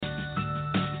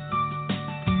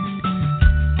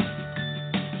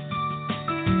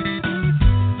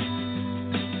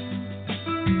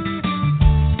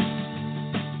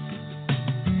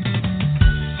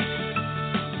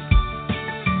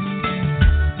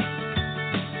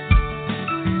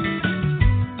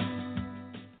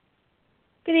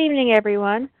Good evening,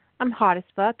 everyone. I'm hot as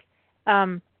fuck.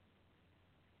 Um,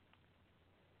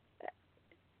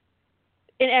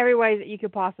 in every way that you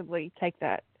could possibly take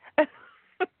that.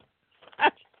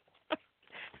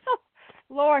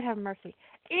 Lord have mercy.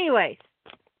 Anyways,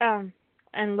 um,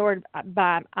 and Lord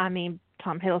by I mean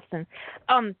Tom Hiddleston.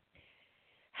 Um,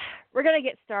 we're gonna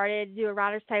get started. Do a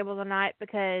writers' table tonight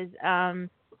because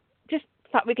just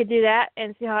thought we could do that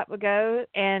and see how it would go.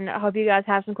 And I hope you guys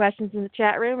have some questions in the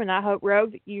chat room. And I hope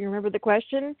Rogue that you remember the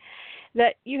question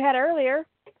that you had earlier.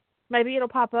 Maybe it'll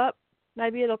pop up.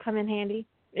 Maybe it'll come in handy.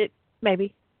 It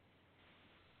maybe.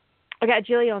 I got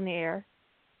Jilly on the air.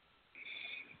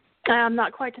 I'm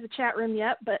not quite to the chat room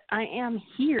yet, but I am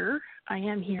here.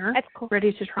 That's cool.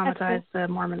 Ready to traumatize the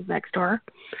Mormons next door.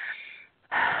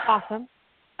 Awesome.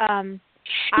 I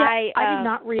did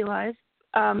not realize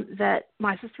that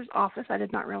my sister's office, I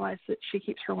did not realize that she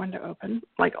keeps her window open,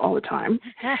 like, all the time.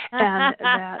 And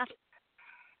that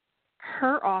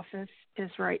her office is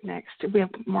right next to, we have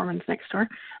Mormons next door,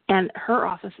 and her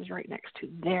office is right next to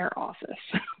their office.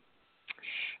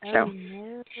 So,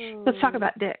 let's talk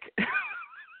about Dick.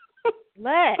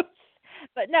 Let's.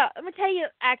 But no, let me tell you,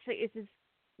 actually, this is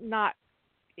not,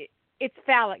 it's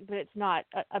phallic, but it's not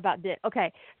about Dick.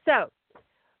 Okay, so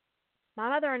my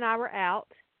mother and I were out,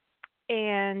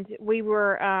 and we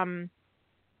were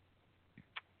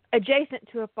adjacent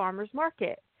to a farmer's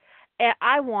market. And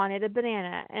I wanted a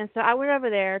banana, and so I went over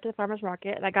there to the farmer's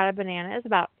market, and I got a banana. It's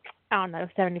about, I don't know,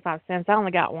 75 cents. I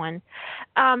only got one.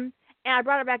 And I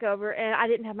brought it back over, and I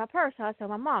didn't have my purse. So I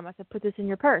told my mom, I said, put this in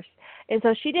your purse. And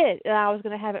so she did. And I was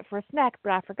going to have it for a snack,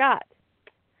 but I forgot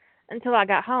until I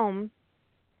got home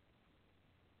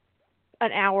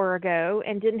an hour ago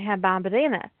and didn't have my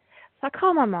banana. So I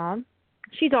called my mom.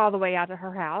 She's all the way out to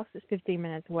her house. It's 15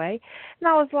 minutes away. And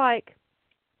I was like,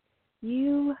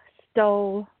 you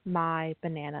stole my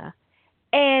banana.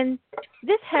 And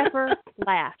this heifer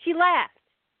laughed. She laughed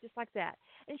just like that.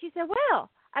 And she said, well,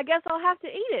 I guess I'll have to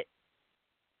eat it.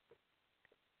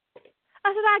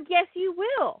 I said, I guess you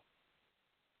will,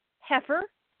 heifer.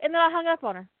 And then I hung up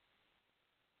on her.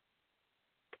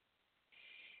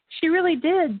 She really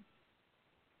did.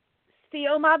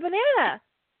 Steal my banana.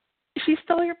 She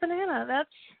stole your banana.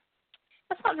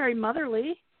 That's not very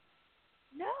motherly.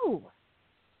 No.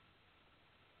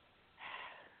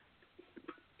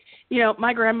 You know,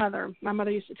 my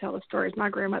mother used to tell the stories. My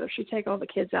grandmother, she'd take all the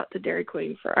kids out to Dairy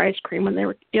Queen for ice cream when they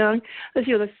were young. This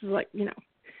is like,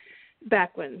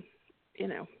 back when,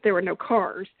 there were no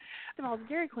cars. Them all to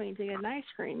Dairy Queen to get an ice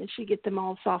cream, and she'd get them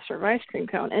all a soft serve ice cream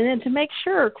cone. And then to make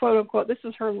sure, quote unquote, this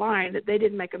was her line, that they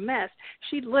didn't make a mess,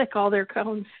 she'd lick all their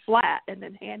cones flat and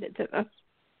then hand it to them.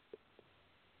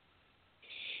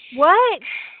 What?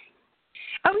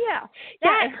 Oh, yeah.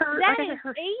 That is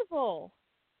evil.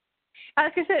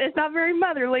 Like I said, it's not very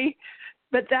motherly,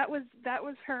 but that was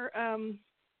her.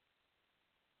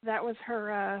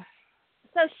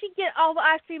 So she'd get all the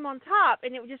ice cream on top,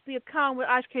 and it would just be a cone with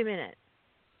ice cream in it.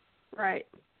 Right.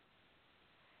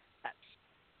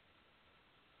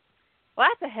 Well,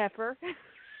 that's a heifer.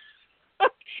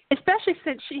 Especially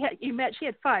since she had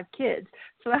 5 kids,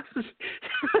 so that was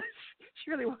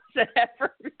she really was a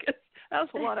heifer because that was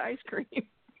a lot of ice cream.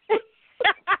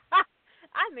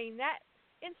 I mean that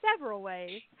in several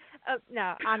ways.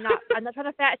 No, I'm not trying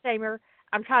to fat shame her.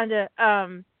 I'm trying to.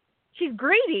 She's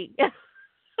greedy.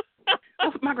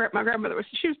 Oh, my grandmother was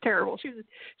terrible. She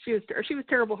was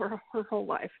terrible her whole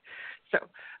life. So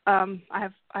I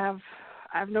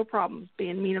have no problems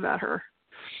being mean about her.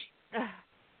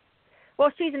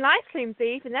 Well, she's an ice cream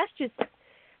thief, and that's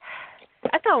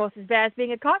almost as bad as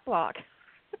being a cock block.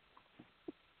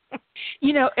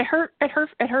 At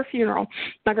her funeral,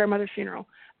 my grandmother's funeral,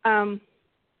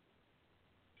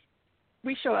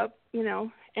 we show up,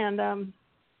 and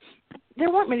there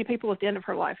weren't many people at the end of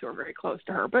her life who were very close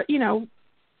to her, but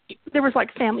there was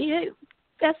like family.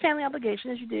 That's family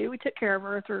obligation, as you do. We took care of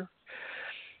her through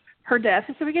her death,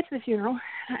 and so we get to the funeral.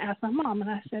 And I asked my mom, and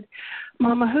I said,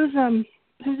 "Mama, who's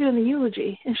doing the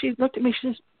eulogy?" And she looked at me. She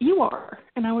says, "You are."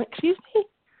 And I went, "Excuse me?"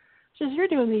 She says, "You're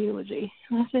doing the eulogy."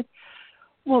 And I said,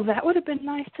 "Well, that would have been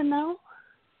nice to know."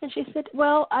 And she said,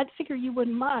 "Well, I'd figure you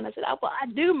wouldn't mind." I said, "Well, I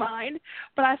do mind,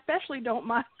 but I especially don't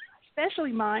mind.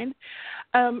 Mind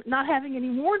not having any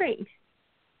warning."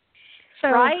 So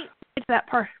right? We get to that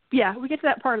part. Yeah, we get to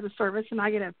that part of the service, and I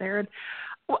get up there, and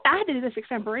I had to do this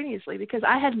extemporaneously because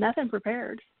I had nothing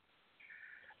prepared.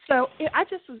 So I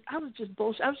was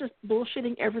just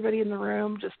bullshitting everybody in the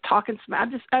room, just talking smack.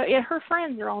 Her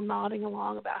friends are all nodding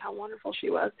along about how wonderful she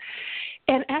was.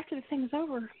 And after the thing was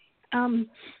over,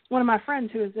 one of my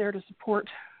friends who was there to support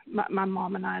my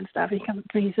mom and I and stuff, he comes up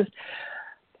to me, he says,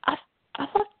 I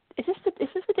thought, is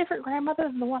this a different grandmother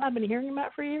than the one I've been hearing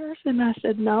about for years? And I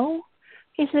said, no.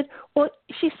 He said, well,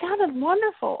 she sounded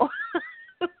wonderful.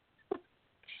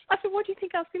 I said, what do you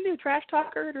think I was going to do, trash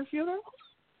talk her at her funeral?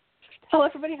 Tell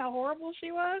everybody how horrible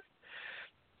she was?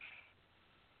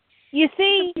 You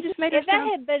see, just made if that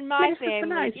sound, had been my family,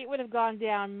 nice. it would have gone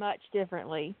down much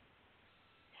differently.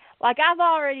 Like, I've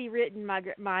already written my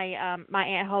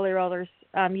Aunt Holy Roller's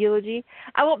eulogy.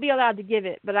 I won't be allowed to give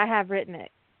it, but I have written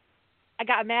it. I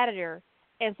got mad at her,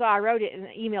 and so I wrote it and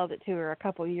emailed it to her a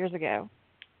couple of years ago.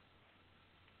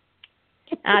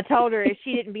 And I told her if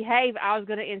she didn't behave, I was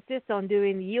going to insist on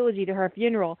doing the eulogy to her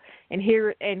funeral. And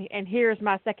here's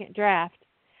my second draft.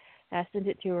 And I sent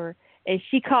it to her, and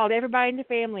she called everybody in the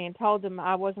family and told them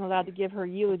I wasn't allowed to give her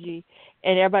eulogy.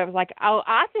 And everybody was like, "Oh,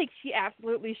 I think she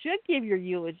absolutely should give your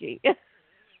eulogy."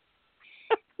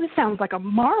 This sounds like a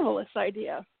marvelous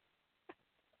idea.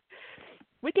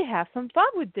 We could have some fun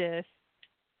with this.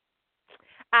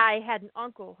 I had an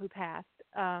uncle who passed,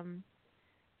 and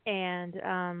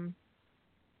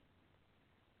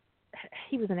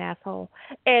he was an asshole,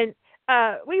 and he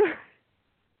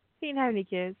didn't have any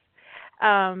kids,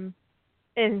 and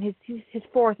his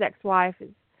fourth ex-wife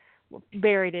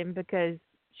buried him because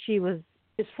she was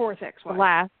his fourth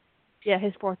ex-wife.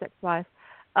 His fourth ex-wife,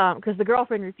 because the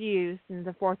girlfriend refused, and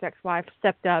the fourth ex-wife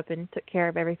stepped up and took care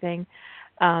of everything,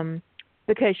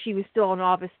 because she was still on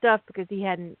all of his stuff because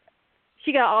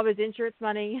she got all of his insurance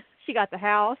money, she got the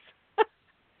house.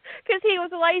 Because he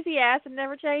was a lazy ass and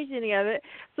never changed any of it.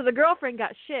 So the girlfriend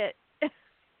got shit.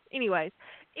 Anyways,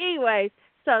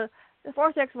 so the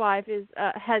fourth ex-wife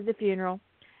had the funeral.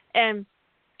 And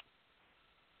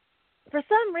for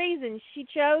some reason, she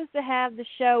chose to have the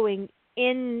showing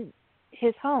in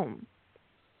his home.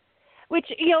 Which,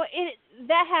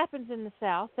 that happens in the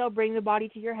South. They'll bring the body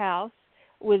to your house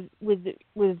in the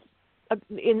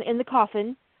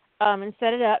coffin and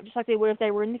set it up just like they would if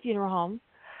they were in the funeral home.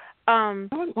 I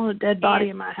wouldn't want a dead body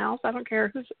in my house. I don't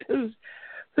care whose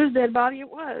dead body it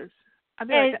was. I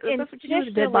mean, that's what you do with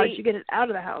a dead body. You get it out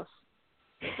of the house.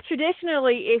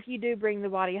 Traditionally, if you do bring the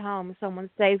body home, someone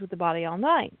stays with the body all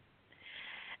night.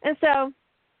 And so,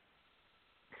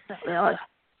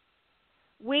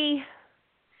 me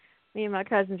and my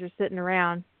cousins are sitting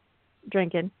around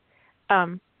drinking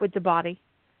with the body,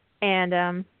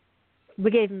 and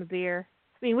we gave him a beer.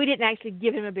 I mean, we didn't actually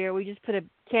give him a beer. We just put a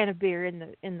can of beer in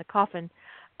the coffin,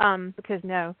 because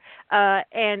no.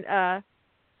 And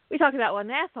we talked about what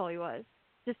an asshole he was,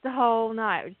 just the whole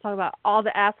night. We just talked about all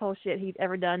the asshole shit he'd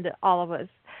ever done to all of us.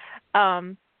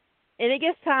 And it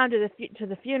gets time to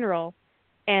the funeral,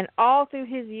 and all through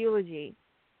his eulogy,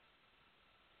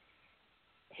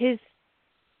 his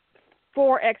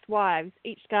 4 ex-wives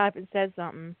each got up and said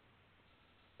something,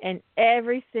 and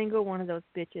every single one of those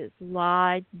bitches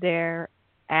lied their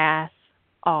ass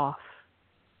off.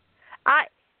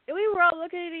 We were all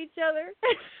looking at each other.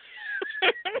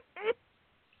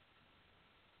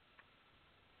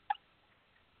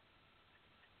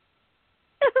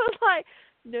 It was like,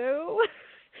 no.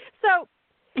 So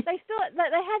they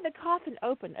had the coffin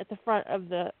open at the front of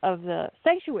the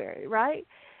sanctuary, right?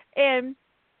 And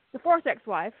the fourth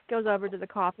ex-wife goes over to the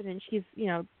coffin, and she's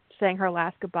saying her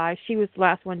last goodbye. She was the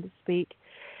last one to speak.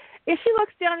 And she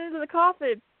looks down into the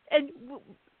coffin, and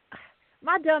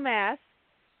my dumb ass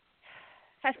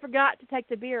has forgot to take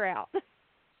the beer out.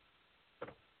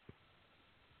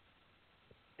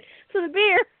 So the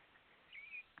beer.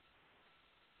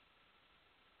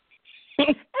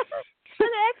 And the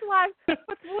ex-wife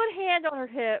puts one hand on her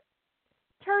hip,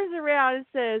 turns around and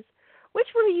says,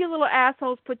 "Which one of you little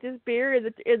assholes put this beer in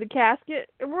the casket?"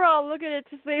 And we're all looking at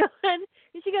the ceiling, and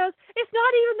she goes, "It's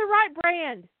not even the right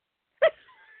brand."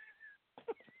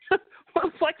 Well,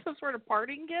 it's like some sort of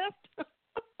parting gift.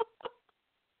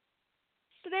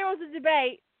 So there was a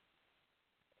debate,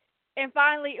 and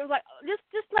finally it was like,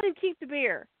 just let him keep the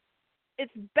beer.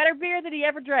 It's better beer than he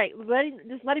ever drank. Let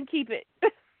him keep it.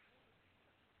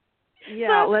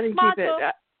 Yeah, so let him keep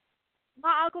it.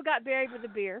 My uncle got buried with a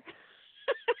beer.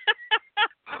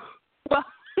 Well,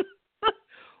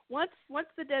 once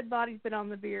the dead body's been on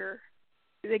the beer,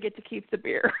 they get to keep the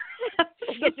beer.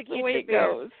 They get to keep the way the beer. It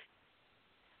goes.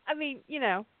 I mean,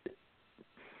 it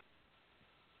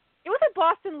was a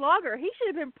Boston Lager. He should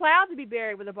have been proud to be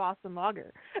buried with a Boston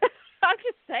Lager. I'm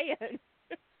just saying.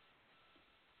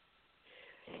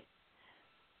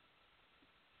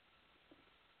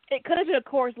 It could have been a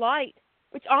Coors Light,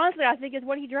 which honestly I think is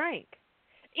what he drank.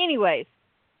 Anyways,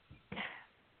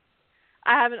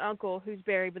 I have an uncle who's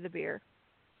buried with a beer.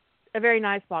 A very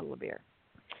nice bottle of beer.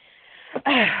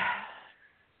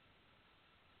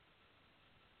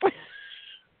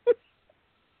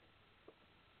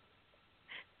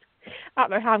 I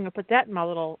don't know how I'm going to put that in my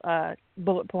little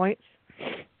bullet points.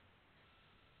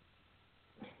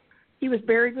 He was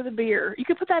buried with a beer. You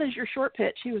could put that as your short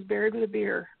pitch. He was buried with a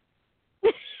beer.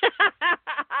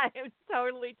 I am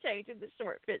totally changing the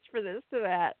short pitch for this to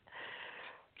that.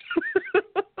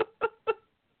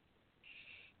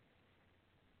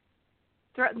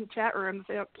 Threaten the chat room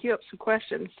to queue up some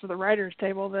questions to the writers'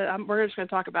 table that we're just going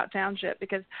to talk about Township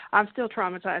because I'm still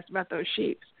traumatized about those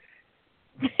sheep.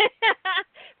 For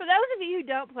those of you who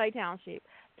don't play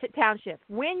Township,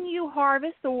 when you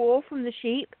harvest the wool from the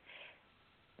sheep,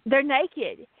 they're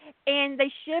naked and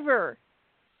they shiver.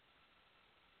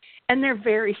 And they're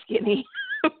very skinny.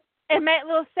 And make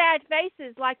little sad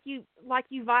faces like you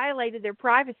violated their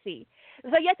privacy.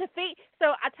 So you have to feed.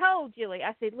 So I told Julie,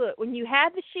 I said, look, when you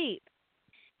have the sheep,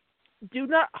 do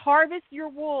not harvest your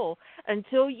wool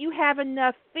until you have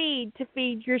enough feed to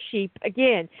feed your sheep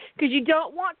again, because you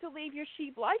don't want to leave your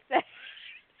sheep like that.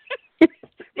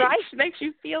 Right? It makes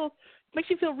you feel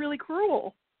really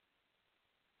cruel.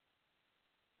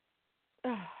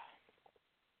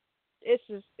 It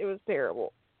was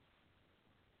terrible.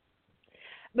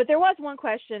 But there was one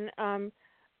question.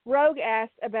 Rogue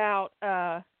asked about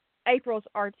April's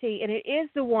RT, and it is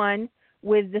the one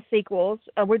with the sequels.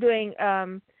 We're doing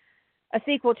a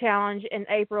sequel challenge in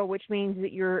April, which means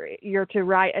that you're to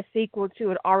write a sequel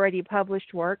to an already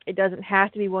published work. It doesn't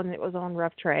have to be one that was on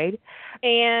Rough Trade.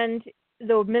 And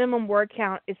the minimum word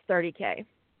count is 30K.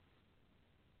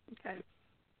 Okay.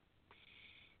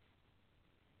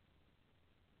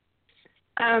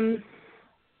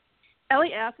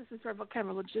 Ellie asked, this is sort of a kind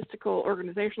of a logistical,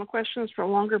 organizational questions. For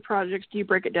longer projects, do you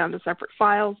break it down to separate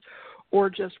files or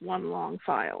just one long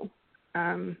file?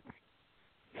 I'm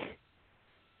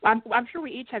sure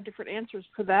we each have different answers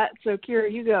for that. So,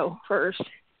 Kira, you go first.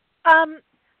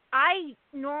 I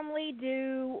normally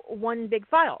do one big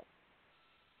file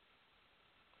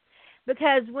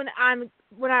because when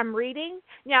I'm reading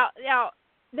now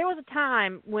there was a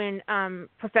time when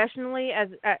professionally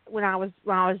when I was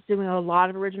doing a lot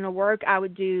of original work, I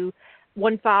would do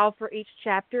one file for each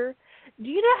chapter. Do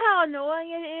you know how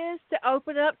annoying it is to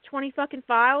open up 20 fucking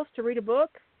files to read a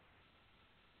book?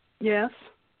 Yes.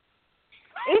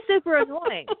 It's super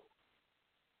annoying.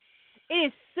 It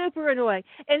is super annoying.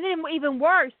 And then even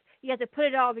worse, you have to put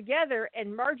it all together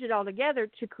and merge it all together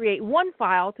to create one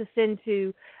file to send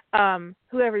to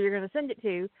whoever you're going to send it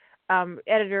to,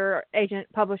 editor, agent,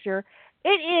 publisher.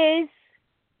 It is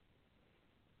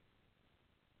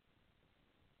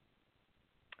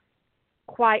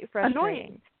quite frustrating.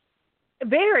 Annoying.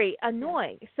 Very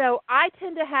annoying. So I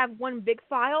tend to have one big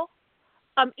file.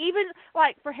 Even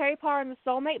like for Harry Potter and the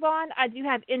Soulmate Bond, I do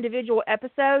have individual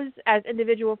episodes as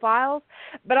individual files,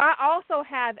 but I also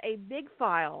have a big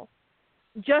file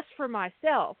just for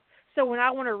myself. So when I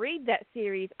want to read that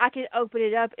series, I can open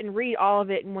it up and read all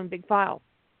of it in one big file.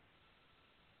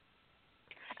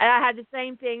 And I had the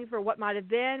same thing for What Might Have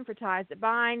Been, for Ties That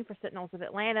Bind, for Sentinels of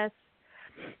Atlantis.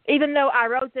 Even though I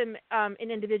wrote them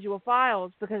in individual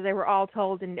files because they were all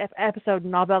told in episode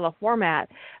novella format,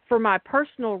 for my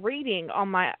personal reading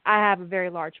I have a very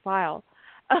large file.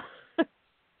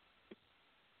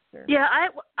 Sure. Yeah,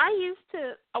 I used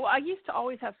to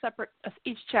always have separate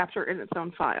each chapter in its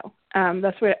own file.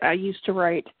 That's what I used to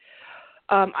write.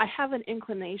 I have an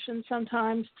inclination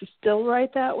sometimes to still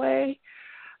write that way.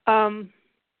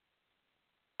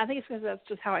 I think it's because that's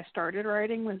just how I started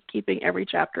writing, was keeping every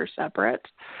chapter separate.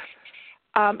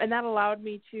 And that allowed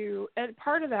me to, and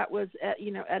part of that was,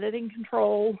 editing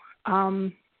control.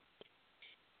 And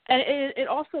it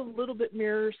also a little bit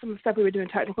mirrors some of the stuff we would do in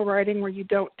technical writing, where you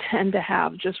don't tend to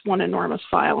have just one enormous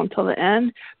file until the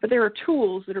end, but there are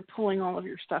tools that are pulling all of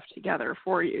your stuff together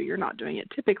for you. You're not doing it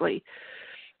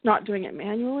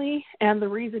manually. And the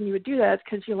reason you would do that is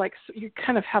because you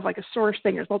kind of have like a source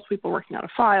thing. There's multiple people working on a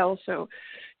file. So,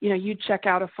 you check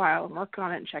out a file and work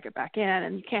on it and check it back in,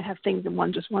 and you can't have things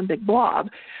in just one big blob.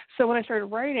 So when I started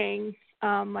writing,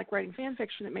 like writing fan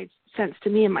fiction, it made sense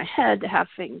to me in my head to have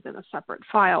things in a separate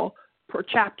file per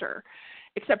chapter,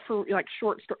 except for like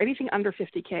short story, anything under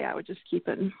 50K, I would just keep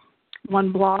in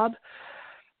one blob.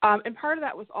 And part of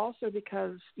that was also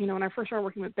because, when I first started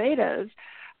working with betas,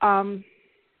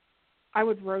 I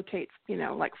would rotate,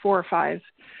 like 4 or 5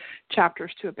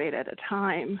 chapters to a beta at a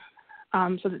time,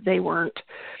 so that they weren't,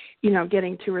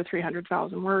 getting 200,000 or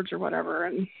 300,000 words or whatever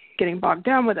and getting bogged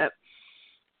down with it.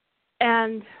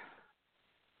 And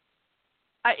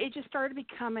it just started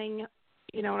becoming,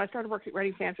 when I started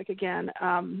writing fanfic again,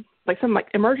 like some like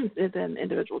Emergence is in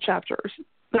individual chapters.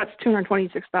 That's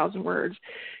 226,000 words,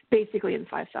 basically in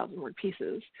 5,000 word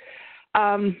pieces.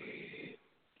 And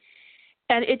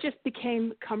it just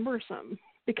became cumbersome.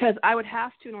 because I would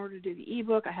have to, in order to do the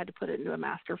ebook, I had to put it into a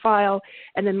master file,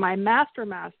 and then my master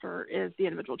is the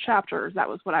individual chapters. That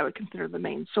was what I would consider the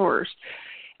main source,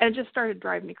 and it just started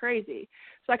driving me crazy.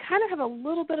 So I kind of have a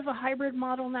little bit of a hybrid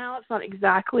model now. It's not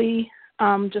exactly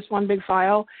just one big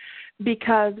file,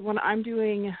 because when I'm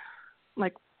doing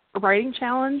like a writing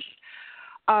challenge,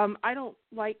 I don't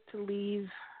like to leave.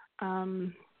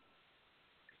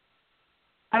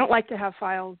 I don't like to have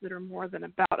files that are more than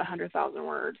about 100,000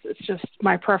 words. It's just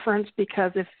my preference,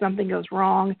 because if something goes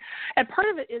wrong, and part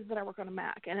of it is that I work on a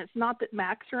Mac, and it's not that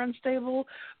Macs are unstable,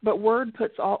 but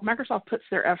Microsoft puts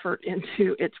their effort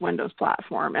into its Windows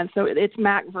platform, and so its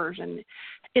Mac version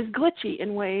is glitchy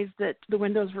in ways that the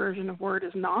Windows version of Word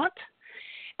is not.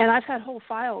 And I've had whole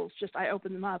files, I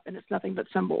open them up, and it's nothing but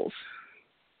symbols.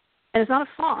 And it's not a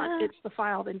font, it's the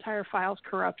file. The entire file's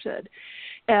corrupted.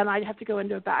 And I have to go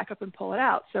into a backup and pull it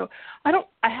out. So I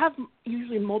have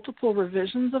usually multiple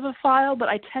revisions of a file, but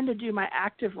I tend to do my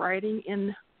active writing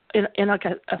in like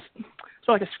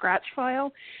a scratch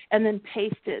file, and then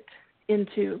paste it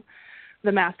into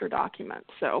the master document.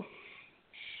 So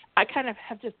I kind of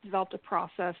have just developed a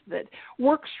process that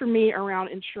works for me around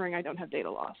ensuring I don't have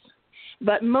data loss.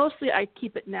 But mostly I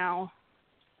keep it now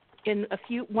in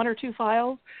one or two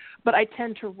files, but I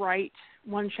tend to write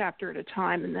one chapter at a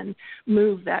time and then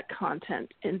move that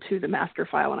content into the master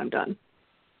file when I'm done.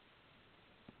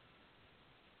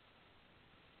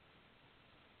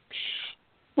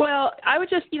 Well, I would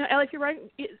just, Ellie, if you're writing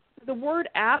the Word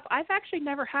app, I've actually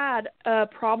never had a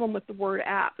problem with the Word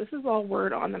app. This is all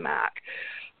Word on the Mac.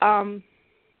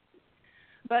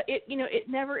 But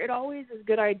it always is a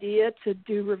good idea to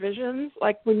do revisions.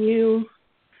 Like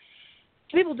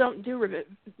people don't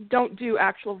do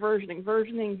actual versioning.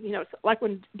 Versioning, it's like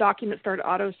when documents started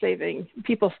auto-saving,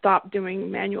 people stopped doing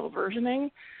manual versioning.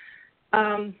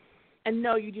 And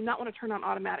no, you do not want to turn on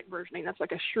automatic versioning. That's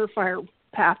like a surefire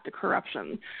path to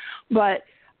corruption. But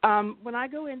when I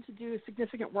go in to do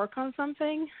significant work on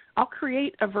something, I'll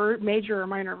create a major or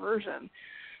minor version.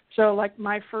 So like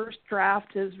my first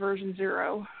draft is version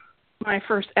 0. My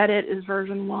first edit is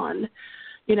version 1,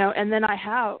 and then I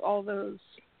have all those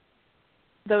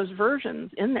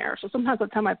versions in there. So sometimes by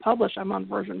the time I publish, I'm on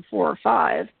version 4 or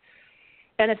 5.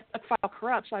 And if a file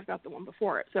corrupts, I've got the one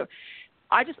before it. So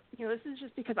I just, this is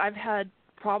just because I've had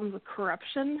problems with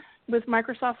corruption with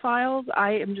Microsoft files.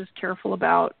 I am just careful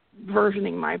about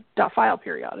versioning my file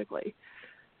periodically.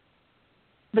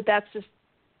 But that's just,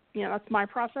 that's my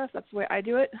process. That's the way I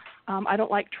do it. I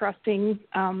don't like trusting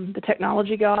the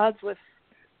technology gods with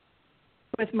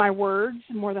my words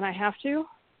more than I have to.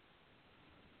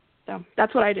 So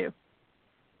that's what I do.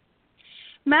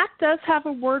 Mac does have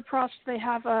a word process. They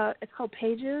have it's called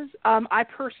Pages. I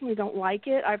personally don't like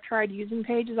it. I've tried using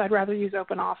Pages. I'd rather use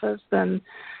OpenOffice than,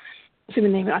 I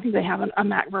think they have a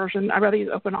Mac version. I'd rather use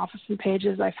OpenOffice than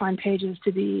Pages. I find Pages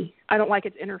to be, I don't like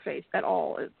its interface at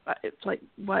all. It's like,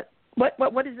 what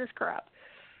is this crap?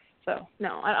 So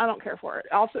no, I don't care for it.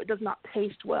 Also, it does not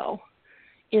paste well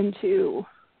into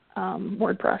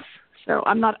WordPress. So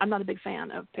I'm not a big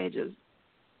fan of Pages.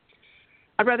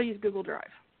 I'd rather use Google Drive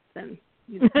than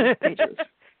use Pages.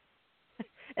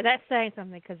 And that's saying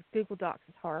something, because Google Docs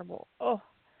is horrible. Oh.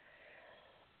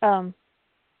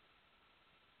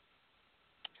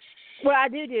 What I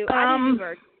do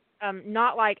Word.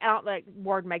 Not like, I don't let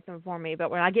Word make them for me,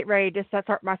 but when I get ready to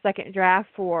start my second draft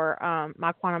for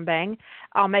my Quantum Bang,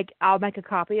 I'll make a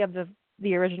copy of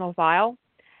the original file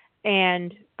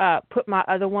and put my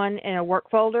other one in a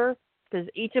work folder, because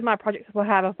each of my projects will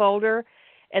have a folder,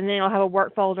 and then I'll have a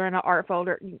work folder and an art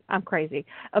folder. I'm crazy.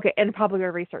 Okay, and probably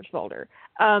a research folder.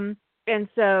 And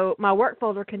so my work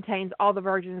folder contains all the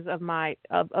versions of my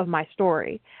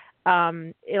story.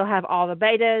 It'll have all the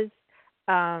betas,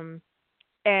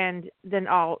 and then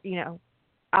I'll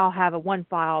have one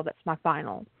file that's my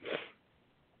final.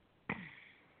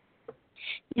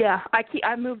 Yeah,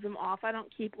 I move them off. I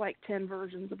don't keep like 10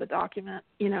 versions of a document,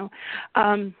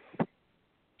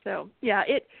 So yeah,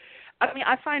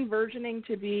 I find versioning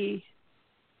to be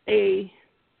it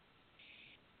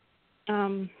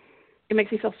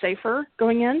makes me feel safer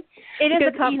going in. It is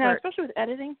a comfort. Especially with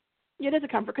editing. It is a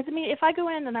comfort, because if I go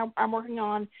in and I'm working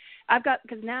on,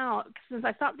 because now, since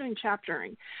I stopped doing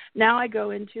chaptering, now I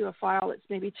go into a file that's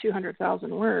maybe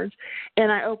 200,000 words,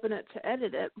 and I open it to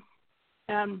edit it.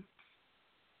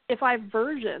 If I've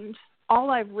versioned,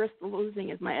 all I've risked losing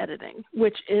is my editing,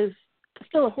 which is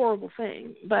still a horrible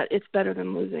thing, but it's better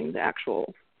than losing the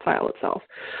actual file itself.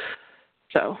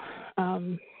 So,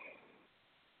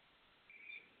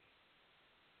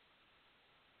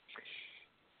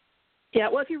 yeah.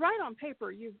 Well, if you write on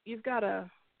paper, you've got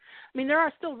mean, there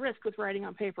are still risks with writing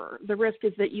on paper. The risk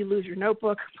is that you lose your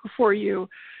notebook before you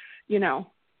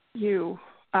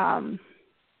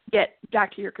get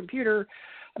back to your computer.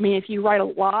 I mean, if you write a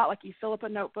lot, like you fill up a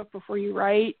notebook before you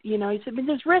write, I mean,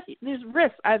 there's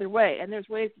risk either way, and there's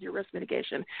ways to do risk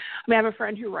mitigation. I mean, I have a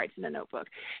friend who writes in a notebook,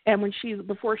 and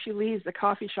before she leaves the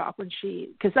coffee shop,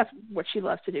 because that's what she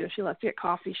loves to do. She loves to get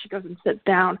coffee. She goes and sits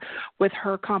down with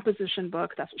her composition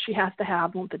book. That's what she has to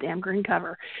have with the damn green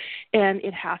cover, and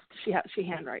she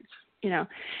handwrites,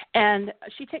 and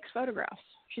she takes photographs.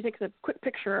 She takes a quick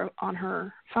picture on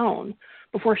her phone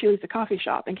before she leaves the coffee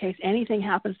shop in case anything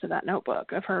happens to that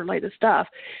notebook of her latest stuff,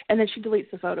 and then she deletes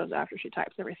the photos after she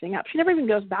types everything up. She never even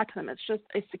goes back to them. It's just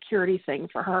a security thing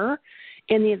for her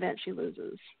in the event she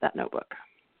loses that notebook.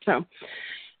 So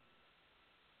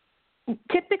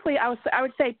typically, I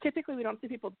would say typically we don't see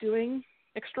people doing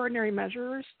extraordinary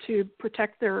measures to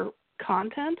protect their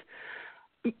content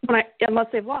unless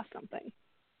they've lost something.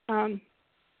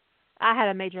 I had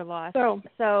a major loss.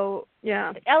 So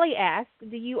yeah. Ellie asked,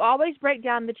 do you always break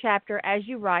down the chapter as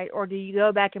you write, or do you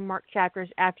go back and mark chapters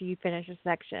after you finish a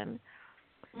section?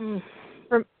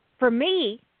 For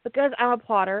me, because I'm a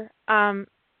plotter, and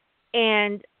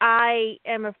I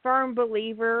am a firm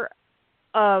believer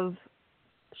of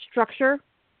structure,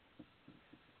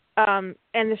 and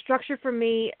the structure for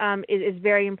me is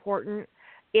very important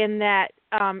in that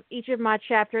each of my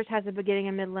chapters has a beginning,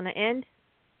 a middle, and an end.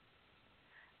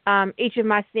 Each of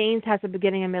my scenes has a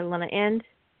beginning, a middle, and an end.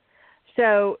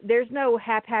 So there's no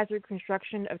haphazard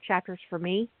construction of chapters for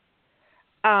me.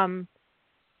 I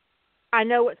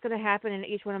know what's going to happen in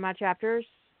each one of my chapters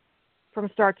from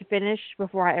start to finish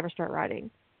before I ever start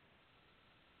writing.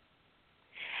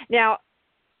 Now,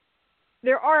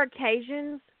 there are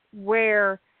occasions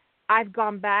where I've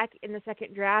gone back in the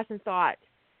second draft and thought,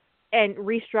 and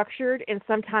restructured and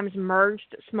sometimes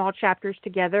merged small chapters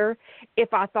together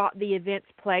if I thought the events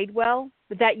played well.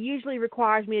 But that usually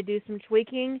requires me to do some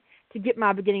tweaking to get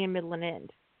my beginning and middle and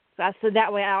end. So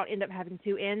that way I don't end up having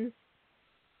two ends,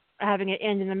 having an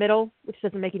end in the middle, which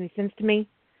doesn't make any sense to me.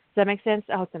 Does that make sense?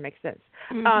 I hope that makes sense.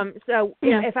 Mm-hmm.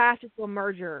 If I have to do a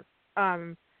merger,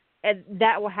 and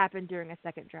that will happen during a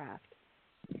second draft.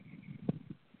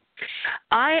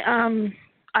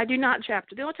 I do not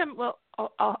chapter. The only time, well,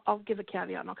 I'll give a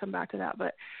caveat and I'll come back to that.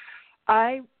 But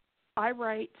I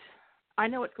write. I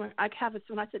know what's going. I have it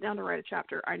when I sit down to write a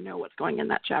chapter. I know what's going in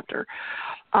that chapter.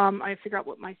 I figure out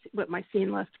what my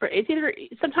scene list. But it's either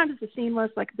sometimes it's a scene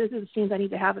list, like this is the scenes I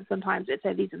need to have, and sometimes it's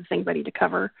these are the things I need to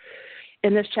cover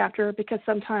in this chapter, because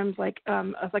sometimes like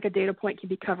a data point can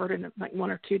be covered in like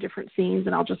one or two different scenes,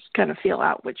 and I'll just kind of feel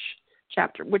out which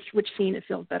chapter, which scene it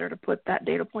feels better to put that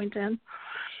data point in.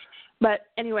 But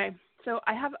anyway, so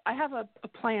I have a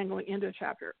plan going into a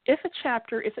chapter. If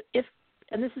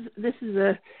and this is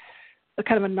a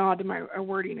kind of a nod to my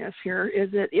wordiness here, is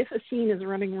that if a scene is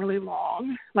running really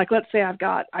long, like let's say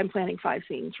I'm planning 5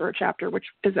 scenes for a chapter, which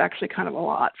is actually kind of a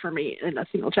lot for me in a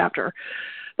single chapter,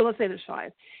 but let's say there's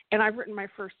 5, and I've written my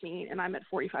first scene and I'm at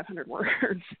 4,500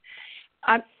 words,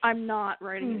 I'm not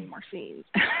writing any more scenes.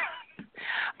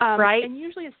 Right. And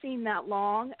usually a scene that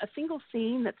long, a single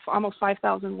scene that's almost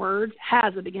 5,000 words,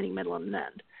 has a beginning, middle, and an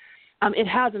end. It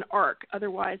has an arc.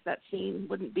 Otherwise, that scene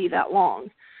wouldn't be that long.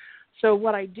 So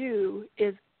what I do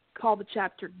is call the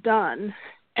chapter done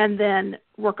and then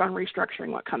work on restructuring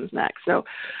what comes next. So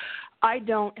I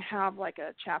don't have like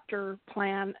a chapter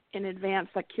plan in advance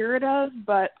like Kira does,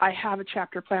 but I have a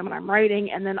chapter plan when I'm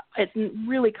writing, and then it's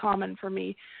really common for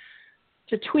me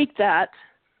to tweak that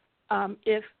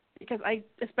because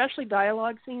especially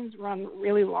dialogue scenes run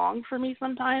really long for me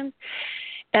sometimes.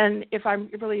 And if I'm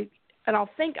really, and I'll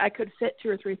think I could fit 2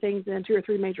 or 3 things in, 2 or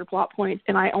 3 major plot points,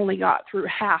 and I only got through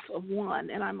half of one.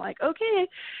 And I'm like, okay,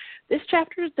 this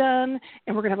chapter is done,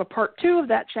 and we're going to have a part 2 of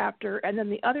that chapter. And then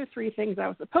the other 3 things I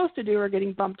was supposed to do are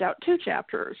getting bumped out 2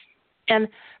 chapters. And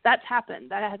that's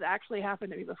happened. That has actually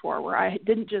happened to me before, where I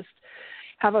didn't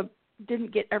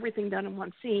get everything done in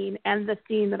one scene, and the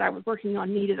scene that I was working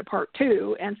on needed a part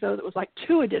 2, and so it was like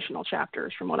 2 additional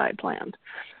chapters from what I had planned.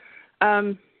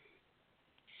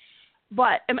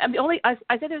 But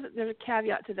I say there's a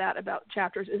caveat to that about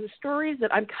chapters, is the stories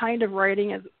that I'm kind of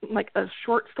writing as like a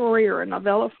short story or a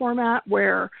novella format,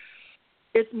 where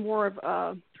it's more of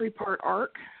a 3-part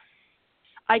arc.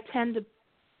 I tend to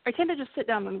just sit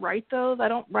down and write those. I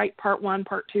don't write part 1,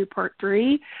 part 2, part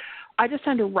 3. I just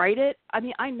tend to write it. I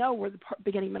mean, I know where the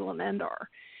beginning, middle, and end are.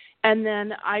 And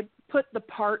then I put the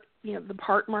part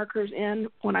markers in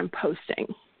when I'm posting.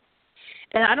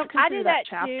 And I don't consider that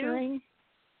chaptering. Too,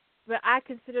 but I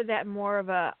consider that more of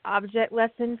a object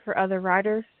lesson for other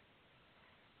writers.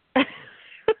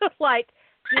 Like,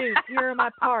 Dude, here are my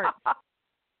parts.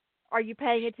 Are you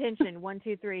paying attention? 1,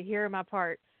 2, 3. Here are my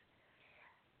parts.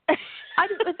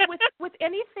 with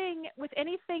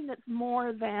anything that's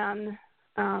more than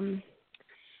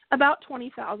about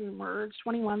 20,000 words,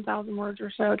 21,000 words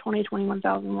or so,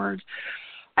 21,000 words,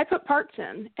 I put parts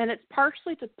in, and it's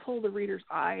partially to pull the reader's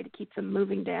eye, to keep them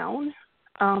moving down.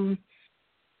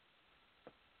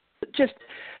 Just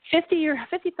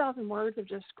 50,000 words of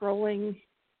just scrolling.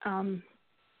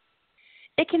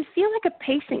 It can feel like a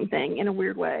pacing thing in a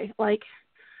weird way. Like,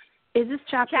 is this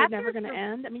chapter never going to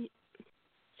end? I mean,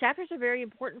 chapters are very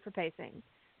important for pacing.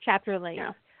 Chapter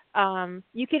length. Yeah.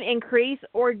 You can increase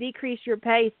or decrease your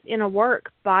pace in a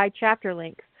work by chapter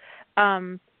length.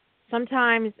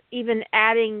 Sometimes even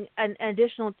adding an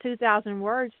additional 2,000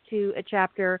 words to a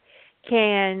chapter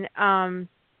can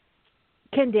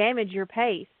damage your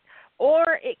pace,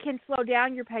 or it can slow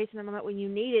down your pace in the moment when you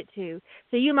need it to.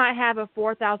 So you might have a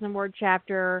 4,000 word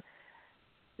chapter.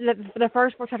 The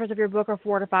first 4 chapters of your book are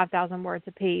 4,000 to 5,000 words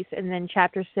apiece, and then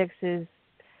chapter 6 is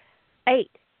 8,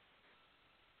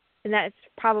 and that's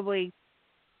probably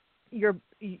your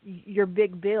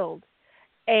big build.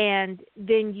 And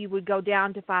then you would go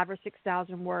down to 5,000 or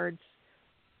 6,000 words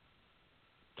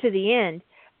to the end.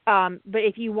 But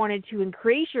if you wanted to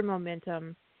increase your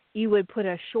momentum, you would put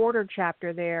a shorter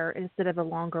chapter there instead of a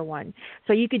longer one.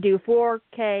 So you could do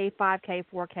 4K, 5K,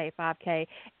 4K, 5K,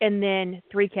 and then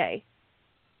 3K.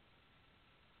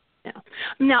 Yeah.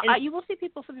 Now, you will see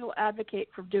some people advocate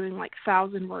for doing like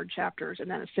 1,000-word chapters and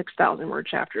then 6,000-word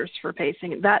chapters for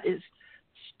pacing. That is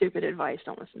stupid advice.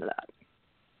 Don't listen to that.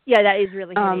 Yeah, that is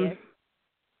really hideous.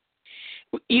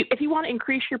 If you want to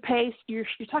increase your pace, you're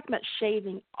talking about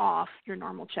shaving off your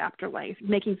normal chapter length,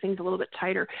 making things a little bit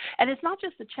tighter. And it's not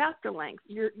just the chapter length.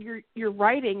 Your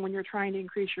writing, when you're trying to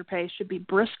increase your pace, should be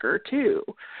brisker too.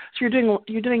 So you're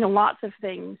doing lots of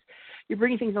things. You're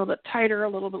bringing things a little bit tighter, a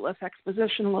little bit less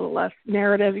exposition, a little less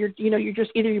narrative. You're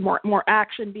just either more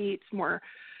action beats, more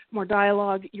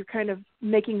dialogue. You're kind of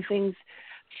making things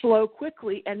slow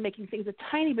quickly and making things a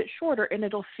tiny bit shorter, and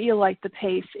it'll feel like the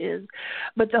pace is.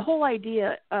 But the whole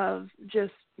idea of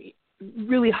just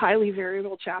really highly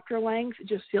variable chapter length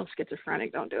just feels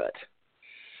schizophrenic. Don't do it.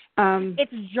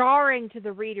 It's jarring to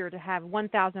the reader to have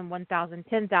 1,000, 1,000,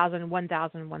 10,000,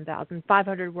 1,000, 1,000,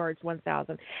 500 words,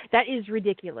 1,000. That is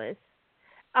ridiculous.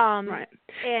 Right.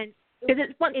 And if you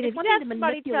have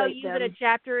somebody tell you that a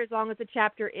chapter, as long as the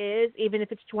chapter is, even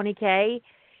if it's 20K,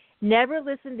 never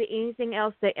listen to anything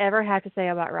else they ever have to say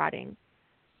about writing.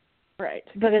 Right.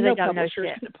 Because no they don't know shit.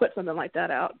 Going to put something like that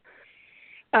out.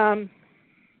 That's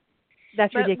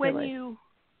but ridiculous.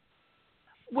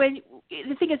 When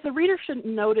the thing is, the reader shouldn't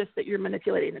notice that you're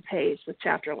manipulating the page with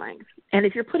chapter length. And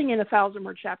if you're putting in a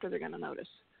 1,000-word chapter, they're going to notice.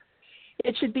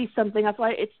 It should be something. That's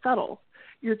why it's subtle.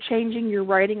 You're changing your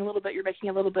writing a little bit. You're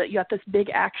making a little bit. You have this big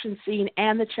action scene,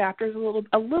 and the chapter's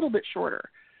a little bit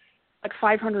shorter. Like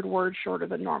 500 words shorter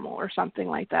than normal or something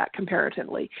like that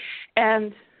comparatively.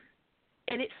 And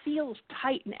it feels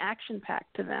tight and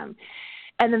action-packed to them.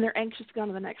 And then they're anxious to go on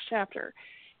to the next chapter.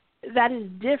 That is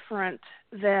different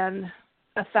than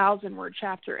a 1,000-word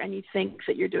chapter, and you think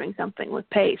that you're doing something with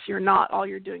pace. You're not. All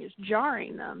you're doing is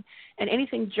jarring them. And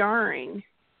anything jarring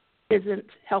isn't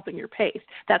helping your pace.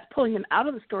 That's pulling them out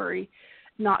of the story,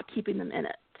 not keeping them in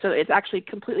it. So it's actually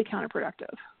completely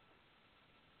counterproductive.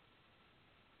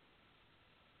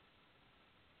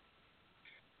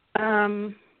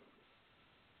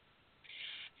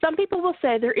 Some people will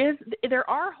say there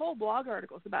are whole blog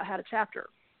articles about how to chapter,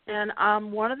 and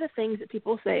one of the things that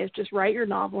people say is just write your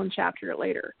novel and chapter it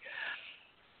later.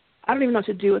 I don't even know what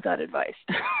to do with that advice.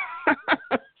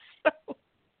 So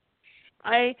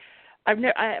I've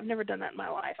never done that in my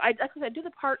life. I do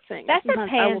the part thing. That's sometimes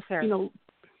a panther.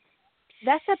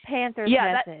 That's a panther's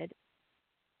method.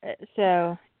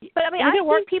 So, but I mean, I've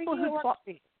seen people who.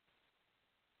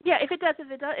 Yeah, if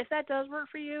that does work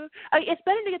for you, it's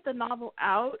better to get the novel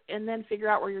out and then figure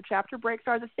out where your chapter breaks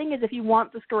are. The thing is, if you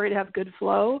want the story to have good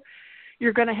flow,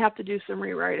 you're going to have to do some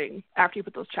rewriting after you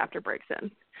put those chapter breaks in,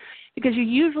 because you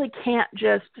usually can't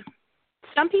just.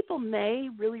 Some people may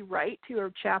really write to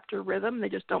a chapter rhythm; they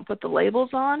just don't put the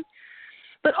labels on.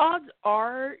 But odds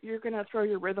are you're going to throw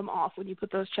your rhythm off when you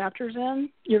put those chapters in.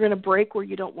 You're going to break where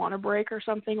you don't want to break or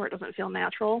something, where it doesn't feel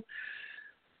natural.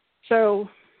 So.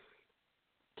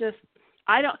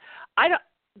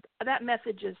 That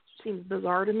method just seems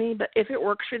bizarre to me, but if it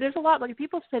works, sure, there's a lot, like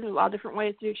people say there's a lot of different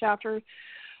ways to do chapters.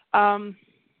 Ellie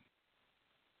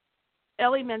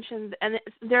mentioned, and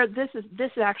this is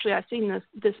actually, I've seen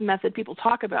this method, people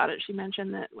talk about it. She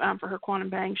mentioned that for her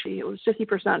Quantum Bang, it was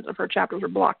 50% of her chapters were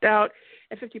blocked out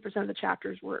and 50% of the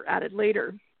chapters were added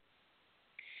later.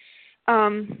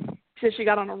 So she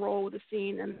got on a roll with the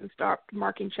scene and stopped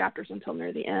marking chapters until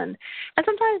near the end. And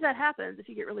sometimes that happens if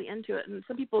you get really into it. And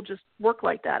some people just work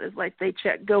like that, is like they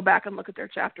go back and look at their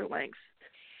chapter lengths.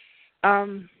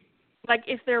 Like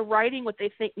if they're writing what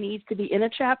they think needs to be in a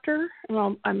chapter,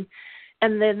 and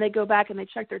then they go back and they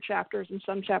check their chapters, and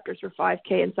some chapters are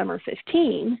 5K and some are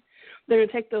 15. They're going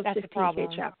to take those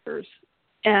 15K chapters,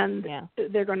 and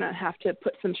they're going to have to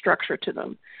put some structure to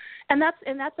them. And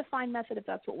that's a fine method if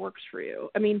that's what works for you.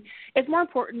 I mean, it's more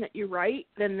important that you write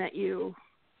than that you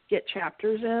get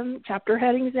chapter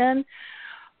headings in.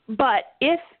 But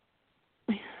if,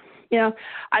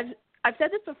 I've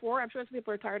said this before, I'm sure some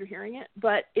people are tired of hearing it,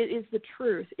 but it is the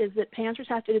truth, is that pantsers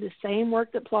have to do the same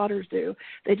work that plotters do.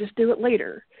 They just do it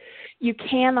later. You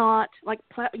cannot,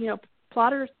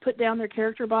 plotters put down their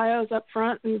character bios up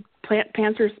front, and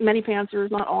many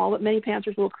pantsers, not all, but many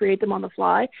pantsers will create them on the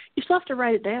fly. You still have to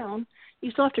write it down.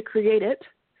 You still have to create it.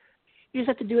 You just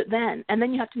have to do it then, and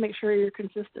then you have to make sure you're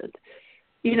consistent.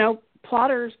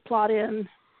 Plotters plot in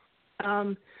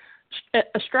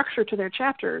a structure to their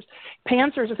chapters.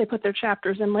 Pantsers, if they put their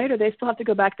chapters in later, they still have to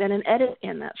go back then and edit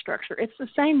in that structure. It's the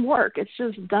same work. It's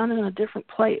just done in a different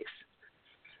place.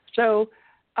 So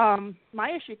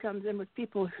my issue comes in with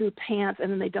people who pants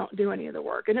and then they don't do any of the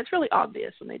work. And it's really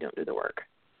obvious when they don't do the work.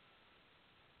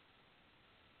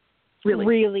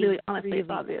 Really honestly, it's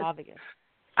obvious.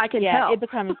 I can tell. It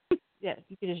becomes,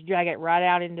 you can just drag it right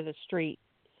out into the street.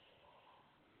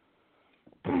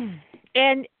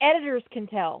 And editors can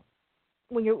tell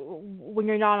when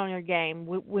you're not on your game,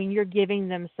 when you're giving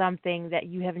them something that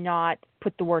you have not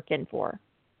put the work in for.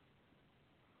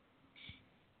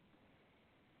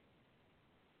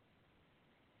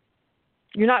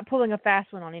 You're not pulling a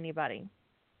fast one on anybody.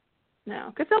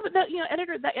 No, because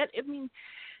editor.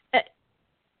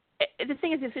 The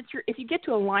thing is, if you get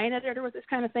to a line editor with this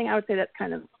kind of thing, I would say that's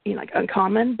kind of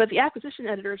uncommon. But the acquisition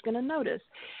editor is going to notice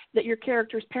that your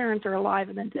character's parents are alive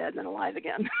and then dead and then alive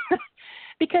again,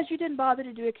 because you didn't bother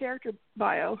to do a character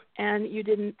bio and you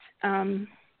didn't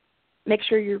make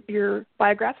sure your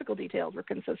biographical details were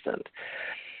consistent.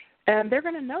 And they're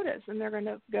going to notice, and they're going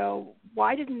to go,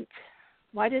 why didn't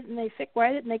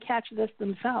they catch this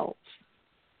themselves?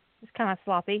 It's kind of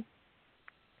sloppy.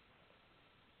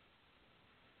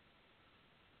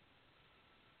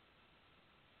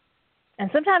 And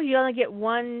sometimes you only get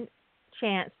one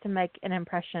chance to make an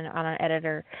impression on an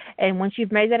editor. And once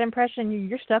you've made that impression,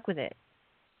 you're stuck with it,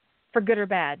 for good or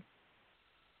bad.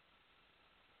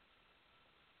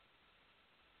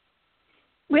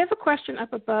 We have a question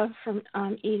up above from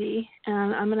Edie,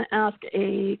 and I'm going to ask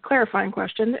a clarifying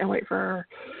question and wait for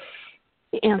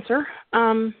the answer.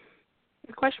 The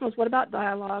question was, what about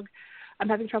dialogue? I'm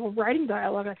having trouble writing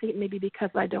dialogue. I think it may be because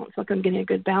I don't feel like I'm getting a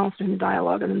good balance between the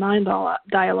dialogue and the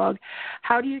non-dialogue.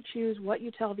 How do you choose what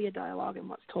you tell via dialogue and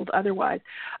what's told otherwise?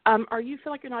 Are you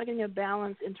feel like you're not getting a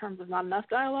balance in terms of not enough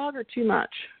dialogue or too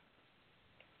much?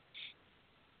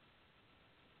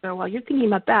 So while you're thinking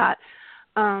about that,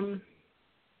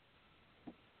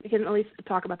 we can at least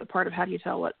talk about the part of how do you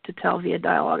tell what to tell via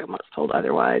dialogue and what's told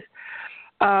otherwise.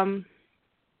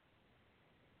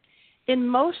 In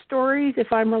most stories,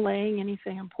 if I'm relaying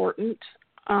anything important,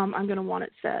 I'm going to want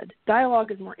it said.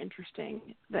 Dialogue is more interesting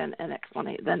than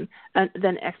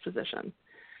than exposition.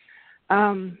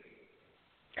 And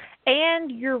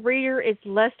your reader is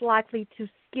less likely to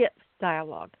skip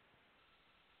dialogue.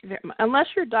 Unless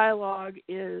your dialogue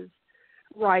is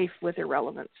rife with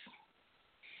irrelevance.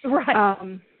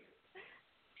 Right.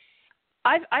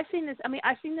 I've seen this.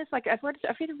 I've seen this. Like I've read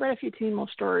a few Teen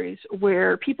Wolf stories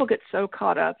where people get so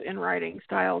caught up in writing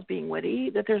styles being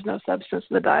witty that there's no substance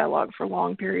to the dialogue for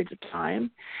long periods of time,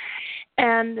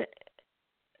 and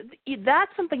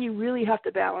that's something you really have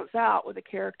to balance out with a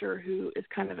character who is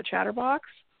kind of a chatterbox.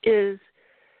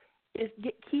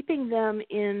 Keeping them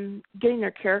in getting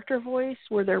their character voice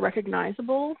where they're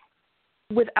recognizable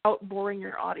without boring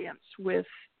your audience with.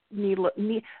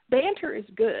 Banter is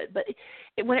good, but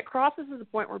when it crosses to the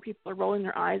point where people are rolling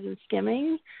their eyes and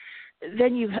skimming,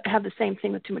 then you have the same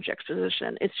thing with too much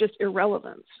exposition. It's just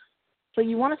irrelevance. So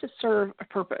you want it to serve a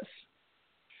purpose.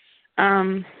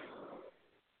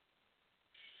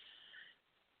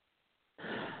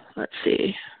 Let's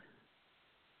see.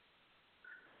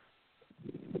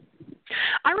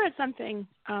 I read something,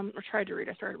 or tried to read,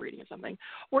 I started reading something,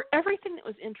 where everything that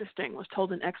was interesting was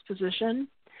told in exposition,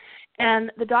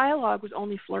 and the dialogue was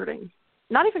only flirting.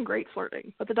 Not even great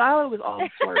flirting, but the dialogue was all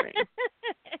flirting.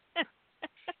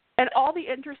 And all the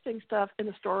interesting stuff in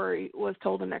the story was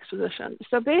told in exposition.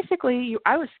 So basically,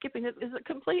 I was skipping it. It's a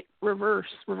complete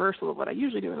reversal of what I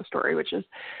usually do in a story, which is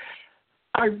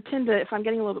I tend to, if I'm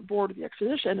getting a little bit bored with the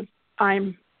exposition,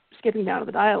 I'm skipping down to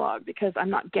the dialogue because I'm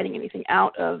not getting anything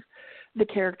out of the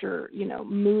character,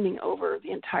 mooning over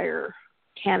the entire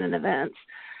canon events.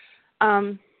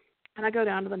 And I go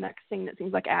down to the next thing that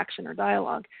seems like action or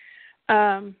dialogue.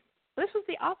 This was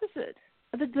the opposite.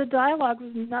 The dialogue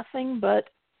was nothing but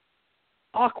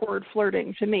awkward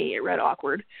flirting to me. It read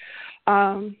awkward.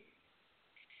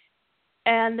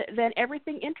 And then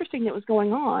everything interesting that was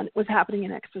going on was happening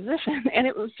in exposition, and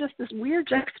it was just this weird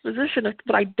juxtaposition.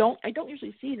 But I don't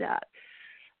usually see that.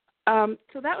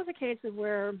 So that was a case of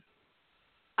where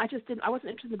I wasn't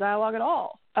interested in the dialogue at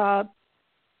all.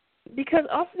 Because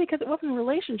it wasn't a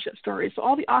relationship story, so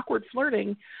all the awkward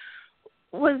flirting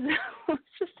was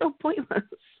just so pointless.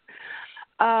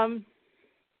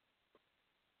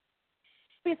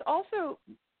 Because also,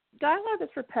 dialogue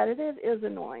that's repetitive is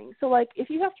annoying. So, like, if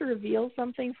you have to reveal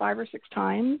something 5 or 6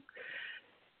 times,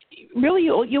 really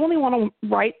you only want to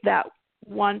write that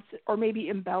once or maybe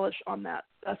embellish on that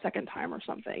a second time or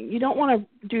something. You don't want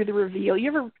to do the reveal.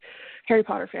 Harry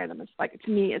Potter fandom,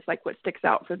 to me, it's like what sticks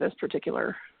out for this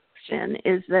particular sin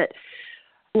is that,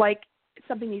 like,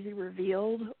 something needs to be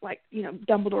revealed, like,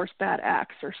 Dumbledore's bad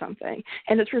axe or something,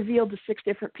 and it's revealed to 6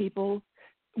 different people,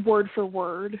 word for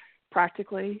word,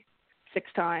 practically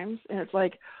 6 times, and it's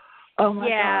like, oh my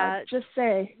God, just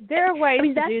say. There are ways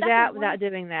to do that without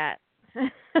doing that.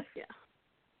 Yeah.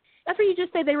 That's where you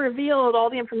just say they revealed all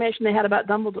the information they had about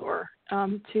Dumbledore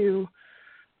to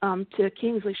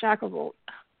Kingsley Shacklebolt,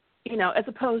 as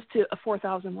opposed to a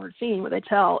 4,000-word scene where they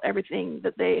tell everything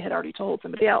that they had already told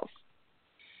somebody else.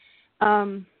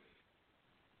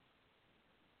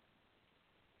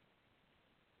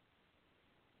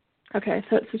 Okay,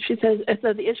 so she says,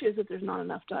 so the issue is that there's not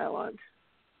enough dialogue.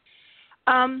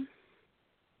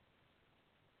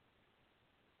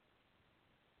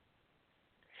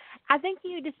 I think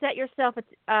you need to set yourself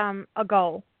a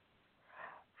goal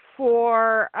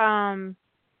for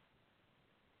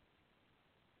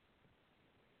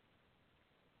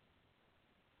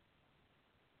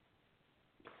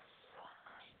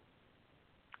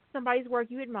somebody's work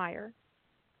you admire.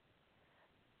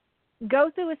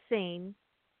 Go through a scene,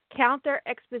 count their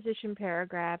exposition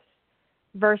paragraphs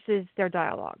versus their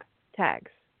dialogue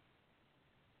tags.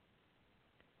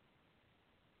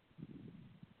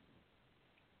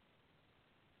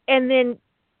 And then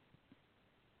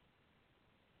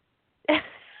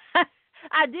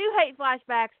I do hate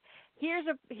flashbacks. Here's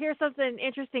something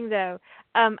interesting though.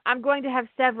 I'm going to have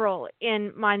several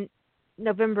in my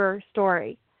November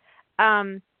story.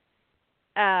 So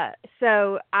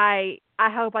I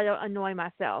hope I don't annoy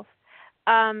myself.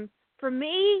 For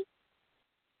me,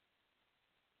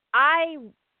 I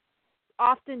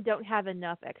often don't have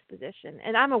enough exposition,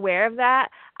 and I'm aware of that.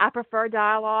 I prefer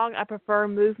dialogue. I prefer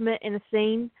movement in a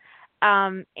scene,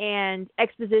 and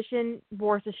exposition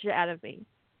bores the shit out of me.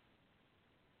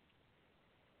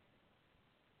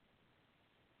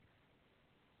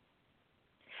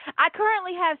 I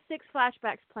currently have 6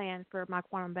 flashbacks planned for my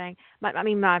Quantum Bang.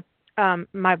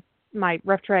 My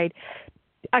rough trade.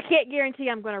 I can't guarantee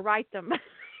I'm going to write them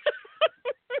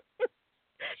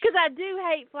because I do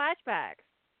hate flashbacks.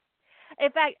 In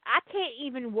fact, I can't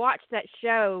even watch that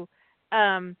show,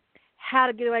 How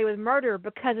to Get Away with Murder,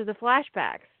 because of the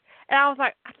flashbacks. And I was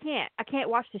like, I can't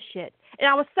watch this shit. And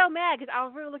I was so mad because I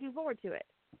was really looking forward to it.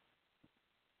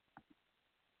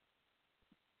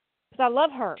 Because I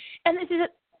love her. And this is it.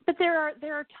 But there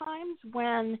are times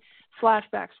when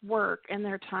flashbacks work, and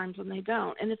there are times when they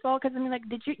don't, and it's all because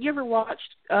did you ever watch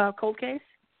Cold Case?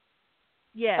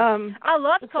 Yes, I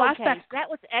loved Cold Case. That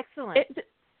was excellent.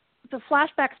 The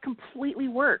flashbacks completely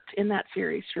worked in that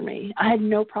series for me. I had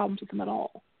no problems with them at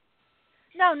all.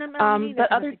 No,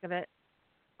 but other of it.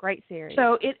 Great series.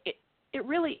 So it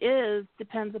really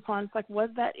depends upon was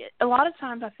that it? A lot of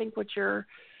times I think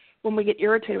when we get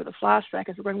irritated with a flashback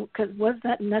is because was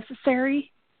that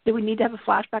necessary? Did we need to have a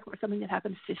flashback for something that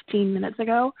happened 15 minutes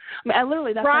ago? I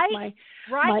literally, that's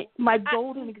right? my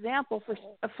golden example for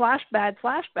a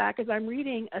flashback is I'm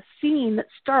reading a scene that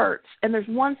starts and there's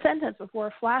one sentence before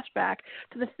a flashback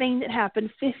to the thing that happened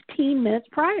 15 minutes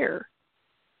prior.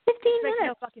 15 minutes. Makes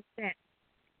no fucking sense.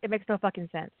 It makes no fucking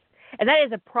sense. And that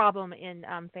is a problem in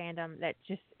fandom that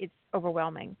it's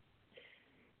overwhelming.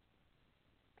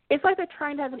 It's like they're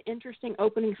trying to have an interesting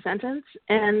opening sentence,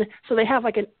 and so they have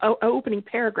an opening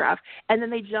paragraph, and then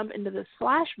they jump into this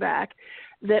flashback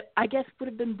that I guess would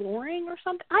have been boring or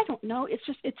something. I don't know.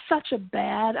 It's such a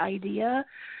bad idea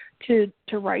to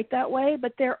write that way.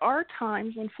 But there are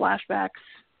times when flashbacks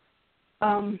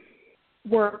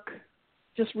work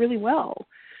just really well.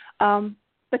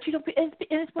 But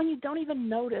it's when you don't even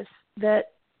notice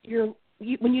that you're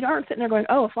when you aren't sitting there going,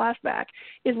 oh, a flashback,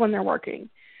 is when they're working.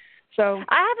 So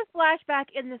I have a flashback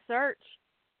in The Search.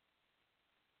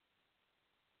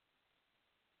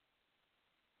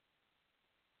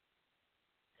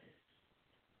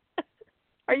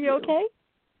 Are you okay?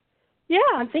 Yeah.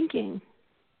 I'm thinking.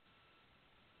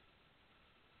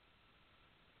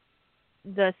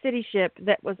 The city ship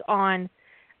that was on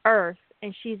Earth,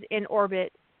 and she's in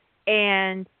orbit,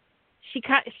 and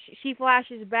she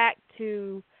flashes back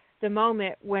to the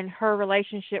moment when her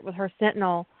relationship with her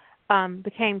Sentinel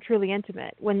became truly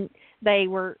intimate, when they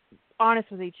were honest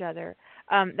with each other.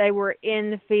 They were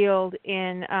in the field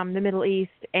in the Middle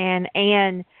East, and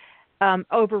Anne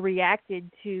overreacted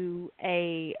to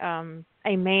a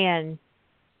man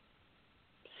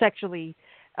sexually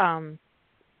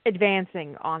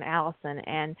advancing on Allison,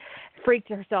 and freaked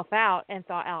herself out and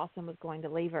thought Allison was going to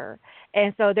leave her.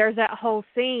 And so there's that whole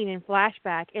scene in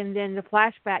flashback, and then the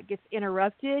flashback gets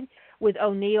interrupted with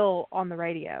O'Neill on the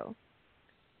radio.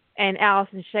 And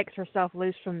Allison shakes herself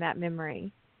loose from that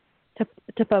memory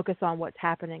to focus on what's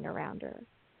happening around her.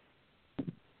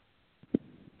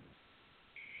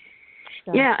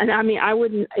 So. Yeah, and I mean,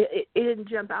 it didn't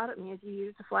jump out at me as you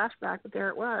used a flashback, but there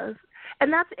it was.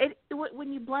 And that's it.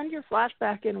 When you blend your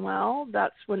flashback in well,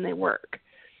 that's when they work.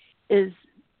 Is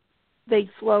they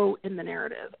flow in the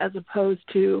narrative, as opposed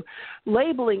to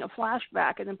labeling a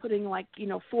flashback and then putting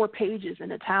 4 pages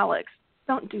in italics.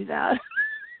 Don't do that.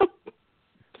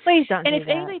 Please don't. And do if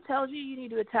that. anybody tells you you need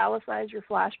to italicize your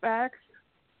flashbacks,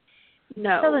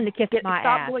 no. Tell them to kiss my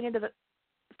stop ass.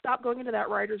 Stop going into that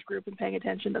writers group and paying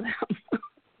attention to them.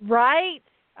 Right?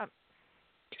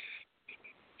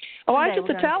 I just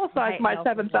italicized my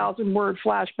 7,000 word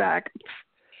flashback.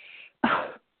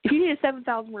 If you need a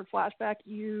 7,000 word flashback,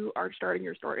 you are starting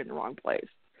your story in the wrong place.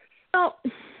 Well,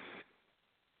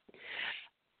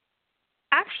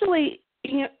 actually,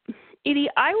 Edie,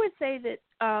 I would say that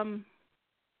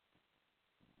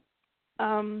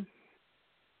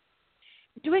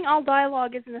doing all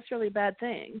dialogue isn't necessarily a bad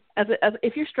thing.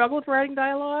 If you struggle with writing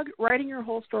dialogue, writing your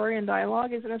whole story in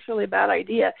dialogue isn't necessarily a bad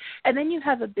idea. And then you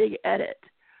have a big edit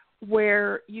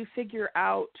where you figure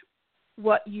out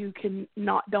what you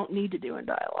don't need to do in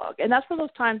dialogue. And that's one of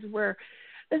those times where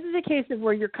this is a case of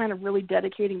where you're kind of really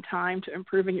dedicating time to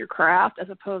improving your craft as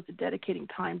opposed to dedicating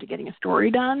time to getting a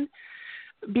story done.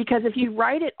 Because if you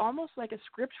write it almost like a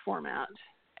script format,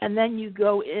 and then you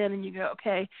go in and you go,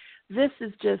 okay, this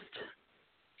is just...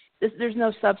 there's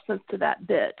no substance to that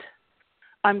bit.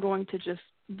 I'm going to just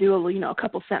do a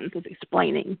couple sentences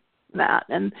explaining that,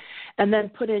 and then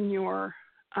put in your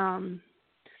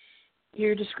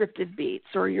descriptive beats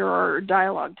or your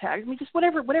dialogue tags. I mean, just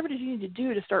whatever it is you need to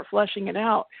do to start fleshing it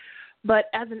out. But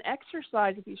as an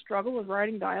exercise, if you struggle with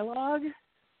writing dialogue,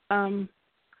 I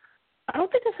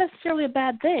don't think that's necessarily a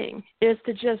bad thing. Is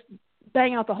to just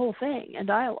bang out the whole thing in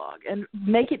dialogue and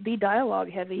make it be dialogue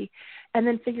heavy, and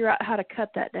then figure out how to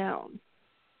cut that down.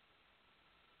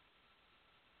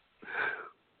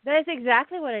 That is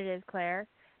exactly what it is, Claire.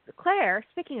 Claire,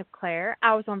 speaking of Claire,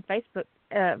 I was on Facebook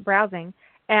browsing,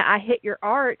 and I hit your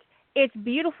art. It's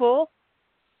beautiful.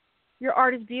 Your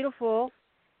art is beautiful.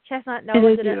 Chestnut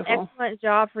Noah did an excellent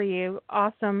job for you.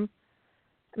 Awesome.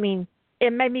 I mean,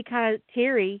 it made me kind of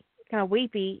teary, kind of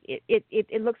weepy.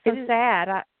 It looks so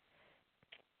sad.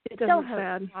 It doesn't don't look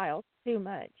sad. Child too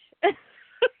much.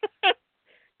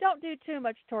 Don't do too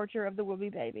much torture of the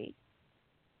Whoopi baby.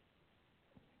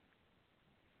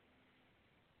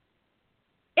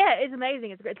 Yeah, it's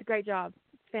amazing. It's a great job.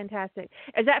 It's fantastic.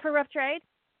 Is that for Rough Trade?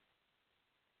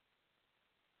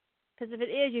 Because if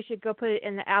it is, you should go put it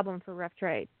in the album for Rough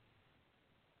Trade.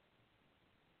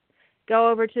 Go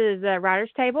over to the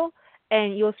writer's table,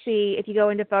 and you'll see, if you go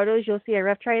into photos, you'll see a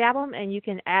Rough Trade album, and you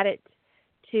can add it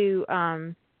to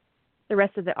the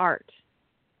rest of the art.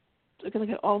 Look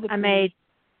at all the.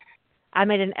 I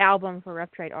made an album for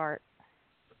Rough Trade art,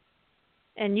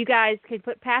 and you guys could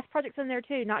put past projects in there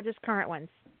too, not just current ones.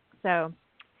 So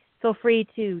feel free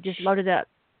to just load it up.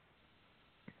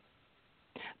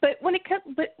 But when it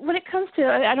comes to,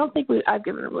 I don't think I've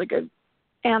given a really good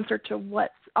answer to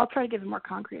what. I'll try to give a more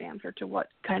concrete answer to what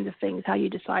kind of things, how you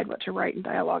decide what to write in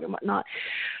dialogue and whatnot.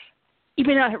 You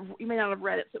may not have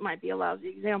read it, so it might be a lousy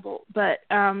example. But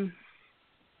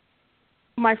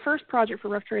my first project for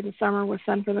Rough Trade in the summer was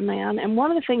Sun for the Man, and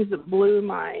one of the things that blew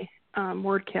my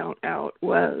word count out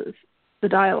was the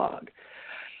dialogue.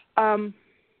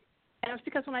 And it's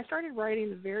because when I started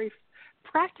writing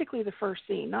practically the first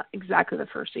scene, not exactly the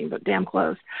first scene, but damn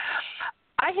close,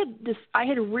 I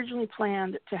had originally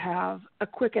planned to have a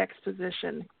quick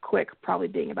exposition, quick probably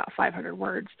being about 500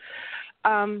 words,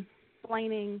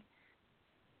 explaining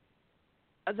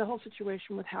the whole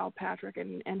situation with how Patrick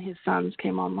and his sons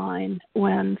came online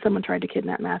when someone tried to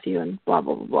kidnap Matthew and blah,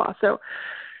 blah, blah, blah. So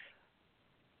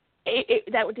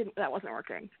that wasn't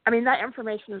working. I mean, that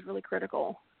information is really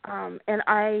critical. And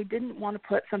I didn't want to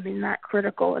put something that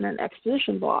critical in an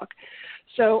exposition block.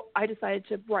 So I decided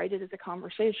to write it as a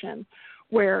conversation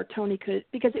where Tony could,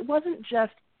 because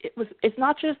it's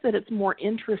not just that it's more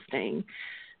interesting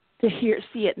to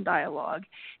see it in dialogue,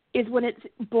 is when it's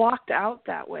blocked out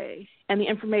that way and the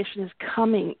information is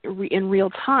coming in real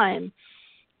time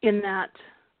in that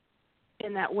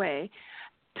way,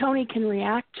 Tony can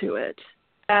react to it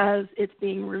as it's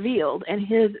being revealed, and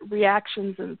his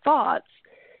reactions and thoughts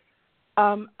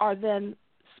are then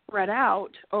spread out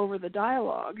over the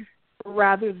dialogue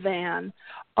rather than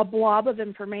a blob of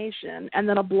information and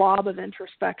then a blob of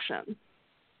introspection,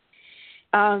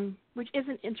 which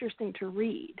isn't interesting to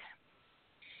read.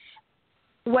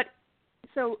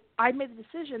 So I made the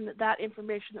decision that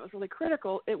information that was really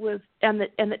critical, and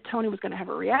that Tony was going to have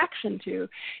a reaction to,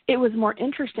 it was more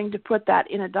interesting to put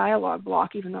that in a dialogue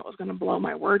block, even though it was going to blow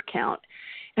my word count.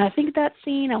 And I think that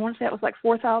scene, I want to say it was like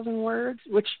 4,000 words,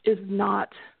 which is not,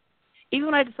 even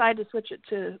when I decided to switch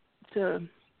it to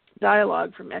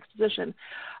dialogue from exposition,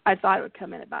 I thought it would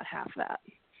come in about half that.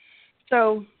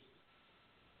 So,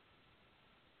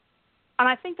 and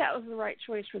I think that was the right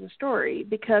choice for the story,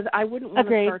 because I wouldn't want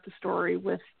to start the story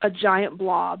with a giant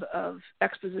blob of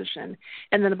exposition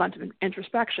and then a bunch of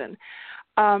introspection.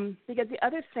 Because the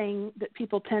other thing that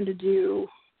people tend to do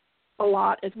a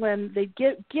lot is when they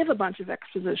give a bunch of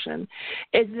exposition,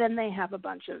 is then they have a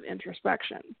bunch of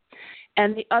introspection.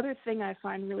 And the other thing I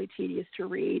find really tedious to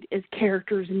read is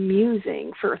characters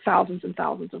musing for thousands and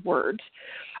thousands of words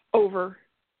over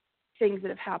things that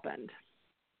have happened.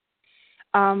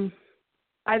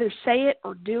 Either say it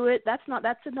or do it. That's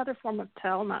another form of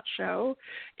tell, not show,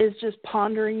 is just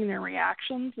pondering their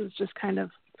reactions. Is just kind of,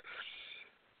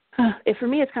 for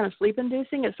me, it's kind of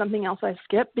sleep-inducing. It's something else I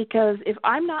skip, because if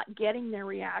I'm not getting their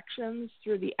reactions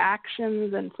through the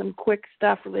actions and some quick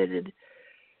stuff related,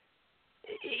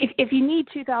 if you need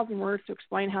 2,000 words to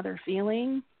explain how they're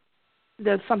feeling,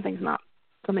 then something's not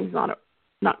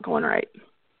going right.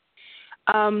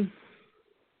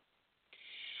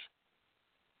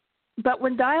 But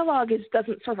when dialogue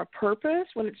doesn't serve a purpose,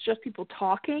 when it's just people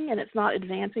talking and it's not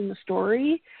advancing the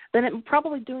story, then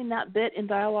probably doing that bit in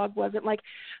dialogue wasn't like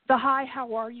the hi,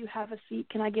 how are you, have a seat,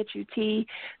 can I get you tea?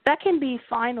 That can be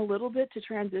fine a little bit to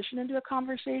transition into a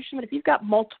conversation, but if you've got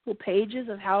multiple pages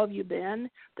of how have you been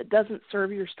that doesn't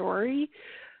serve your story,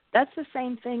 that's the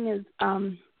same thing as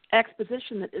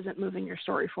exposition that isn't moving your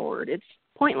story forward. It's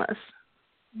pointless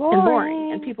and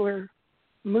boring, and people are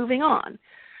moving on.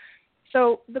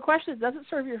 So the question is, does it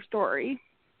serve your story?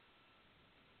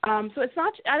 So it's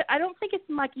not. I don't think it's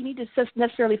like you need to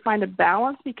necessarily find a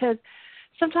balance, because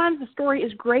sometimes the story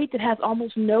is great that has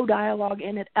almost no dialogue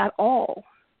in it at all,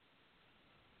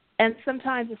 and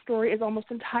sometimes the story is almost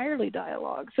entirely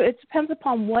dialogue. So it depends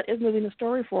upon what is moving the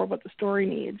story forward, what the story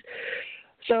needs.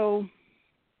 So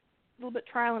a little bit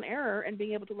trial and error, and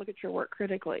being able to look at your work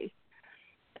critically,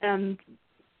 and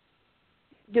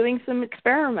doing some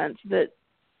experiments that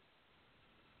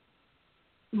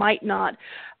might not.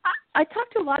 I talk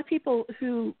to a lot of people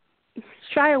who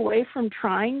shy away from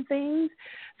trying things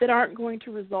that aren't going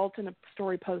to result in a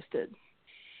story posted,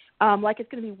 like it's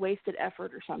going to be wasted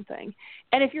effort or something.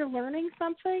 And if you're learning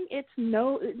something,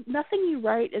 nothing you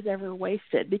write is ever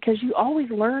wasted, because you always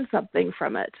learn something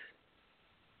from it.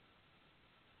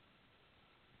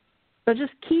 So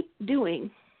just keep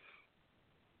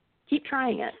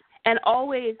trying it, and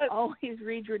always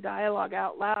read your dialogue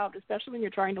out loud, especially when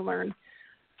you're trying to learn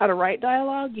how to write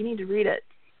dialogue. You need to read it.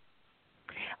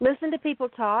 Listen to people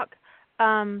talk.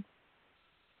 Don't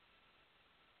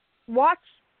watch.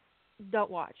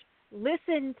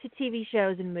 Listen to TV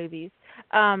shows and movies.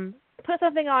 Put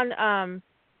something on,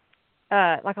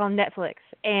 like on Netflix,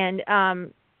 and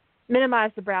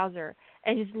minimize the browser,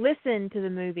 and just listen to the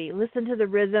movie. Listen to the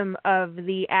rhythm of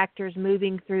the actors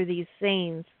moving through these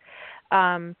scenes.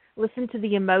 Listen to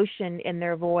the emotion in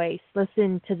their voice.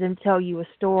 Listen to them tell you a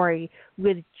story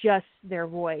with just their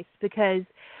voice. Because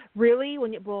really,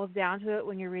 when it boils down to it,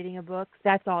 when you're reading a book,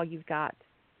 that's all you've got.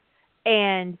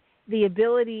 And the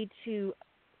ability to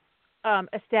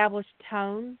establish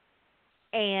tone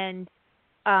and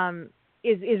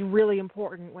is really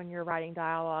important when you're writing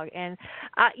dialogue. And,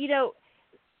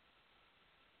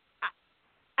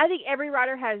 I think every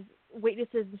writer has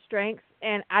weaknesses and strengths,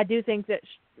 and I do think that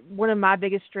one of my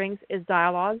biggest strengths is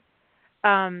dialogue.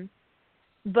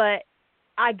 But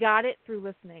I got it through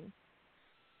listening.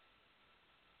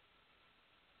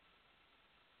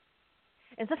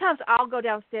 And sometimes I'll go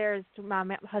downstairs to my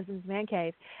husband's man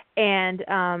cave and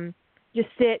just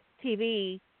sit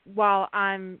TV while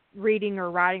I'm reading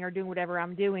or writing or doing whatever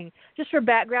I'm doing, just for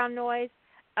background noise,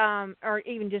 or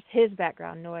even just his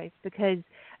background noise, because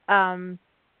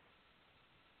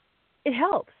it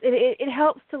helps. It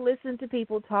helps to listen to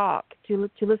people talk, to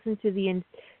listen to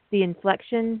the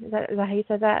inflection. Is that how you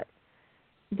said that?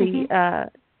 The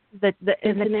the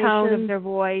tone of their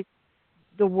voice,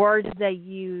 the words they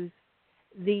use,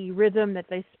 the rhythm that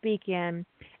they speak in,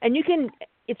 and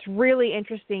it's really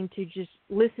interesting to just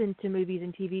listen to movies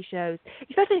and TV shows,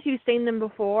 especially if you've seen them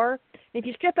before. If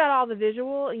you strip out all the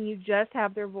visual and you just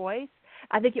have their voice,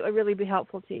 I think it would really be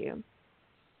helpful to you.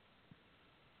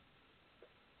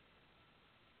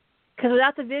 Because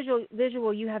without the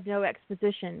visual, you have no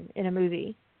exposition in a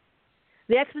movie.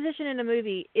 The exposition in a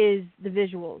movie is the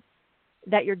visuals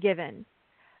that you're given.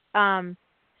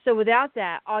 So without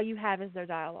that, all you have is their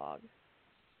dialogue.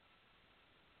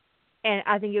 And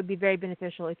I think it would be very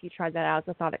beneficial if you tried that out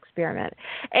as a thought experiment.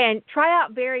 And try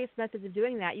out various methods of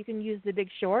doing that. You can use the Big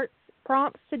Short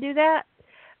prompts to do that.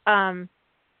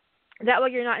 That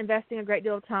way you're not investing a great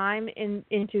deal of time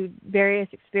into various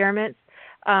experiments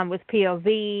with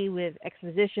POV, with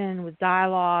exposition, with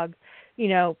dialogue.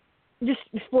 Just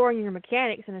exploring your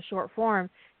mechanics in a short form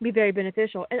can be very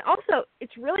beneficial. And also,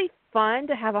 it's really fun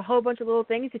to have a whole bunch of little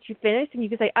things that you finished and you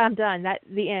can say, I'm done, that's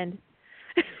the end.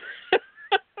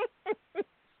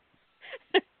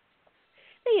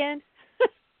 The end.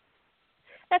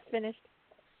 That's finished.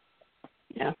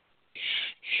 Yeah.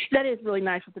 That is really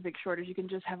nice with the Big Short, is you can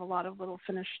just have a lot of little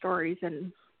finished stories,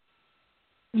 and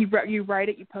you write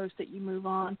it, you post it, you move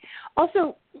on.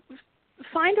 Also,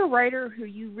 find a writer who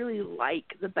you really like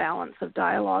the balance of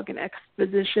dialogue and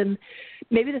exposition,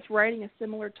 maybe that's writing a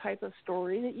similar type of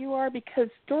story that you are, because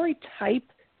story type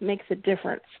makes a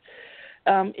difference.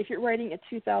 If you're writing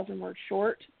a 2,000-word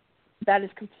short, that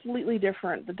is completely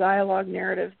different. The dialogue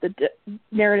narrative,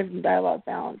 narrative and dialogue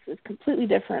balance is completely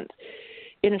different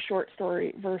in a short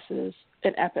story versus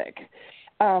an epic.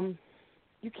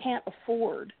 You can't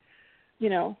afford,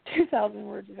 2,000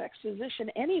 words of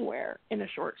exposition anywhere in a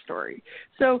short story.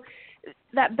 So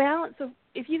that balance of,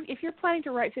 if you're planning to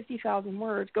write 50,000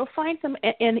 words, go find some,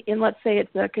 in let's say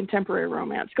it's a contemporary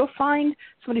romance, go find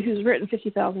somebody who's written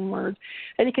 50,000 words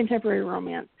in a contemporary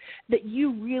romance that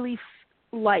you really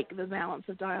like the balance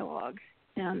of dialogue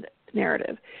and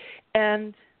narrative,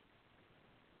 and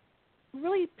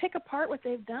really pick apart what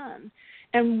they've done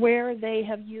and where they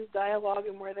have used dialogue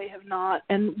and where they have not,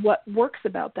 and what works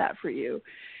about that for you,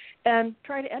 and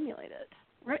try to emulate it.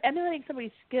 Right? Emulating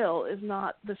somebody's skill is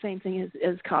not the same thing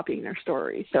as copying their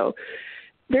story. So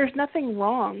there's nothing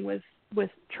wrong with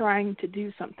trying to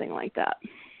do something like that.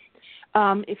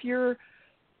 If you're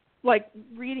like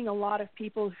reading a lot of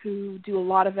people who do a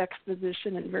lot of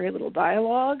exposition and very little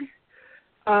dialogue,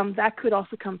 that could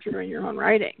also come through in your own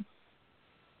writing.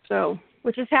 So,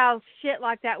 which is how shit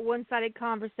like that one-sided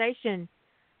conversation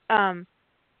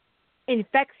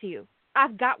infects you.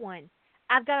 I've got one.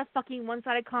 I've got a fucking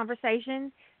one-sided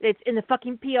conversation that's in the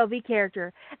fucking POV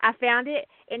character. I found it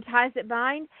and ties it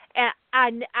bind,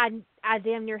 and I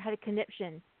damn near had a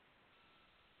conniption.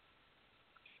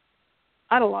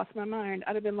 I'd have lost my mind.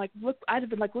 I'd have been like, look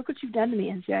what you've done to me,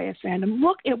 NCIS fandom.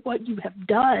 Look at what you have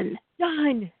done.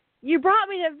 You brought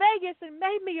me to Vegas and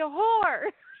made me a whore.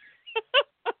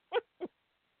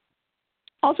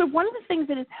 Also, one of the things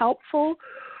that is helpful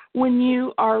when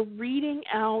you are reading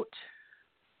out,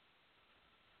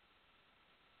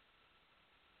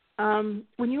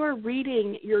 when you are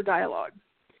reading your dialogue,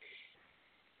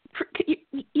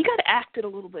 you got to act it a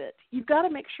little bit. You've got to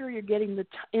make sure you're getting the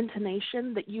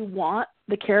intonation that you want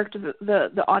the character,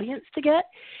 the audience to get.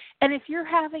 And if you're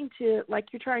having to, like,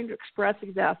 you're trying to express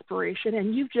exasperation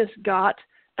and you've just got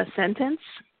a sentence,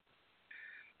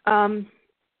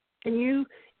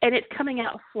 and it's coming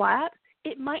out flat,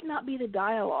 it might not be the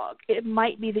dialogue. It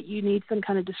might be that you need some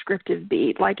kind of descriptive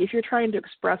beat. Like if you're trying to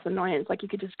express annoyance, like you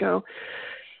could just go,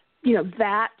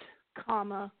 that,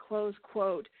 comma, close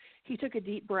quote. He took a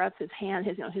deep breath, his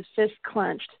fist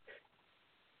clenched,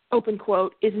 open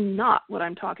quote, is not what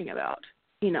I'm talking about,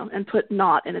 and put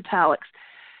not in italics.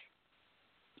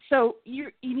 So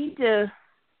you need to,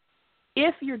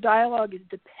 if your dialogue is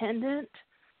dependent,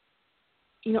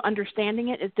 understanding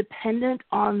it is dependent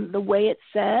on the way it's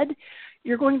said,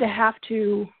 you're going to have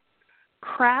to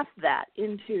craft that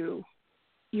into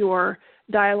your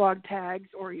dialogue tags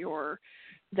or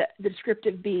the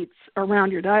descriptive beats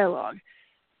around your dialogue.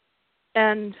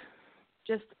 And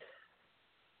just,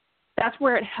 that's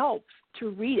where it helps to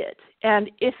read it.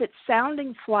 And if it's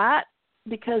sounding flat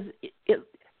because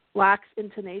lacks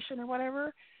intonation or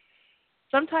whatever,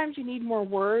 sometimes you need more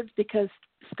words because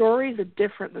stories are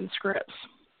different than scripts.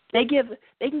 They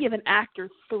can give an actor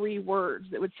 3 words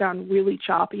that would sound really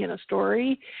choppy in a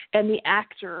story, and the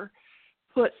actor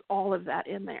puts all of that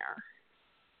in there.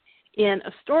 In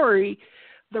a story,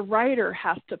 the writer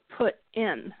has to put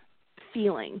in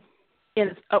feeling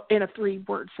in a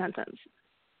 3-word sentence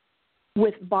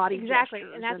with body exactly,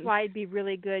 gestures. And that's why it'd be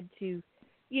really good to,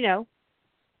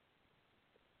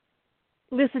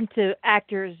 listen to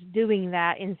actors doing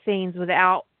that in scenes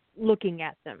without looking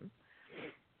at them.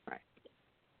 Right.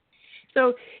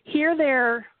 So here,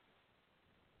 there,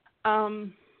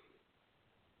 one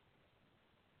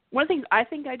of the things I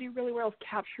think I do really well is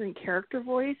capturing character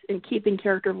voice and keeping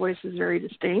character voices very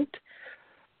distinct.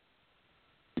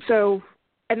 So,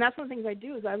 and that's one of the things I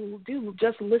do is I will do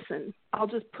just listen. I'll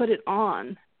just put it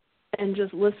on and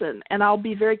just listen, and I'll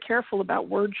be very careful about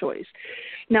word choice.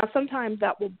 Now, sometimes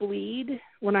that will bleed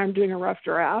when I'm doing a rough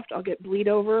draft. I'll get bleed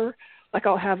over, like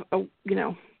I'll have I'll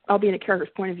be in a character's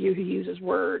point of view who uses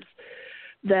words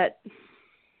that,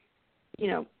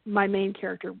 my main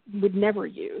character would never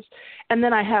use. And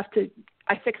then I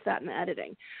fix that in the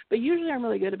editing. But usually I'm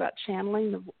really good about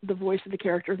channeling the voice of the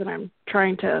character that I'm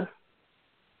trying to.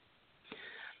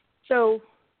 So,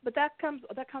 but that comes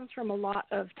from a lot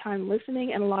of time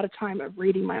listening and a lot of time of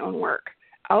reading my own work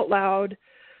out loud,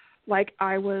 like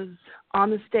I was on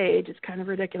the stage. It's kind of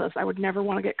ridiculous. I would never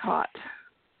want to get caught.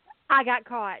 I got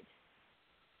caught.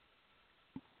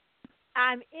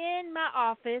 I'm in my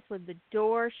office with the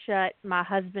door shut. My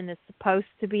husband is supposed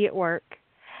to be at work.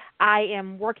 I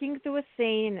am working through a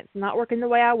scene. It's not working the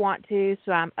way I want to,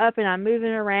 so I'm up and I'm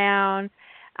moving around.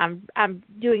 I'm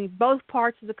doing both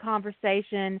parts of the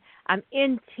conversation. I'm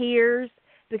in tears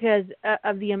because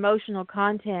of the emotional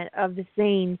content of the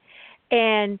scene.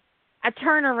 And I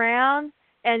turn around,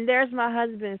 and there's my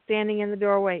husband standing in the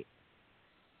doorway.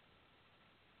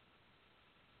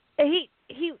 He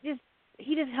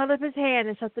just held up his hand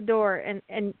and shut the door, and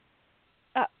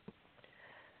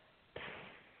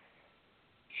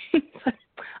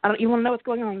you want to know what's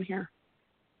going on here?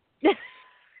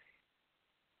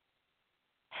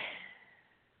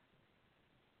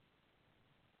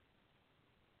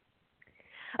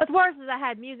 What's worse is I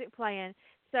had music playing,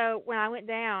 so when I went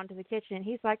down to the kitchen,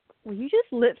 he's like, "Were you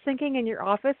just lip syncing in your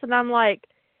office?" And I'm like,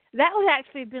 "That would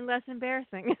actually have been less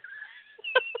embarrassing."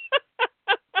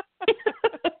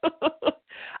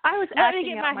 I was Let me acting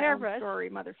get out my my own hairbrush. story,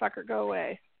 motherfucker. Go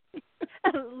away.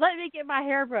 Let me get my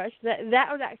hairbrush.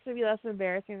 That would actually be less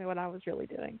embarrassing than what I was really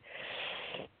doing.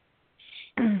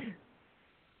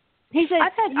 He said,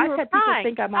 I've had people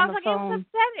think I'm on the phone. I was like, it's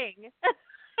upsetting.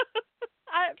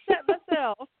 I upset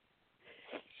myself.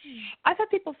 I've had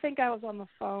people think I was on the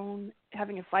phone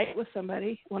having a fight with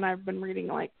somebody when I've been reading,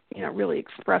 like, really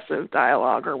expressive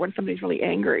dialogue or when somebody's really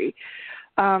angry.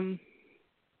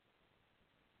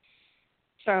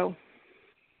 So,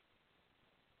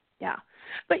 yeah.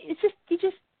 But it's you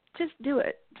just do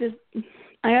it.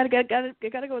 I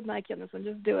gotta go with Nike on this one.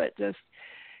 Just do it. Just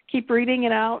keep reading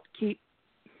it out. Keep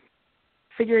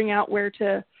figuring out where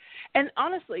to. And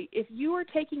honestly, if you are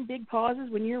taking big pauses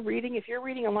when you're reading, if you're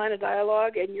reading a line of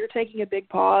dialogue and you're taking a big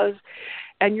pause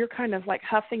and you're kind of like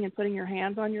huffing and putting your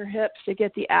hands on your hips to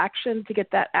get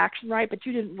that action right, but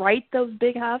you didn't write those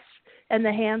big huffs and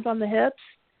the hands on the hips,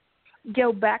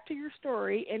 go back to your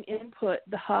story and input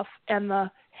the huff and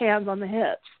the hands on the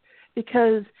hips,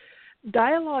 because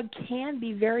dialogue can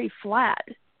be very flat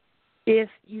if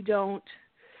you don't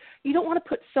want to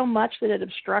put so much that it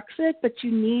obstructs it, but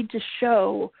you need to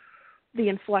show the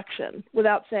inflection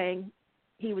without saying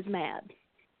he was mad.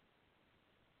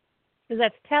 Because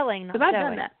that's telling, not showing.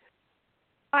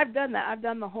 I've done that. I've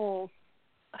done the whole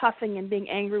huffing and being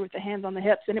angry with the hands on the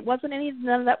hips, and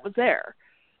none of that was there.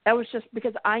 That was just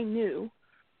because I knew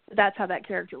that's how that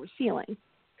character was feeling,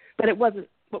 but it wasn't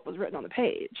what was written on the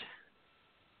page.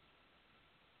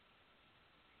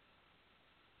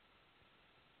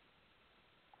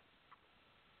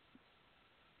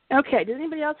 Okay, does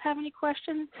anybody else have any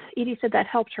questions? Edie said that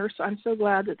helped her, so I'm so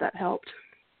glad that helped.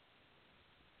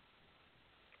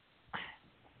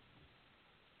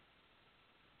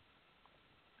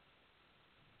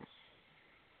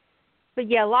 But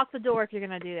yeah, lock the door if you're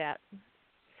going to do that.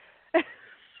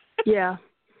 Yeah.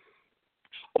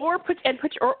 Or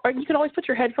you can always put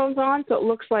your headphones on so it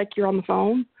looks like you're on the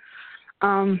phone.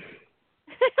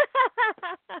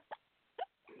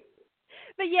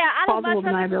 But yeah, I'd have much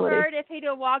rather preferred if he'd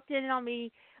have walked in on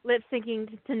me lip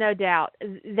syncing to No Doubt.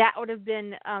 That would have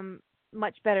been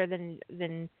much better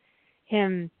than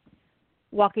him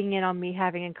walking in on me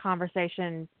having a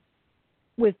conversation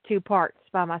with 2 parts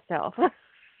by myself.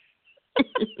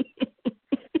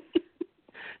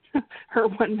 Her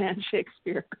one-man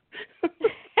Shakespeare.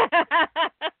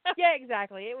 Yeah,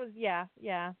 exactly. It was, yeah.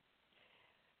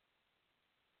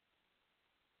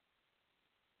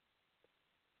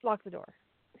 Lock the door.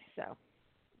 So,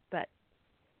 but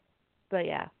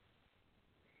yeah.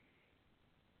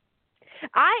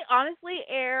 I honestly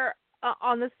err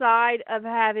on the side of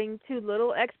having too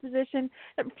little exposition.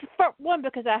 For one,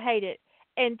 because I hate it,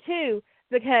 and two,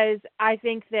 because I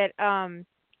think that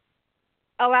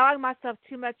allowing myself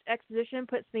too much exposition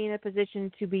puts me in a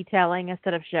position to be telling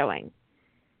instead of showing.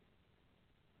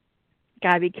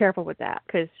 Gotta be careful with that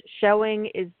because showing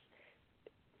is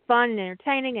fun and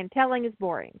entertaining, and telling is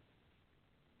boring.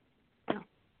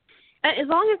 As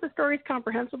long as the story is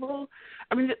comprehensible,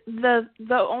 I mean, the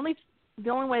only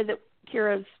way that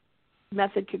Kira's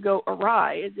method could go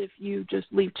awry is if you just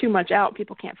leave too much out.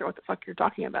 People can't figure out what the fuck you're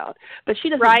talking about. But she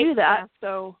doesn't do that. Yeah.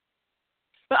 So,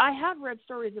 but I have read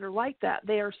stories that are like that.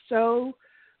 They are so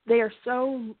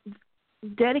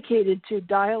dedicated to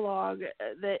dialogue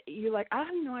that you're like, I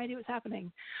have no idea what's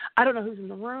happening. I don't know who's in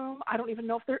the room. I don't even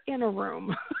know if they're in a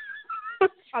room.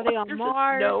 Are they on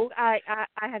Mars? No. I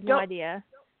have no idea.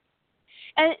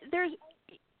 And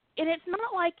it's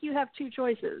not like you have two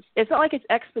choices. It's not like it's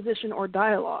exposition or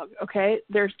dialogue, okay?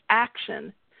 There's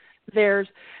action. There's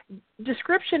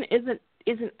description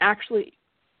isn't actually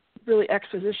really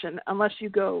exposition unless you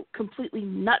go completely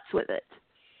nuts with it.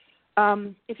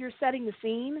 If you're setting the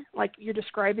scene, like you're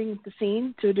describing the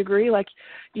scene to a degree, like,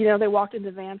 they walked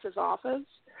into Vance's office,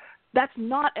 that's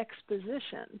not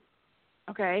exposition,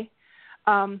 okay?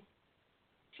 So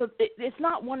it's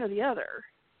not one or the other.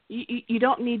 You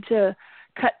don't need to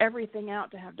cut everything out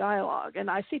to have dialogue.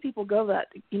 And I see people go that,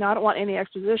 I don't want any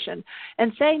exposition.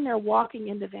 And saying they're walking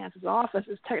into Vance's office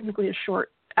is technically a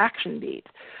short action beat.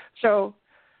 So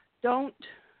don't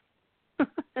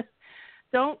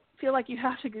feel like you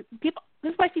have to this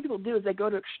is what I see people do is they go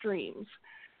to extremes.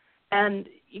 And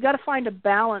you got to find a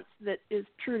balance that is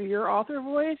true to your author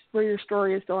voice where your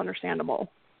story is still understandable.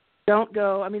 Don't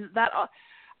go,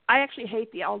 I actually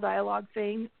hate the all dialogue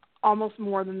thing almost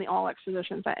more than the all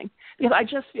exposition thing, because I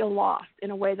just feel lost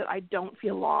in a way that I don't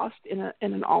feel lost in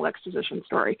an all exposition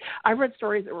story. I've read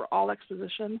stories that were all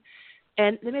exposition,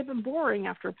 and they may have been boring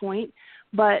after a point,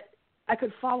 but I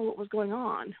could follow what was going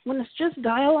on. When it's just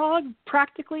dialogue,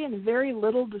 practically, and very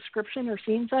little description or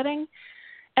scene setting,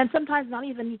 and sometimes not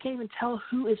even, you can't even tell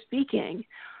who is speaking,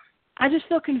 I just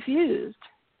feel confused,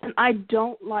 and I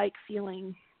don't like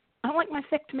my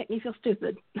fic to make me feel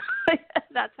stupid.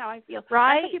 That's how I feel.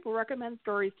 Right? People recommend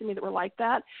stories to me that were like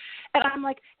that. And I'm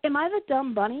like, am I the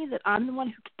dumb bunny that I'm the one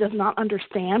who does not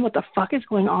understand what the fuck is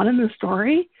going on in the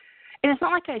story? And it's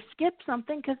not like I skipped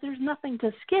something because there's nothing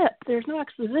to skip. There's no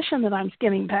exposition that I'm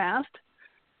skimming past.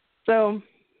 So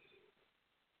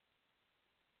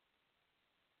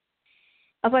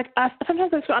I was like,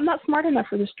 sometimes I'm not smart enough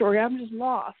for this story. I'm just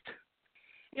lost.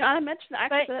 I mentioned, I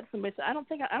actually said that to somebody. I said, I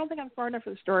don't think I'm smart enough for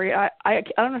the story. I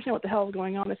don't understand what the hell is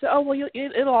going on. They said, oh, well,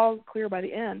 it'll all clear by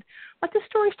the end. Like, this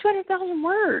story's 200,000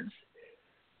 words.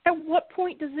 At what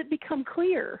point does it become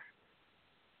clear?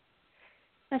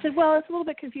 I said, well, it's a little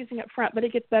bit confusing up front, but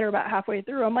it gets better about halfway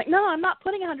through. I'm like, no, I'm not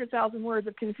putting 100,000 words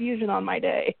of confusion on my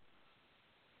day.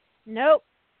 Nope,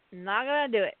 not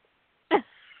going to do it.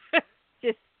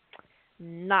 Just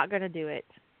not going to do it.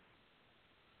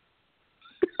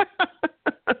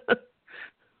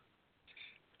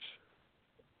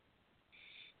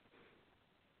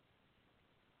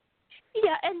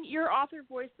 Yeah, and your author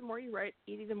voice, the more you write,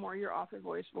 Edie, the more your author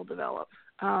voice will develop.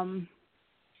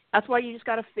 That's why you just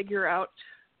got to figure out.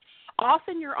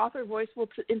 Often your author voice will,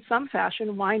 in some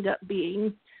fashion, wind up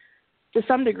being, to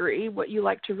some degree, what you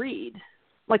like to read.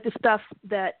 Like the stuff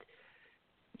that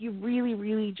you really,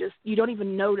 really just, you don't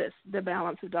even notice the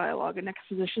balance of dialogue and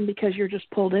exposition because you're just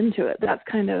pulled into it. That's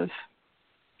kind of...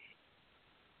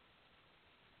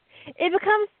 It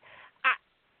becomes,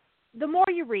 the more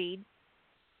you read,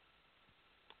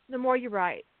 the more you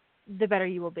write, the better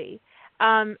you will be.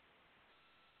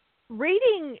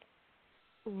 Reading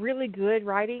really good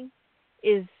writing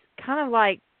is kind of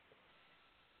like,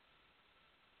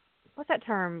 what's that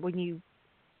term when you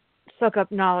soak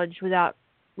up knowledge without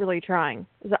really trying?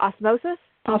 Is it osmosis?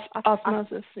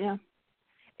 Osmosis, yeah.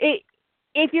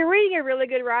 If you're reading a really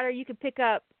good writer, you can pick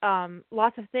up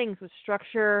lots of things with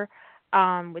structure,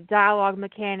 with dialogue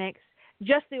mechanics,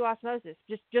 just through osmosis,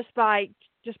 just by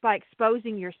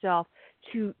exposing yourself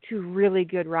to really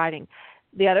good writing.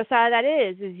 The other side of that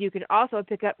is you can also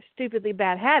pick up stupidly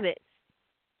bad habits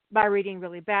by reading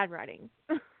really bad writing.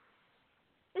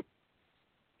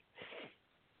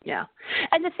 Yeah.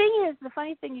 And the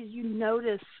funny thing is you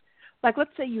notice like,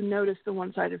 let's say you notice the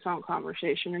one-sided phone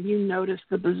conversation, or you notice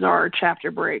the bizarre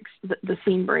chapter breaks, the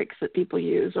scene breaks that people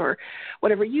use, or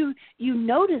whatever. You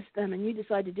notice them and you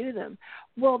decide to do them.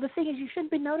 Well, the thing is, you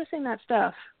shouldn't be noticing that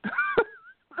stuff.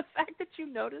 The fact that you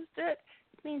noticed it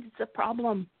means it's a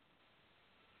problem.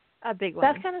 A big one.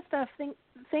 That kind of stuff,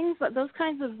 things like those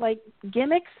kinds of like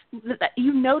gimmicks. That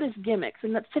you notice gimmicks,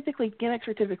 and that's gimmicks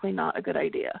are typically not a good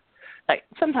idea. Like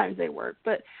sometimes they work,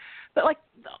 but like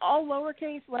the all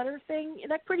lowercase letter thing,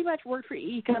 that pretty much worked for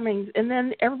E. Cummings, and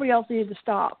then everybody else needed to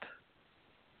stop.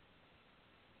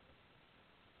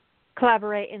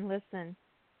 Collaborate and listen.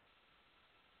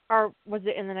 Or was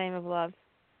it In the Name of Love?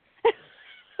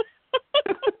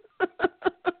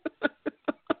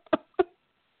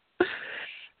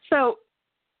 So,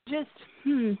 just,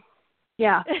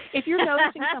 yeah. If you're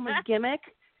noticing someone's gimmick,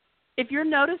 if you're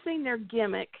noticing their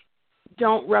gimmick,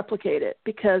 don't replicate it,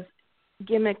 because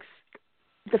gimmicks,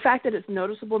 the fact that it's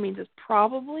noticeable means it's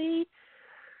probably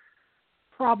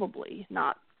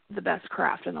not the best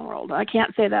craft in the world. I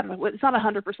can't say that. It's not a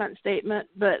 100% statement,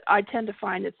 but I tend to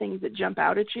find the things that jump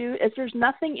out at you. There's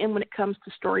nothing in when it comes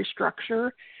to story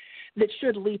structure that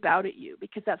should leap out at you,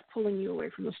 because that's pulling you away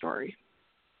from the story.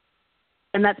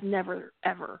 And that's never,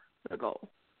 ever the goal.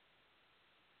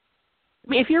 I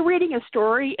mean, if you're reading a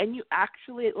story and you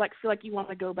actually feel like you want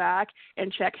to go back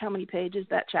and check how many pages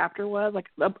that chapter was,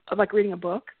 like reading a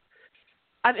book.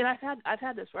 I've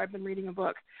had this where I've been reading a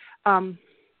book.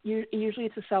 Usually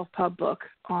it's a self-pub book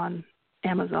on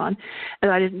Amazon,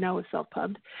 and I didn't know it was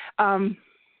self-pubbed. And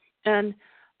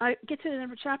I get to the end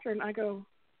of a chapter and I go,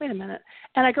 wait a minute,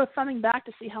 and I go thumbing back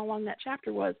to see how long that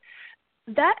chapter was.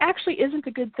 That actually isn't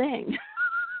a good thing.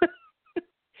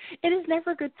 It is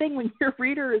never a good thing when your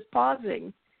reader is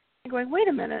pausing and going, wait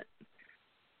a minute,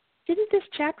 didn't this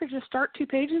chapter just start 2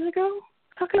 pages ago?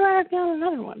 How could I have done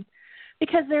another one?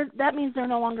 Because that means they're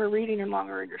no longer reading, no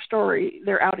longer in your story.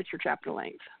 They're out at your chapter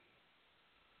length.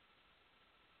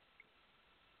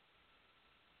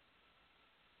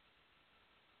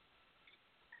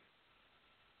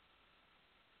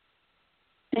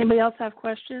 Anybody else have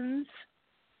questions?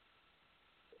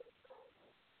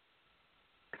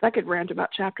 I could rant about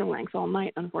chapter length all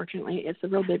night, unfortunately. It's a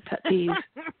real big pet peeve.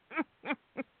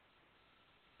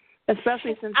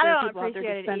 Especially since there are people out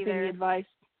there dispensing the advice.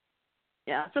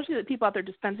 Yeah, especially the people out there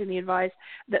dispensing the advice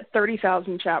that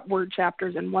 30,000 word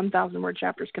chapters and 1,000 word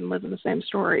chapters can live in the same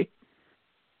story.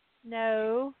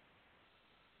 No.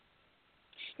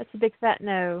 That's a big fat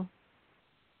no.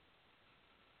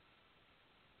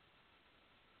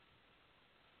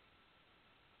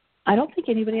 I don't think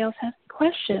anybody else has any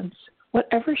questions.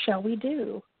 Whatever shall we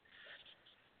do?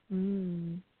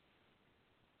 You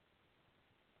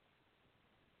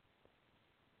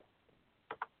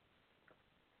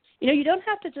know, you don't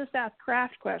have to just ask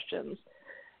craft questions.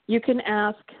 You can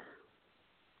ask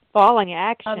falling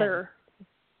action.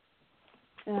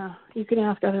 You can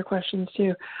ask other questions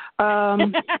too.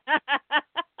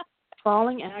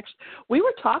 Falling action. We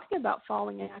were talking about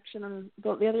falling action the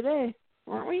other day,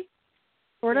 weren't we?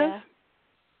 Sort of. Yeah.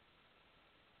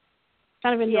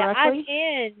 Kind of indirectly.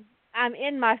 Yeah, I'm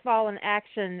in my fallen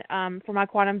action for my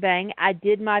Quantum Bang. I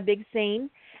did my big scene.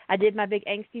 I did my big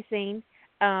angsty scene,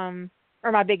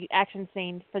 or my big action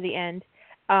scene for the end.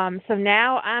 So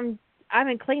now I'm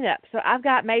in cleanup. So I've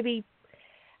got maybe,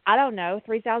 I don't know,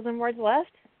 3,000 words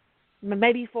left,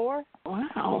 maybe 4.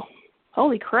 Wow!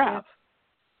 Holy crap!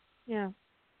 Yeah.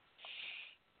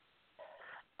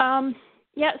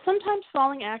 Yeah. Sometimes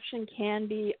falling action can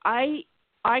be. I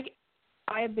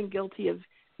have been guilty of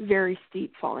very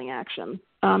steep falling action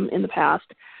in the past,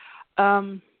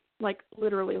 like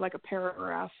literally like a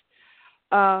paragraph,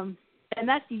 and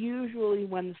that's usually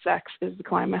when the sex is the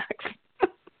climax.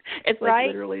 It's like right?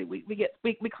 Literally we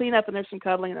clean up and there's some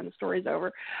cuddling and then the story's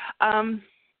over.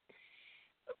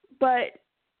 But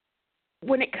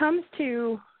when it comes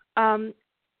to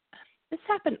this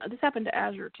happened to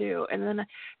Azure too, and then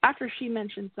after she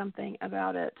mentioned something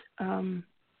about it.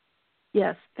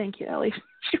 Yes, thank you, Ellie.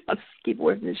 She wants to keep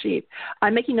away from the sheep.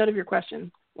 I'm making note of your question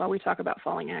while we talk about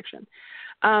falling action.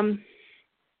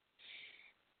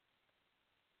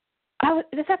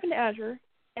 This happened to Azure,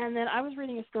 and then I was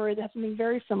reading a story that had something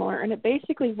very similar, and it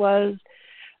basically was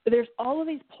there's all of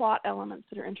these plot elements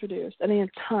that are introduced. I mean, a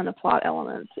ton of plot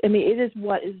elements. I mean, it is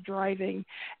what is driving.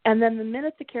 And then the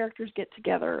minute the characters get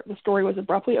together, the story was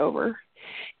abruptly over,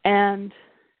 and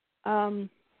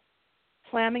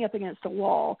slamming up against a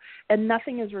wall, and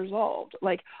nothing is resolved.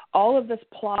 Like all of this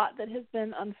plot that has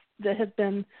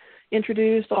been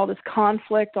introduced, all this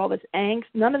conflict, all this angst,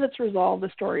 none of it's resolved. The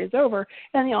story is over,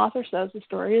 and the author says the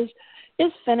story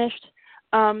is finished.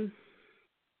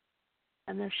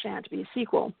 and there shan't be a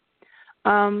sequel.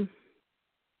 And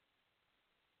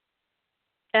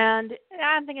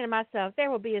I'm thinking to myself, there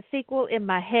will be a sequel in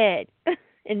my head,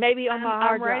 and maybe on my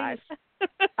hard drive.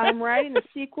 I'm writing the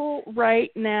sequel right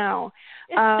now.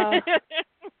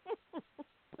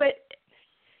 But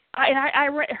I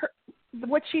read her,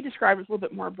 what she described was a little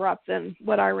bit more abrupt than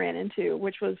what I ran into,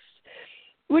 which was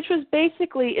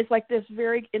basically, it's like this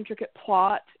very intricate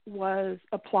plot was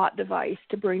a plot device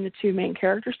to bring the two main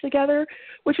characters together,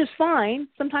 which is fine.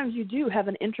 Sometimes you do have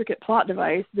an intricate plot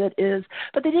device but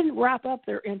they didn't wrap up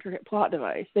their intricate plot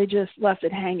device. They just left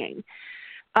it hanging.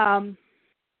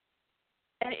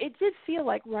 And it did feel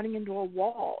like running into a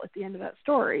wall at the end of that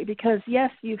story because,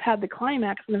 yes, you've had the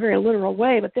climax in a very literal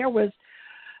way, but there was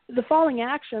the falling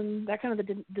action, that kind of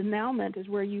the denouement is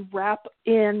where you wrap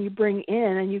in, you bring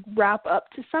in, and you wrap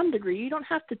up to some degree. You don't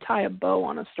have to tie a bow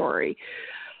on a story.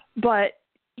 But,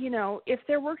 you know, if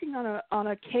they're working on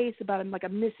a case about like a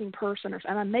missing person,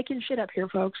 and I'm making shit up here,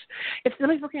 folks. If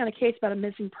somebody's working on a case about a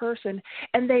missing person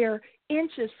and they are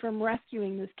inches from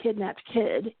rescuing this kidnapped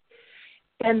kid,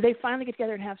 and they finally get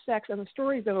together and have sex and the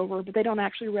story's over, but they don't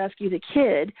actually rescue the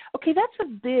kid, okay, that's a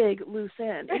big loose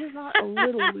end. It is not a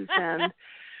little loose end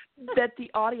that the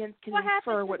audience can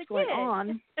infer what's going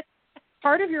on.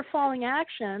 Part of your falling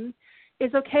action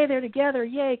is, okay, they're together,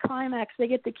 yay, climax, they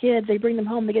get the kid, they bring them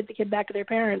home, they get the kid back to their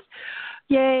parents,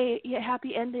 yay,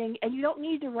 happy ending. And you don't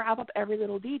need to wrap up every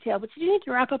little detail, but you need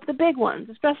to wrap up the big ones,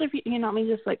 especially if you know, I mean,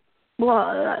 just like,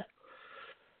 blah.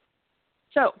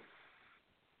 So,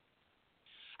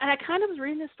 and I kind of was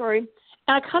reading this story, and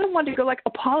I kind of wanted to go, like,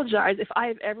 apologize if I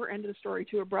have ever ended a story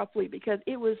too abruptly, because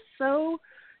it was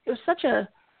such a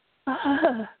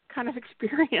kind of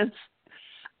experience.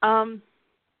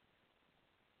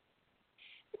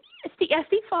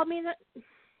 Steep Falls,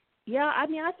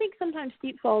 I think sometimes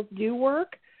Steep Falls do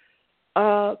work.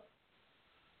 You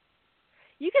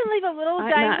can leave a little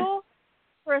dangle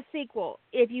for a sequel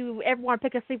if you ever want to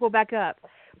pick a sequel back up.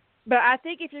 But I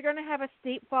think if you're going to have a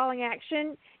steep falling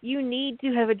action, you need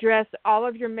to have addressed all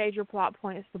of your major plot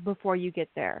points before you get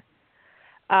there.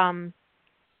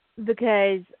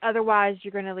 Because otherwise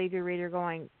you're going to leave your reader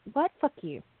going, what? Fuck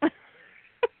you.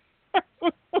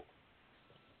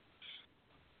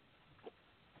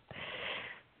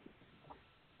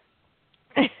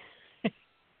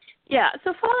 Yeah,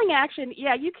 so falling action,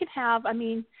 yeah, you could have, I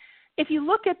mean, if you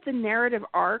look at the narrative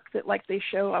arc that, like, they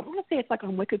show, I want to say it's like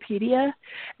on Wikipedia,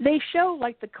 they show,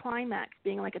 like, the climax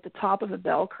being, like, at the top of a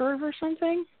bell curve or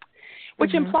something,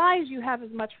 which implies you have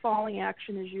as much falling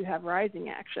action as you have rising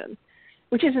action,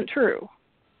 which isn't true.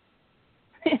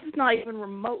 It's not even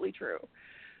remotely true.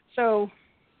 So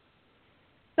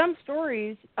some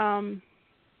stories,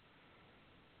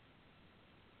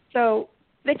 so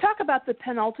they talk about the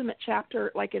penultimate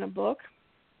chapter, like in a book.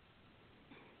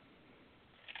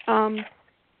 The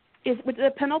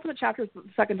penultimate chapter is the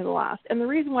second to the last. And the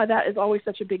reason why that is always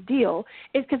such a big deal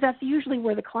is because that's usually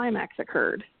where the climax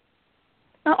occurred.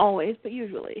 Not always, but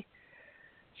usually.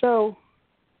 So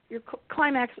your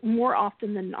climax more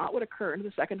often than not would occur in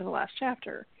the second to the last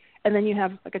chapter. And then you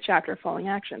have like a chapter of falling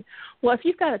action. Well, if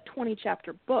you've got a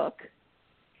 20-chapter book,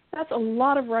 that's a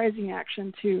lot of rising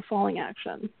action to falling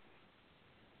action.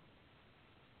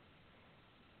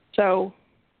 So,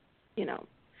 you know.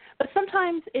 But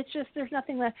sometimes it's just there's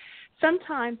nothing left.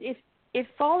 Sometimes if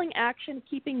falling action,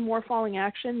 keeping more falling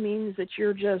action means that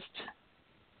you're just,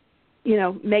 you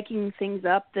know, making things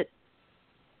up, that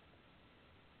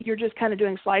you're just kind of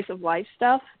doing slice of life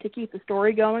stuff to keep the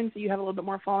story going so you have a little bit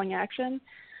more falling action,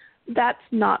 that's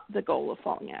not the goal of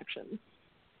falling action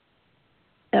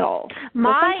at all.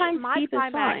 My climax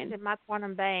in My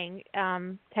Quantum Bang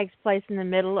takes place in the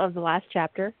middle of the last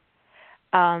chapter.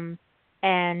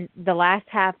 And the last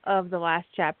half of the last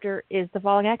chapter is the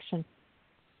falling action.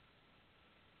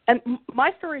 And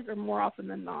my stories are more often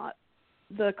than not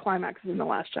the climax is in the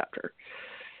last chapter.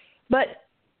 But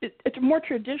it's a more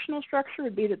traditional structure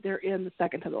would be that they're in the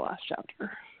second to the last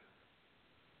chapter.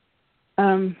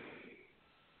 But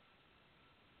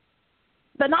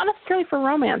not necessarily for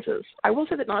romances. I will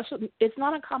say that it's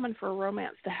not uncommon for a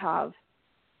romance to have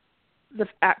the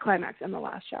climax in the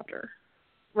last chapter.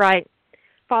 Right.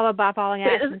 Followed by falling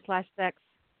action / sex.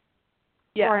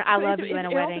 Yeah. Or I love you in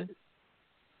a wedding.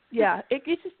 Yeah.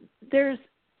 It's just, there's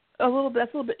a little bit,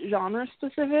 that's a little bit genre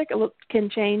specific. Can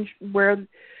change where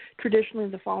traditionally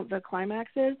the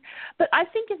climax is. But I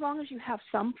think as long as you have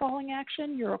some falling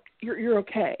action, you're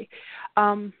okay.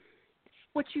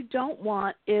 What you don't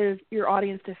want is your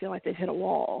audience to feel like they've hit a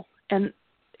wall. And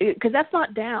because that's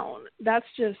not down. That's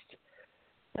just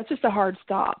a hard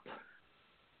stop.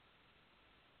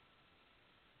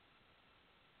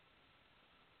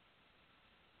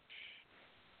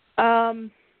 A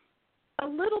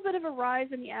little bit of a rise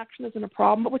in the action isn't a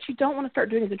problem, but what you don't want to start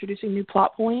doing is introducing new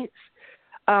plot points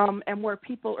and where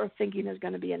people are thinking there's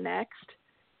going to be a next.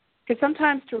 Because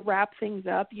sometimes to wrap things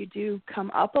up, you do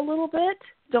come up a little bit.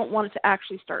 Don't want it to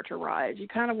actually start to rise. You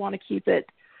kind of want to keep it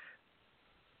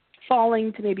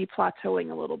falling to maybe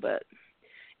plateauing a little bit.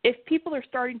 If people are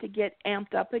starting to get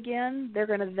amped up again, they're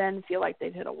going to then feel like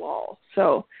they've hit a wall.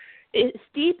 So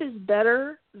steep is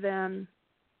better than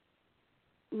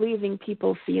leaving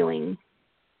people feeling,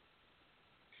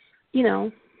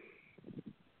 but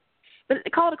they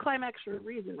call it a climax for a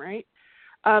reason, right?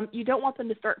 You don't want them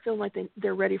to start feeling like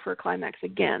they're ready for a climax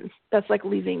again. That's like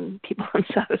leaving people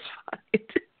unsatisfied.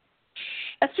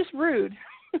 That's just rude.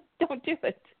 Don't do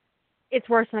it. It's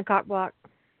worse than a cock block.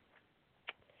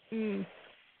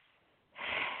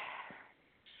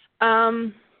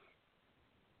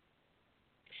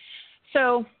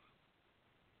 So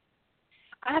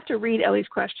I have to read Ellie's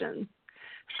question.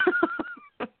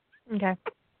 Okay.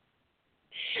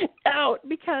 Out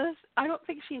because I don't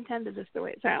think she intended this the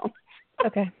way it sounds.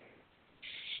 Okay.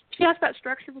 She asked about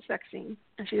structure of a sex scene,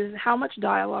 and she says, how much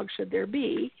dialogue should there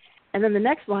be? And then the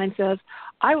next line says,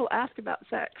 I will ask about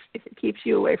sex if it keeps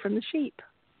you away from the sheep.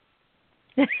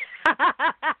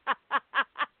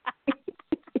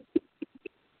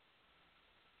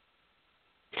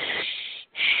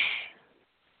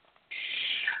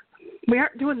 We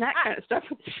aren't doing that kind of stuff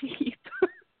with the sheep.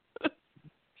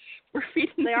 We're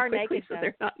feeding they them are quickly naked, so though.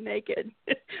 they're not naked.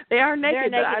 They are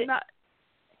naked, but I'm not.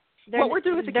 What we're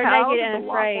doing with the cows is a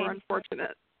lot more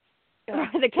unfortunate.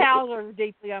 Yeah. The cows are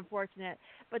deeply unfortunate,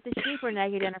 but the sheep are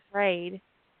naked and afraid.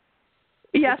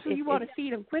 Yeah, so you want to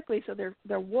feed them quickly so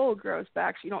their wool grows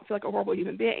back so you don't feel like a horrible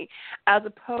human being, as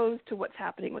opposed to what's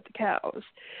happening with the cows,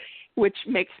 which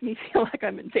makes me feel like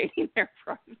I'm invading their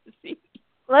privacy.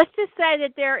 Let's just say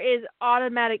that there is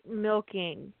automatic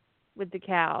milking with the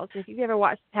cows. If you've ever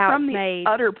watched how From it's the made.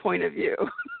 udder point of view.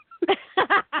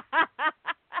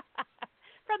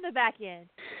 From the back end.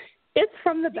 It's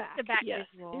from the back. The back yes,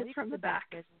 visual. it's from the back.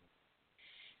 Visual.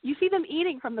 You see them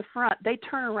eating from the front. They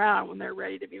turn around when they're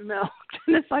ready to be milked.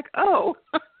 And it's like, oh,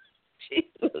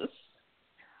 Jesus.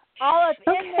 All up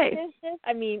in Okay. the business.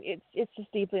 I mean, it's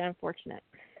just deeply unfortunate.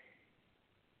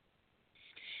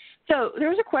 So there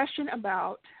was a question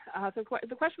about,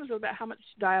 the question was about how much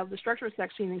dialogue, the structure of a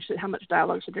sex scene, and how much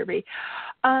dialogue should there be.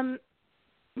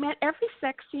 Man, every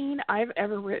sex scene I've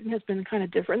ever written has been kind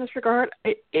of different in this regard.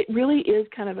 It really is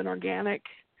kind of an organic,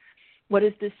 what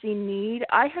does this scene need?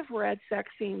 I have read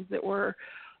sex scenes that were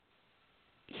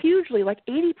hugely, like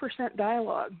 80%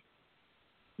 dialogue,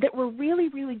 that were really,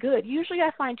 really good. Usually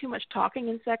I find too much talking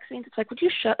in sex scenes. It's like, would you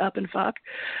shut up and fuck?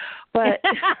 But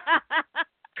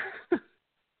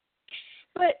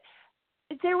but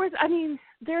there was,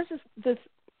 there's this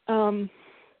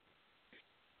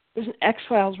there's an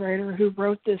X-Files writer who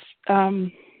wrote this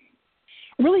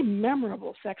really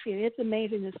memorable sex scene. It's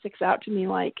amazing this sticks out to me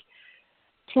like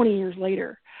 20 years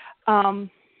later,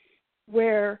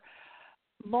 where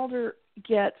Mulder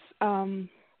gets, the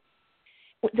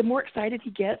more excited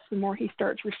he gets, the more he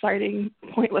starts reciting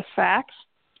pointless facts.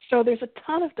 So there's a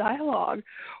ton of dialogue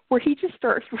where he just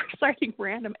starts reciting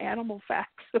random animal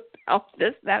facts about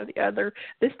this, that, or the other,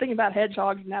 this thing about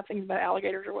hedgehogs and that thing about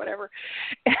alligators or whatever.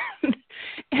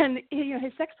 And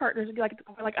his sex partners would be like,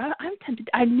 I'm tempted.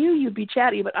 I knew you'd be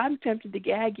chatty, but I'm tempted to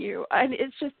gag you. And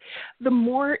it's just, the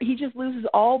more he just loses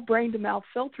all brain to mouth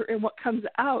filter, and what comes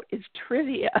out is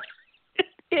trivia.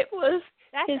 That's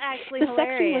actually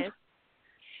hilarious.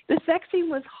 The sex scene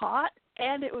was hot,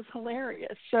 and it was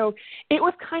hilarious. So it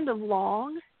was kind of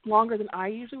longer than I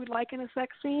usually would like in a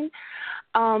sex scene,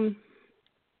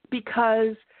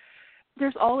 because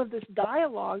there's all of this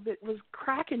dialogue that was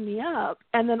cracking me up,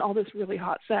 and then all this really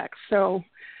hot sex. So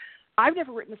I've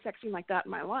never written a sex scene like that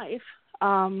in my life,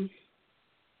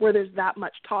 where there's that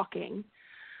much talking.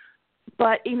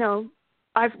 But,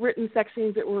 I've written sex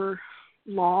scenes that were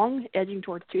long, edging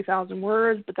towards 2,000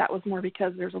 words, but that was more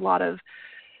because there's a lot of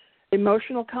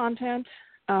emotional content,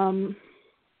 and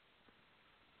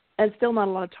still not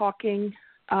a lot of talking.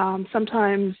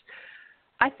 Sometimes,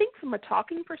 I think from a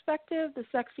talking perspective, the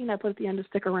sex scene I put at the end to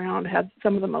stick around had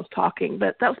some of the most talking,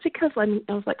 but that was because I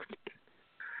was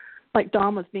like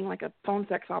Dom was being like a phone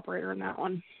sex operator in that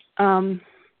one.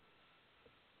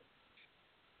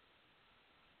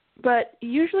 But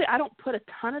usually I don't put a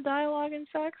ton of dialogue in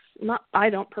sex.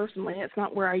 I don't personally. It's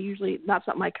not where that's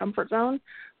not my comfort zone,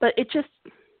 but it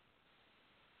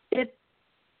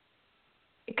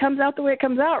comes out the way it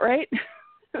comes out, right?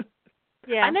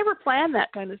 Yeah. I never plan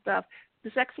that kind of stuff.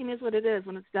 The sex scene is what it is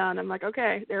when it's done. I'm like,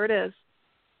 okay, there it is.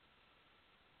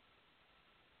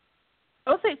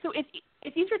 I would say so.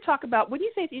 It's easier to talk about. What do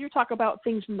you say? It's easier to talk about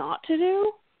things not to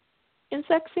do in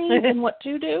sex scenes than what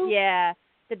to do. Yeah.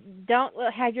 Don't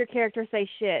have your character say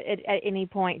shit at any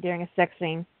point during a sex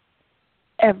scene.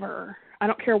 Ever. I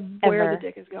don't care where Ever. the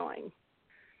dick is going.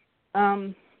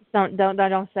 Don't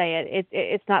say it.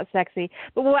 It's not sexy.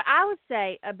 But what I would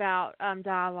say about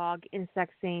dialogue in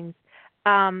sex scenes,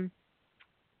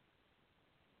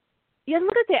 you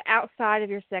look at the outside of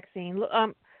your sex scene.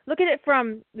 Look at it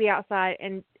from the outside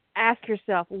and ask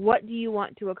yourself, what do you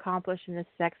want to accomplish in this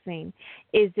sex scene?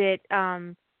 Is it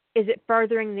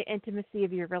furthering the intimacy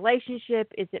of your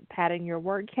relationship? Is it padding your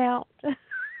word count?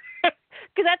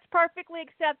 Because that's perfectly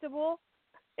acceptable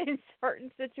in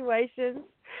certain situations,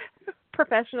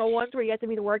 professional ones where you have to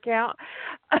meet a word count.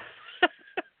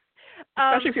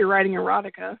 Especially if you're writing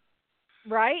erotica.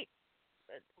 Right?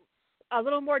 A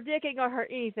little more dick ain't gonna hurt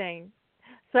anything.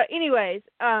 So anyways,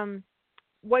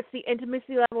 what's the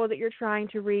intimacy level that you're trying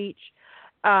to reach?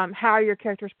 How are your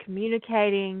characters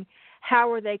communicating?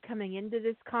 How are they coming into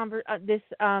this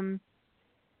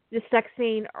this sex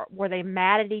scene? Were they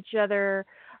mad at each other?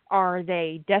 Are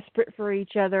they desperate for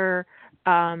each other?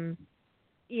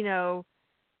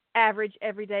 Average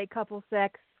everyday couple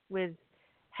sex with,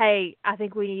 hey, I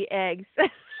think we need eggs.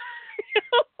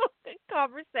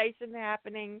 Conversation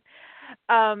happening.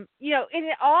 And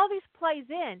all these plays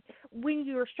in. When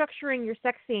you're structuring your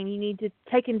sex scene, you need to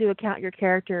take into account your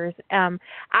characters.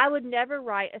 I would never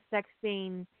write a sex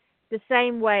scene the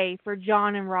same way for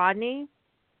John and Rodney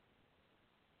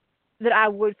that I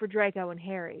would for Draco and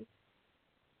Harry.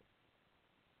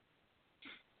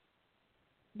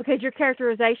 Because your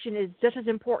characterization is just as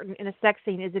important in a sex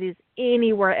scene as it is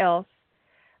anywhere else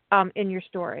in your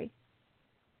story.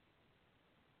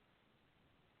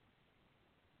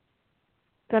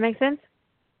 Does that make sense?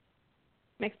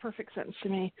 Makes perfect sense to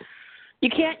me. You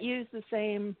can't use the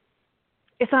same.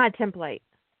 It's not a template.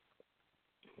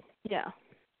 Yeah.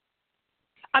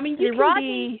 I mean, you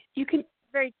can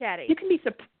very chatty. You can be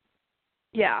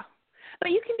yeah.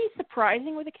 But you can be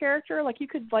surprising with a character. Like, you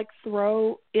could,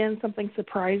 throw in something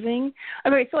surprising.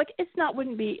 Okay, so,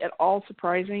 wouldn't be at all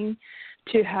surprising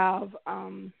to have,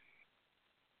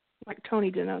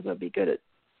 Tony DiNozzo be good at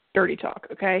dirty talk,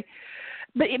 okay?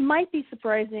 But it might be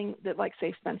surprising that,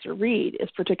 say, Spencer Reid is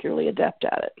particularly adept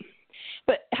at it.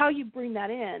 But how you bring that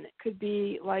in could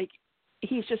be,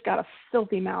 he's just got a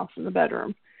filthy mouth in the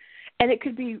bedroom. And it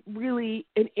could be really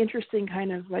an interesting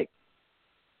kind of,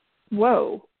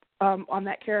 whoa, on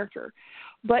that character.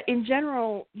 But in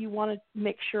general, you want to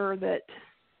make sure that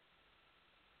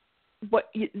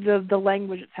the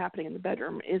language that's happening in the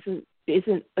bedroom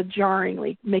isn't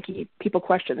jarringly making people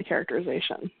question the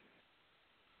characterization.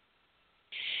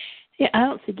 Yeah, I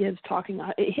don't see Gibbs talking.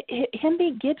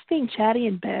 Gibbs being chatty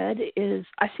in bed is.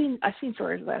 I've seen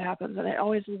stories where that happens, and it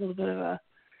always is a little bit of a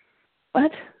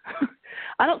what?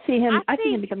 I don't see him. I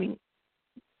see him becoming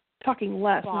talking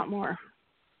less, not more.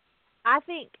 I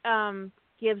think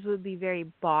Gibbs would be very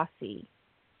bossy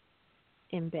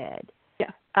in bed. Yeah.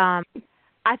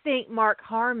 I think Mark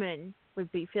Harmon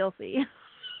would be filthy.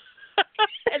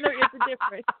 And there is a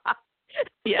difference.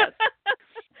 Yes.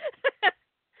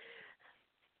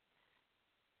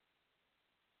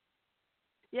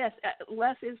 Yes,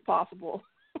 less is possible.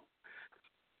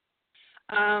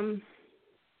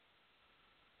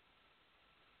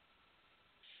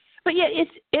 But yeah,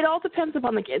 it all depends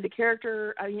upon the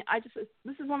character. I mean,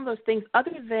 this is one of those things.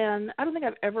 Other than I don't think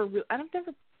I've ever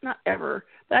not ever,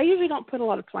 but I usually don't put a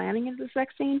lot of planning into the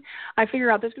sex scene. I figure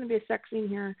out there's going to be a sex scene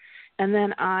here, and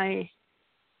then I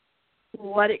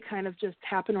let it kind of just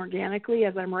happen organically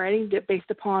as I'm writing,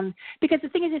 based upon, because the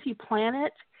thing is, if you plan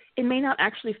it, it may not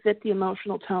actually fit the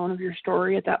emotional tone of your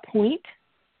story at that point.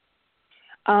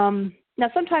 Now,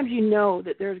 sometimes you know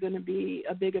that there's going to be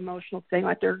a big emotional thing,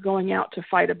 like they're going out to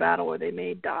fight a battle or they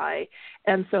may die,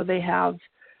 and so they have,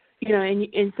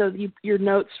 and so your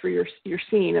notes for your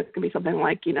scene, it's going to be something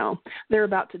like, they're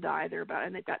about to die,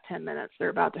 and they've got 10 minutes, they're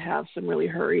about to have some really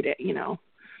hurried,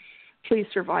 please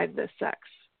survive this sex.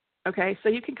 Okay, so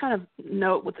you can kind of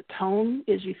note what the tone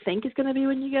is you think is going to be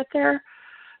when you get there,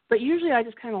 but usually I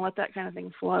just kind of let that kind of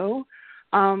thing flow.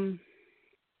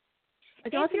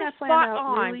 If you're spot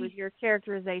on with your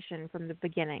characterization from the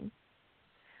beginning,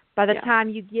 by the time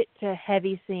you get to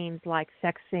heavy scenes like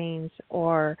sex scenes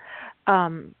or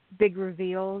big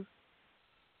reveals,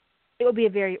 it will be a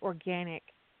very organic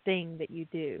thing that you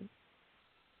do.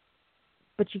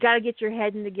 But you got to get your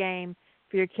head in the game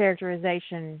for your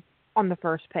characterization on the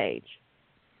first page.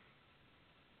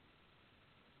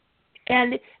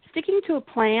 And sticking to a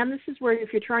plan, this is where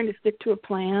if you're trying to stick to a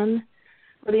plan,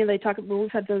 or they talk about, we've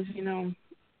had those,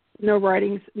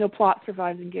 no plot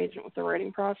survives engagement with the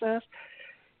writing process.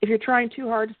 If you're trying too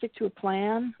hard to stick to a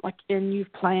plan, and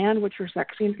you've planned what your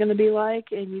sex scene's going to be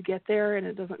like, and you get there and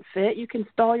it doesn't fit, you can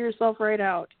stall yourself right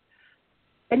out.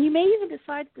 And you may even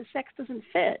decide that the sex doesn't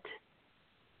fit.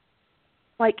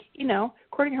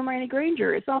 According to Hermione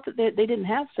Granger, it's not that they didn't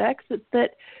have sex, it's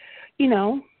that,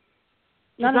 none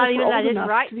of us were old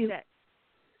enough to be... Sex.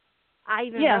 I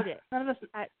even wrote it. None of us...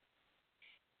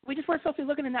 We just weren't supposed to be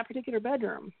looking in that particular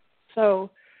bedroom.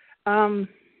 So, sometimes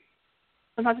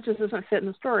it just doesn't fit in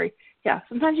the story. Yeah,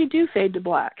 sometimes you do fade to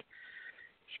black.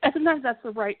 And sometimes that's the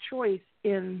right choice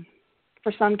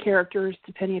for some characters,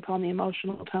 depending upon the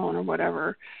emotional tone or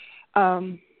whatever.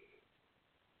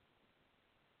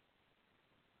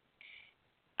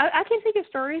 I can think of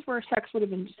stories where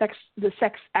the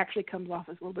sex actually comes off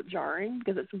as a little bit jarring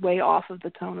because it's way off of the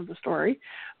tone of the story.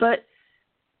 But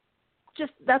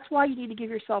just that's why you need to give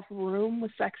yourself room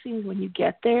with sex scenes when you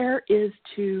get there, is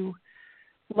to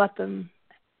let them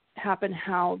happen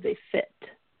how they fit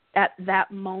at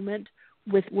that moment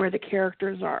with where the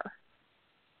characters are.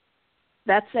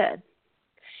 That said,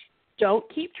 don't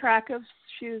keep track of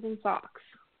shoes and socks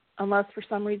unless for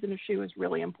some reason a shoe is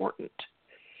really important.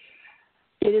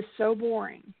 It is so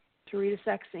boring to read a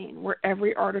sex scene where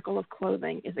every article of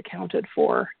clothing is accounted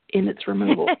for in its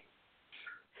removal.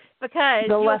 Because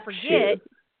you'll forget, shoe.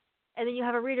 And then you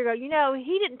have a reader go,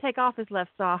 he didn't take off his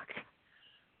left sock.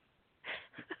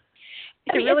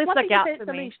 It really stuck out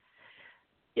to me.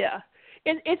 Yeah.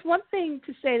 It's one thing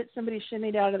to say that somebody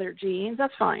shimmied out of their jeans.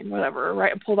 That's fine, whatever,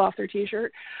 right? And pulled off their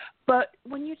T-shirt. But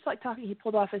when you talking, he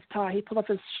pulled off his tie, he pulled off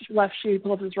his left shoe, he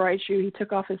pulled off his right shoe, he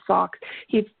took off his socks,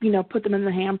 he, put them in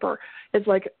the hamper. It's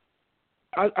like,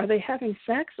 are they having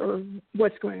sex or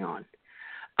what's going on?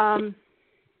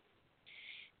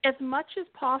 As much as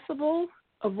possible,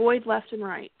 avoid left and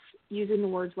right, using the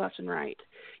words left and right.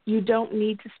 You don't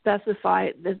need to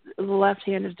specify that the left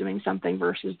hand is doing something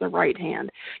versus the right hand.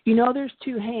 There's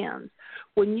two hands.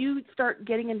 When you start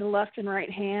getting into left and right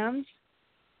hands,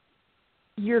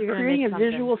 you're creating a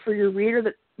visual for your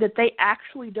reader that they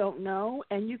actually don't know,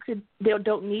 and they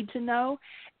don't need to know,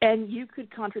 and you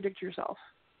could contradict yourself.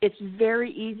 It's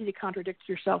very easy to contradict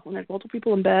yourself when there's multiple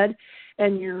people in bed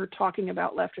and you're talking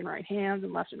about left and right hands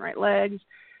and left and right legs.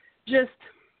 Just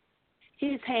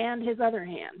his hand, his other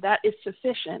hand. That is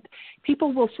sufficient.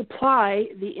 People will supply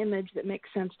the image that makes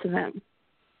sense to them.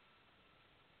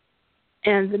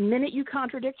 And the minute you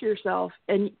contradict yourself,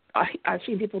 and I've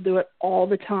seen people do it all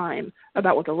the time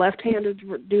about what the left hand is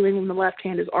doing when the left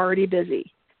hand is already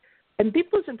busy. And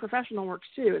people do this in professional works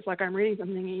too. It's like I'm reading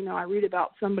something, I read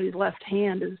about somebody's left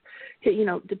hand is,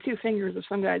 the two fingers of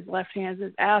some guy's left hand is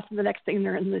his ass, and the next thing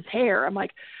they're in his hair. I'm like,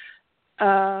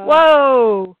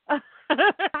 whoa.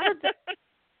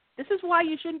 This is why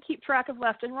you shouldn't keep track of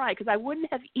left and right, because I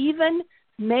wouldn't have even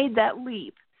made that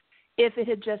leap if it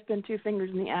had just been two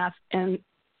fingers in the ass and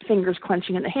fingers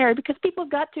clenching in the hair, because people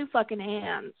got two fucking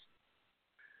hands.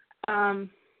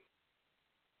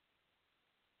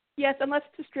 Yes, unless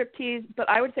it's a striptease, but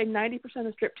I would say 90%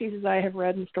 of stripteases I have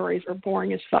read in stories are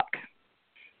boring as fuck.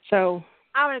 So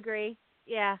I would agree.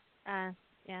 Yeah. Yeah.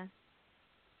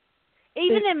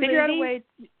 Even in movies,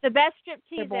 the best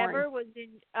striptease ever was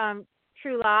in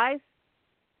True Lies.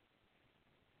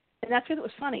 And that's because it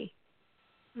was funny.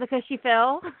 Because she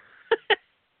fell.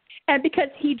 And because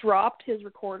he dropped his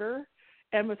recorder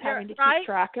and was having to keep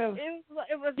track of... It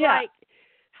was like,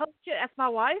 holy shit, that's my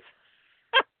wife?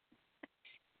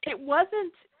 It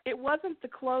wasn't the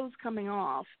clothes coming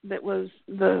off that was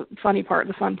the funny part,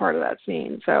 the fun part of that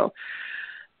scene. So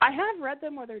I have read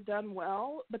them where they're done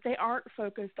well, but they aren't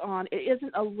focused on, it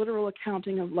isn't a literal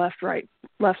accounting of left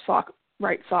sock,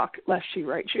 right sock, left shoe,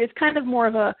 right shoe. It's kind of more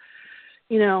of a,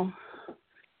 when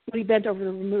he bent over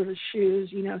to remove his shoes,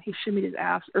 he shimmied his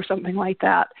ass or something like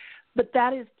that. But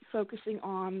that is focusing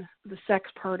on the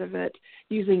sex part of it,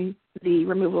 using the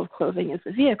removal of clothing as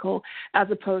the vehicle,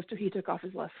 as opposed to he took off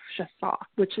his left sock,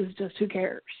 which is just, who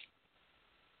cares?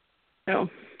 So,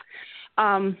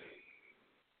 but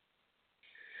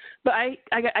I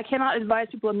cannot advise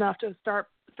people enough to start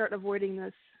avoiding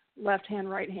this left hand,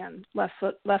 right hand, left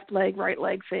foot, left leg, right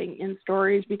leg thing in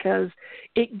stories, because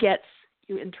it gets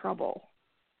you in trouble.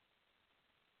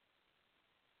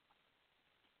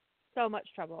 So much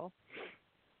trouble.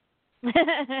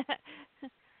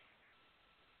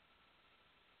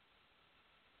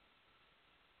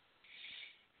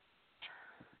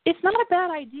 It's not a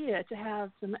bad idea to have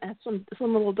some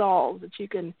little dolls that you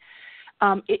can.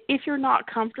 If you're not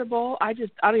comfortable, I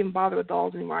don't even bother with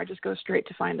dolls anymore. I just go straight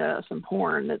to find some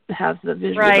porn that has the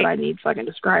visual that I need so I can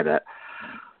describe it.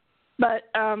 But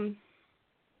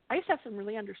I used to have some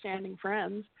really understanding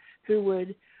friends who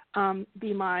would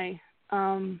be my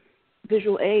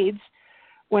visual aides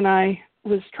when I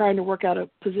was trying to work out a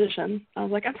position. I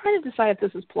was like, I'm trying to decide if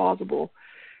this is plausible.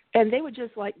 And they would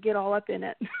just, like, get all up in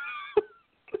it.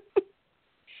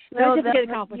 No, just get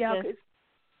accomplished. Yeah,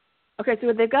 okay, so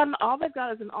all they've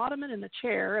got is an ottoman and a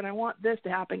chair, and I want this to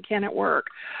happen. Can it work?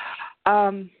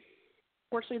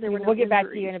 Fortunately, there were no We'll get back to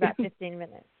injuries. you in about 15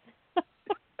 minutes.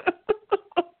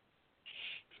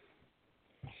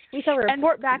 We shall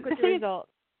report back with the results.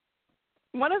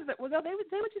 One of the they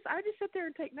would just I would just sit there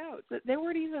and take notes. They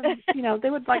weren't even they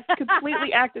would like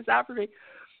completely act this out for me.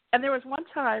 And there was one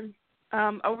time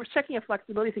I was checking a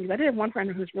flexibility thing. I did have one friend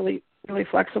who was really, really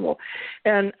flexible,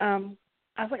 and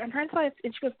I was like, I'm trying to find,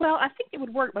 and she goes, well, I think it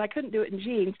would work, but I couldn't do it in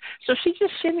jeans. So she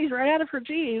just shimmies right out of her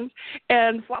jeans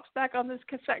and flops back on this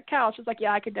cassette couch. She's like,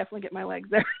 yeah, I could definitely get my legs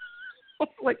there.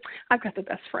 Like, I've got the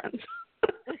best friends.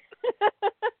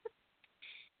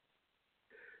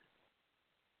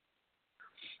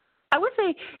 I would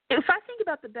say, if I think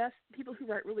about the best people who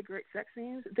write really great sex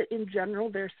scenes, that in general,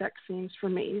 their sex scenes for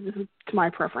me, to my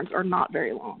preference, are not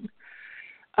very long.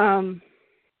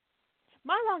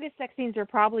 My longest sex scenes are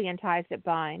probably in Ties That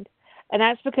Bind, and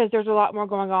that's because there's a lot more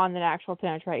going on than actual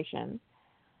penetration.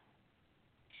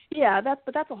 Yeah, that's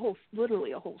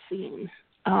literally a whole scene,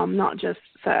 not just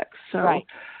sex. So, right.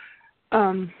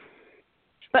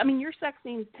 But I mean, your sex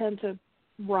scenes tend to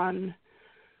run.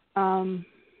 I'm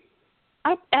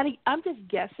just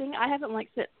guessing. I haven't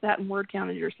sat and word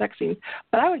counted your sex scenes,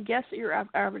 but I would guess that your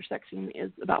average sex scene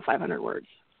is about 500 words.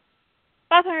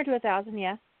 500 to 1,000,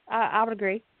 yeah. I would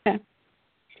agree. Okay.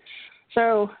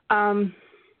 So, and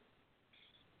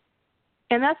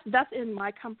that's in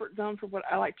my comfort zone for what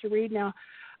I like to read. Now,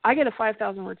 I get a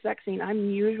 5,000-word sex scene. I'm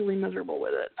usually miserable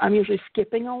with it. I'm usually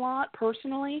skipping a lot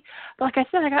personally. But like I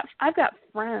said, I've got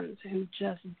friends who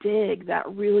just dig that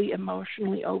really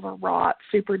emotionally overwrought,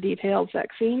 super detailed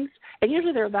sex scenes. And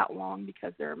usually they're that long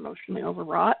because they're emotionally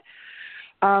overwrought.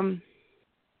 I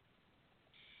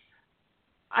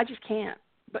just can't.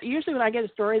 But usually when I get a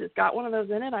story that's got one of those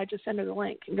in it, I just send her the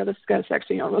link and go, this has got a sex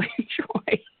scene I'll really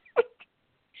enjoy.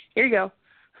 Here you go.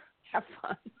 Have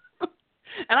fun.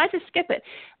 And I just skip it.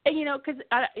 And, because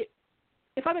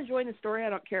if I'm enjoying the story, I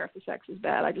don't care if the sex is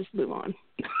bad. I just move on.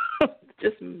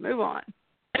 Just move on.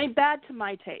 I mean, bad to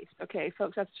my taste. Okay,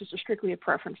 folks, that's just strictly a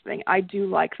preference thing. I do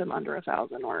like them under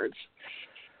 1,000 words.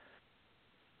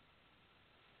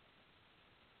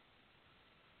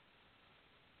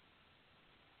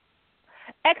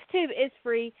 Xtube is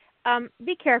free.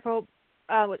 Be careful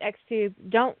with Xtube.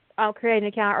 Don't create an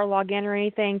account or log in or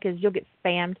anything because you'll get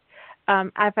spammed.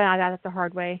 I found out the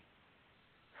hard way.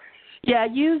 Yeah,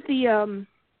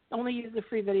 only use the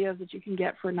free videos that you can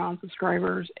get for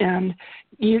non-subscribers, and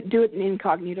you do it in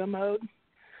incognito mode.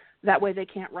 That way they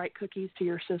can't write cookies to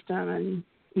your system, and,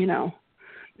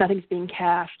 nothing's being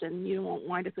cached, and you won't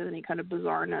wind up with any kind of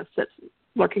bizarreness that's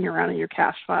lurking around in your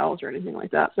cache files or anything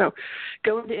like that. So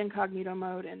go into incognito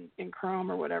mode in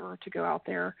Chrome or whatever to go out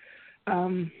there.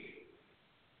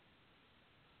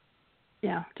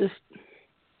 Just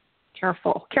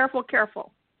careful.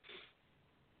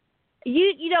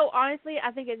 Honestly,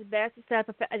 I think it's best to set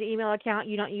up an email account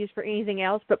you don't use for anything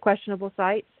else but questionable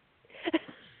sites.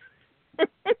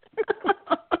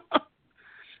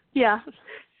 Yeah.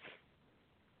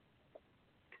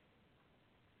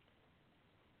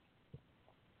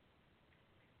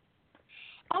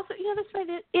 Also, this way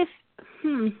that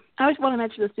I always want to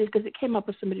mention this because it came up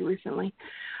with somebody recently.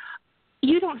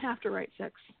 You don't have to write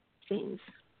sex scenes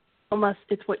unless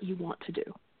it's what you want to do.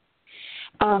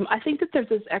 I think that there's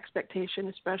this expectation,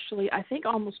 especially, I think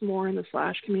almost more in the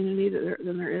slash community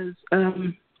than there is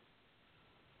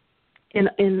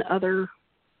in other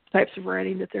types of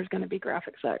writing, that there's going to be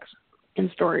graphic sex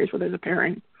in stories where there's a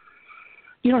pairing.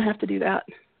 You don't have to do that.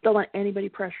 Don't let anybody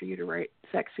pressure you to write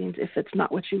sex scenes if it's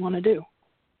not what you want to do.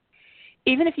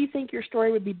 Even if you think your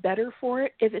story would be better for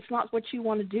it, if it's not what you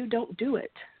want to do, don't do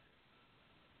it.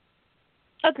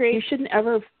 Agreed. It shouldn't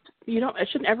ever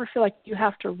feel like you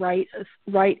have to write.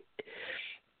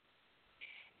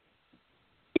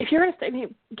 If you're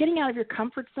getting out of your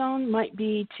comfort zone might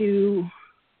be you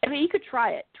could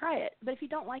try it, but if you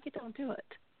don't like it, don't do it.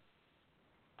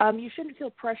 You shouldn't feel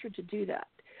pressured to do that.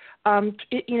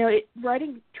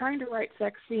 Trying to write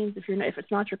sex scenes if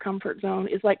it's not your comfort zone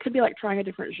could be like trying a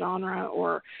different genre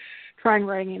or trying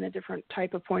writing in a different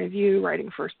type of point of view,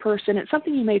 writing first person. It's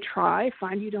something you may try,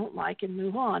 find you don't like, and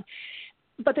move on.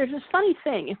 But there's this funny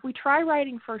thing. If we try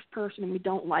writing first person and we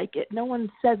don't like it, no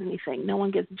one says anything. No one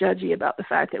gets judgy about the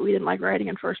fact that we didn't like writing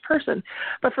in first person.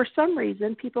 But for some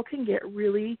reason, people can get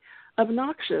really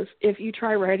obnoxious if you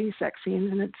try writing sex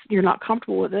scenes and you're not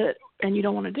comfortable with it and you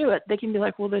don't want to do it. They can be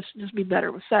like, well, this would just be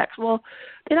better with sex. Well,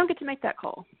 they don't get to make that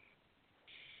call.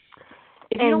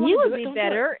 If and you would be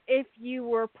better if you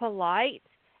were polite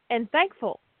and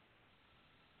thankful.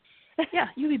 Yeah,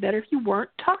 you'd be better if you weren't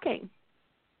talking.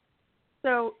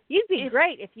 So you'd be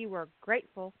great if you were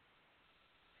grateful.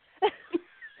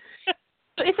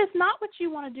 So if it's not what you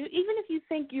want to do, even if you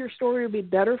think your story would be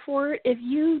better for it, if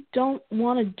you don't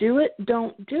want to do it,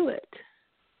 don't do it.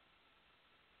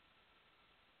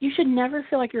 You should never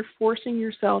feel like you're forcing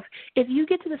yourself. If you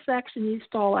get to the sex and you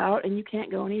stall out and you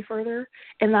can't go any further,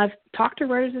 and I've talked to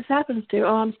writers this happens to,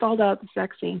 I'm stalled out at the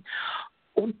sex scene.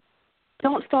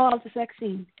 Don't stall out at the sex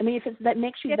scene. I mean, if that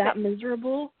makes you that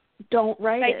miserable, don't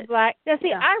write it. Black. Now, see,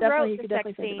 yeah, I wrote the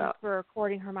sex scene for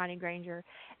Courting Hermione Granger,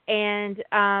 and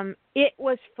it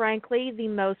was frankly the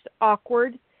most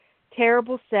awkward,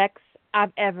 terrible sex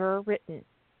I've ever written.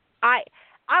 I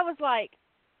was like,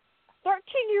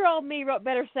 13-year-old me wrote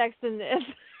better sex than this.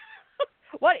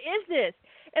 What is this?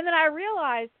 And then I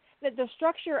realized that the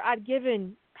structure I'd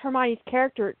given Hermione's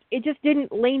character, it just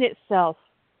didn't lean itself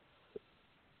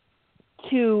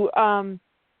to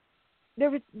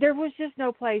there was just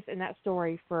no place in that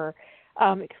story for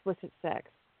explicit sex.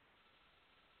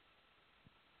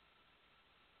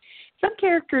 Some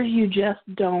characters you just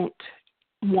don't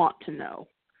want to know.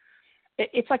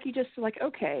 It's like you just like,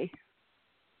 okay.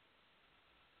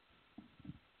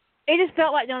 It just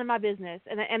felt like none of my business,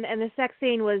 and the sex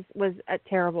scene was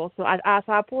terrible. So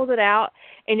I pulled it out,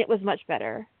 and it was much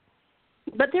better.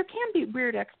 But there can be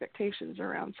weird expectations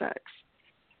around sex.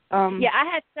 Yeah, I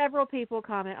had several people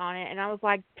comment on it, and I was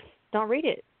like, don't read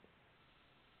it.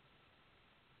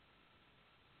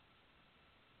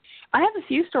 I have a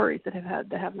few stories that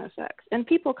have no sex, and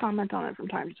people comment on it from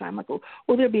time to time, like, well,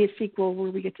 will there be a sequel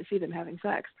where we get to see them having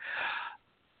sex?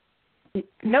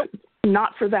 Nope,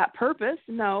 not for that purpose.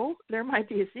 No, there might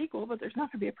be a sequel, but there's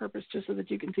not going to be a purpose just so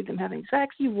that you can see them having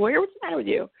sex. You voyeur, what's the matter with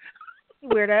you?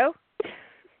 Weirdo.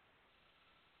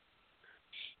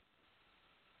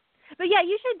 But yeah,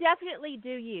 you should definitely do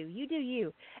you. You do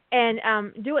you, and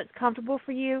do what's comfortable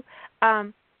for you.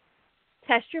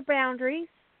 Test your boundaries.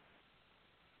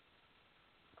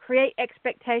 Create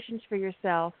expectations for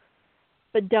yourself,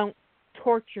 but don't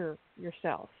torture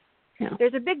yourself. Yeah.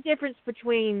 There's a big difference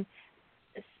between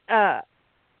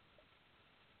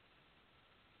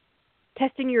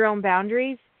testing your own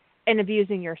boundaries and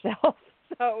abusing yourself.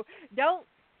 So don't,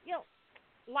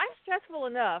 life's stressful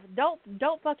enough. Don't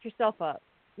fuck yourself up,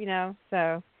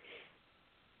 so.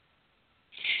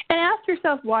 And ask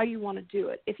yourself why you want to do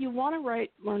it. If you want to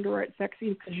learn to write sex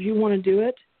scenes because you want to do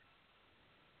it,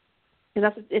 and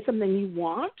it's something you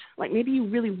want, like maybe you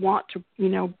really want to,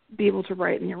 be able to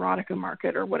write in the erotica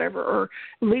market or whatever, or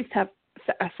at least have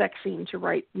a sex scene to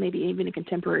write, maybe even in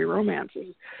contemporary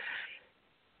romances.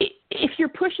 If you're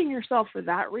pushing yourself for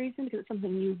that reason, because it's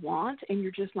something you want and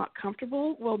you're just not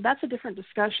comfortable, well, that's a different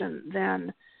discussion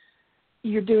than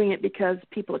you're doing it because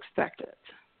people expect it.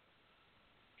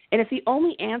 And if the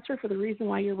only answer for the reason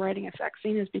why you're writing a sex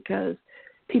scene is because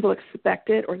people expect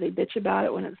it or they bitch about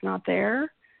it when it's not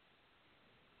there,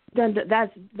 then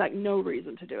that's like no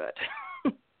reason to do it.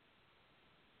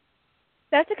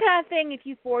 That's the kind of thing, if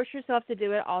you force yourself to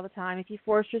do it all the time, if you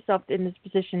force yourself in this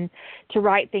position to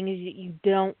write things that you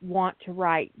don't want to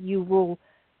write, you will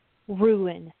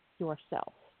ruin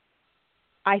yourself.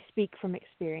 I speak from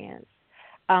experience.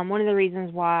 One of the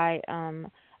reasons why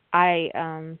I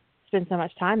spend so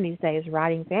much time these days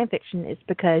writing fan fiction is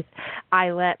because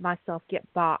I let myself get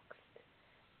boxed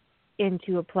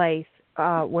into a place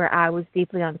where I was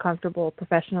deeply uncomfortable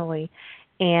professionally,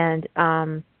 and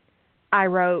I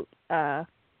wrote. I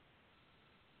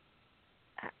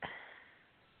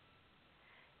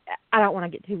don't want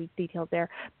to get too detailed there,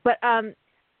 but I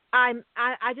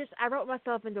wrote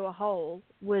myself into a hole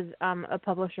with a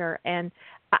publisher, and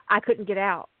I couldn't get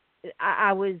out.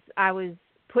 I was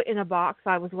put in a box.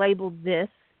 I was labeled this.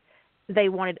 They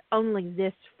wanted only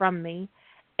this from me,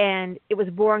 and it was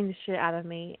boring the shit out of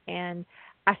me, and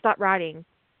I stopped writing.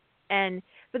 And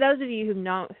for those of you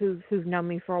who've known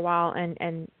me for a while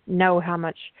and know how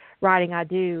much writing I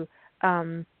do,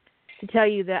 to tell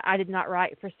you that I did not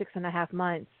write for 6.5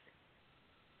 months,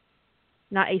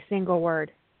 not a single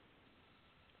word.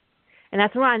 And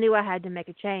that's when I knew I had to make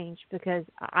a change, because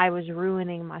I was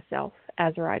ruining myself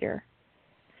as a writer.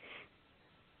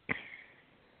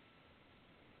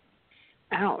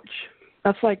 Ouch.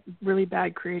 That's like really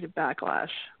bad creative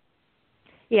backlash.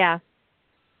 Yeah.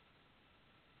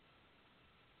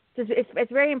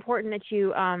 It's very important that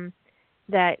you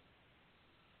that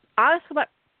honestly about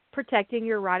protecting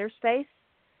your writer space.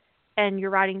 and your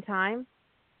writing time.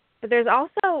 But there's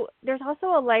also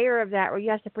a layer of that where you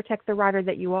have to protect the writer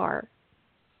that you are.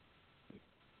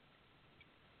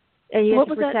 And you What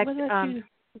have was to protect that? Was that you?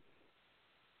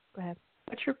 Go ahead.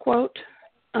 What's your quote?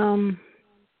 You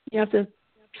have to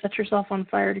set yourself on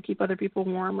fire to keep other people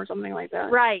warm, or something like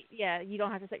that. Right. Yeah. You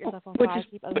don't have to set yourself on fire to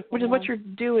keep other people Which is warm. what you're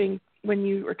doing when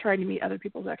you are trying to meet other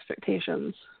people's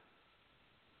expectations.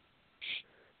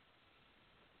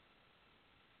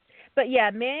 But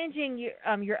yeah, managing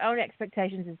your own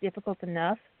expectations is difficult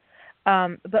enough.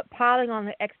 But piling on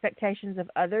the expectations of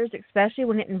others, especially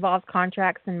when it involves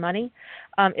contracts and money,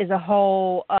 is a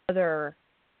whole other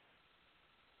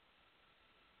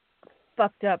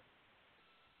fucked up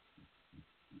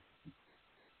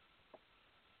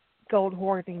gold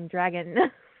hoarding dragon.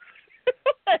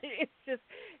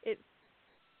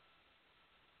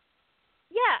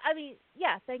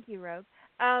 Thank you, Rogue.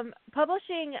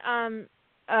 Publishing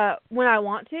when I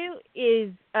want to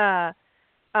is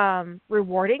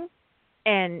rewarding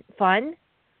and fun,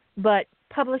 but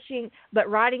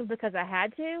writing because I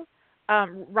had to,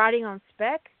 writing on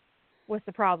spec was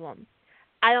the problem.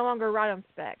 I no longer write on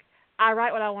spec. I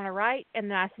write what I want to write, and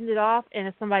then I send it off. And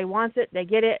if somebody wants it, they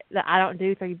get it. I don't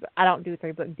do three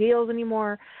book deals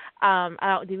anymore. I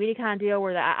don't do any kind of deal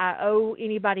where I owe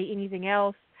anybody anything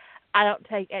else. I don't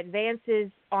take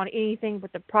advances on anything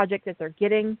but the project that they're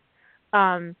getting.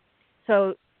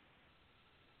 So,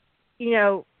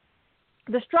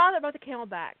 the straw that brought the camel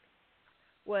back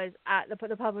was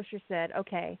the publisher said,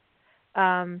 okay,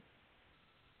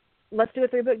 let's do a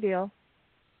 3-book deal,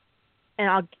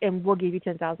 and we'll give you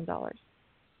 $10,000.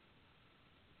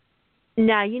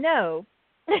 Now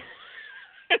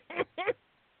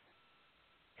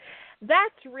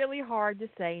that's really hard to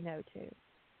say no to.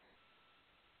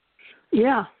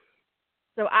 Yeah.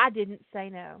 So I didn't say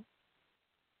no.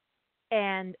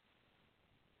 And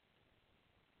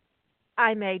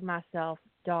I made myself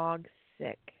dog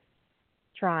sick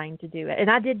trying to do it. And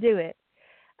I did do it.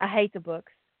 I hate the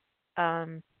books.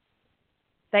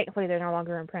 Thankfully, they're no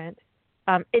longer in print.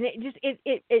 And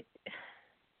it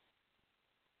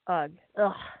ugh.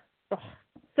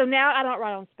 So now I don't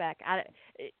write on spec.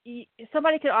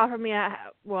 Somebody could offer me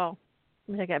let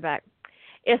me take that back.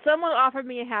 If someone offered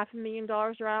me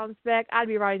 $500,000 to write on spec, I'd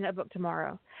be writing that book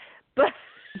tomorrow. But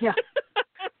yeah.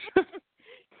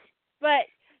 But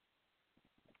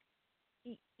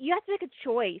you have to make a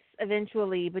choice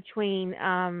eventually between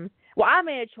I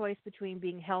made a choice between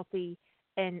being healthy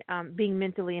and being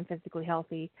mentally and physically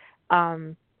healthy,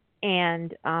 and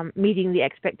meeting the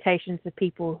expectations of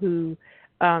people who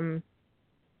I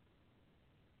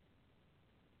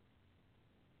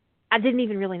didn't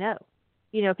even really know.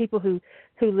 People who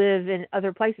live in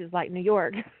other places like New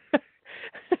York. That's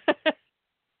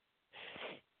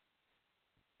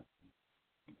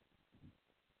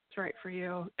right for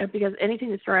you. Because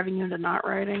anything that's driving you into not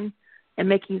writing and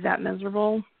making you that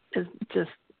miserable is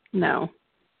just no.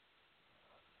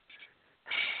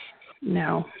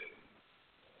 No.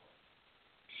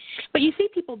 But you see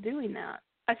people doing that.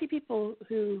 I see people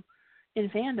who, in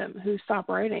fandom, who stop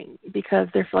writing because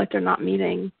they feel like they're not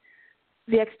meeting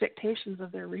the expectations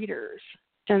of their readers,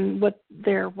 and what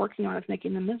they're working on is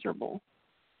making them miserable.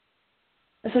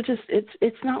 So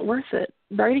it's not worth it.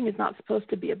 Writing is not supposed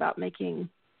to be about making,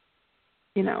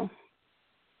 this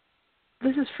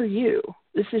is for you.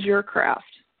 This is your craft.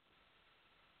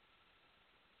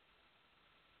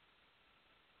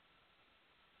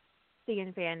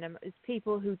 In fandom is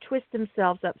people who twist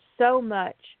themselves up so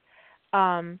much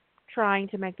trying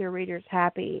to make their readers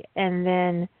happy, and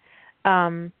then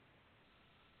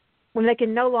when they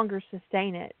can no longer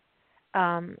sustain it,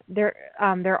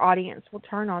 their audience will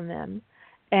turn on them,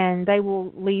 and they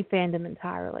will leave fandom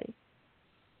entirely.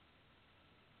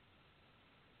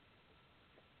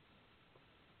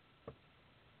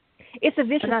 It's a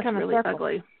vicious kind of really circle.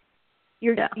 Ugly.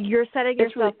 You're setting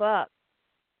yourself up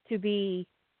to be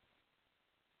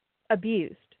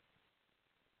abused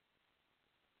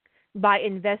by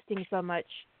investing so much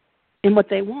in what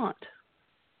they want.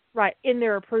 Right, in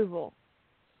their approval.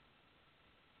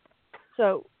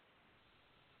 So,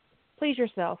 please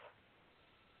yourself.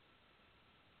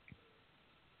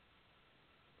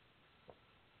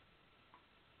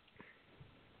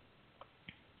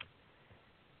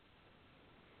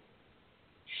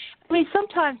 I mean,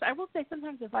 sometimes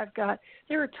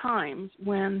there are times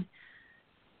when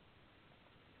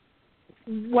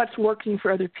what's working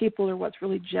for other people or what's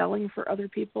really gelling for other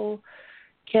people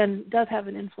does have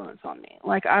an influence on me.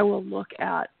 Like, I will look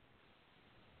at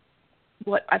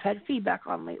what I've had feedback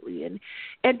on lately, and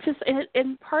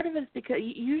part of it is because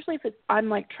usually I'm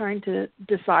like trying to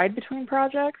decide between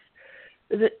projects,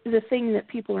 the thing that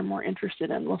people are more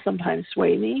interested in will sometimes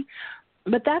sway me.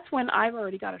 But that's when I've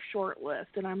already got a short list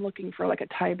and I'm looking for like a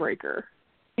tiebreaker.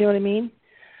 You know what I mean?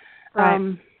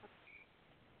 Right.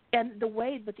 And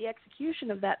the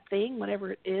execution of that thing,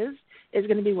 whatever it is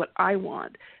going to be what I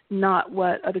want, not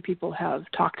what other people have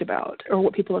talked about or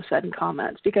what people have said in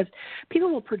comments. Because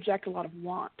people will project a lot of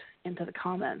want into the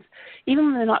comments, even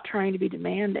when they're not trying to be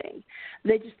demanding.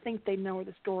 They just think they know where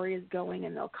the story is going,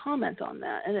 and they'll comment on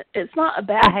that. And it's not a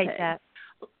bad thing. I hate that.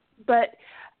 But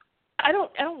I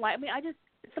don't like. I mean,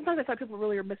 sometimes I thought people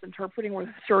really are misinterpreting where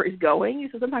the story is going.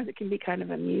 So sometimes it can be kind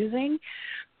of amusing,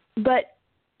 but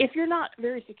if you're not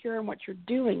very secure in what you're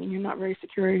doing and you're not very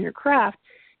secure in your craft,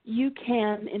 you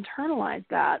can internalize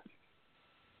that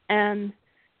and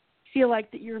feel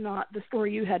like that the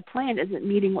story you had planned isn't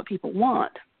meeting what people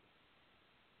want.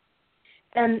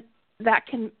 And that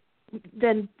can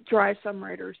then drive some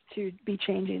writers to be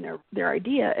changing their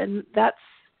idea, and that's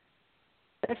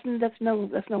no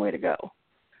way to go.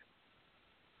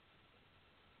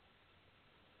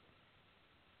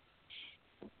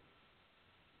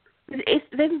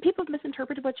 Then people have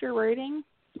misinterpreted what you're writing.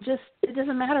 It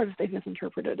doesn't matter if they've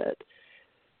misinterpreted it.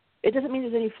 It doesn't mean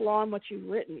there's any flaw in what you've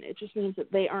written. It just means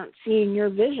that they aren't seeing your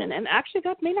vision. And actually,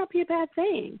 that may not be a bad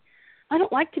thing. I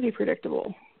don't like to be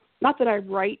predictable. Not that I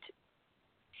write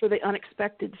for the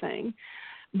unexpected thing,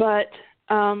 but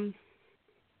I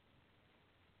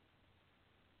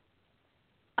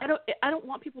don't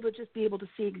want people to just be able to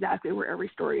see exactly where every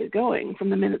story is going from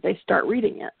the minute they start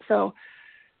reading it. So.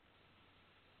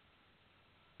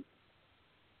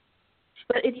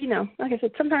 But like I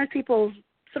said, sometimes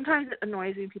it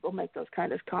annoys me when people make those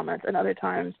kind of comments, and other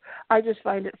times I just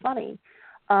find it funny.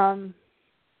 And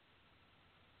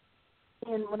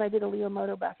when I did a Leo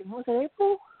Moto back in, was it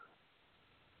April?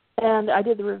 And I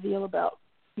did the reveal about,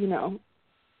 who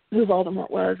Voldemort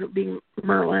was, being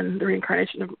Merlin, the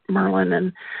reincarnation of Merlin,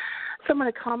 and someone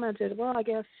had commented, well, I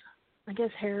guess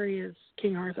Harry is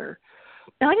King Arthur.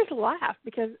 And I just laughed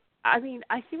because, I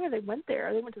see where they went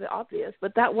there. They went to the obvious,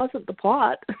 but that wasn't the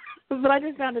plot. But I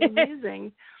just found it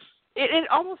amusing. It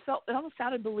almost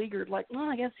sounded beleaguered, like, well,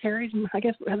 I guess Harry's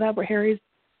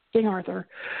King Arthur.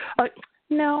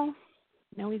 No,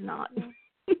 he's not.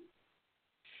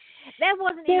 That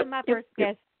wasn't even my first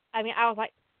guess. I was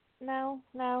like, no.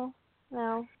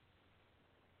 That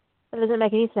doesn't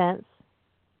make any sense.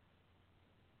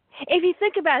 If you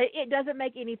think about it, it doesn't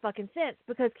make any fucking sense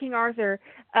because King Arthur,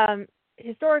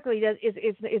 historically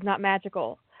is not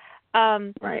magical,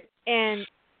 right? And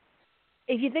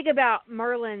if you think about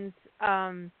Merlin's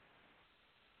own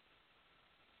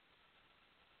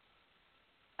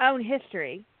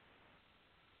history,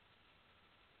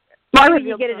 I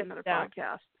revealed it on another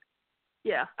podcast.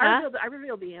 Yeah, I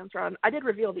revealed the answer I did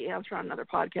reveal the answer on another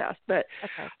podcast, but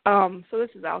okay. So this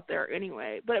is out there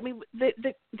anyway. But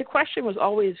the question was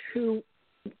always who,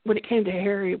 when it came to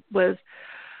Harry, was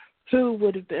who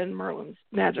would have been Merlin's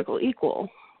magical equal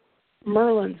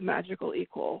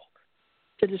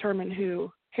to determine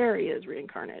who Harry is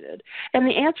reincarnated? And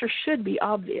the answer should be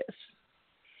obvious,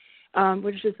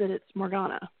 which is that it's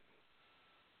Morgana.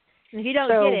 And if you don't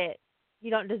get it, you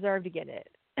don't deserve to get it.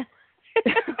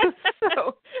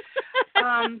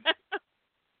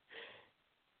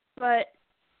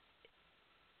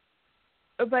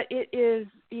 But it is,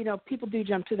 people do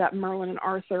jump to that Merlin and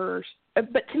Arthur.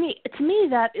 But to me,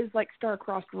 that is like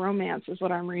star-crossed romance is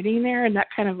what I'm reading there, and that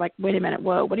kind of like, wait a minute,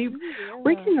 whoa, what are you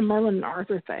reading the Merlin and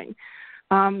Arthur thing?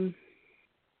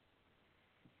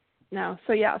 No,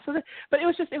 so yeah, but it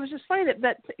was just funny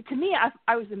that to me,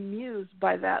 I was amused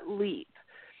by that leap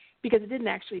because it didn't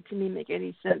actually to me make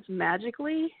any sense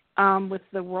magically with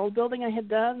the world building I had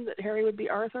done that Harry would be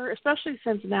Arthur, especially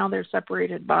since now they're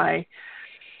separated by.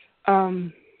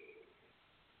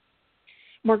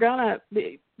 Morgana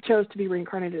chose to be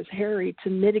reincarnated as Harry to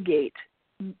mitigate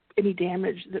any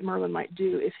damage that Merlin might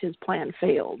do if his plan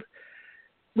failed,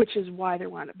 which is why there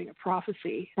wound up being a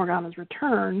prophecy, Morgana's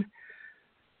return,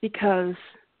 because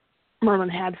Merlin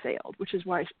had failed, which is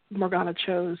why Morgana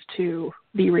chose to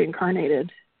be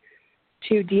reincarnated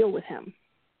to deal with him.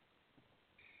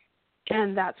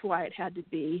 And that's why it had to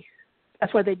be.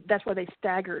 That's why they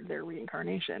staggered their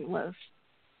reincarnation, was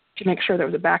to make sure there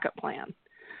was a backup plan.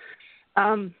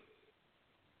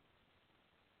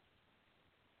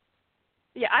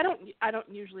 Yeah, I don't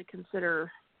usually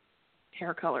consider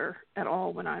hair color at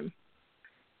all when I'm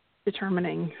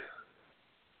determining,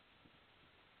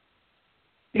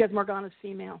 because Morgana's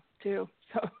female too.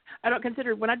 So I don't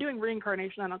consider, when I'm doing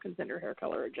reincarnation, I don't consider hair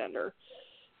color or gender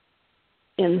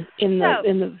in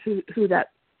the who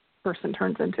that person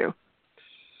turns into.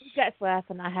 That's last,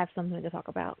 and I have something to talk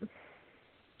about.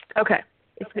 Okay.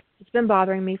 It's been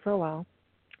bothering me for a while.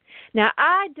 Now,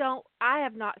 I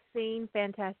have not seen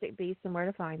Fantastic Beasts and Where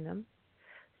to Find Them.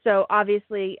 So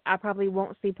obviously, I probably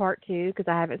won't see part 2 because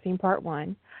I haven't seen part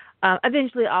 1.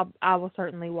 Eventually, I will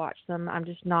certainly watch them. I'm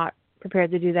just not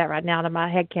prepared to do that right now to my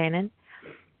head canon.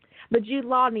 But Jude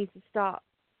Law needs to stop.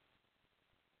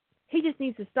 He just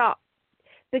needs to stop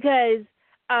because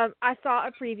I saw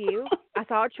a preview. I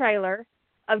saw a trailer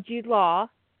of Jude Law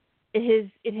in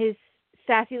his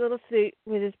sassy little suit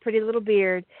with his pretty little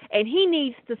beard, and he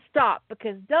needs to stop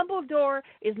because Dumbledore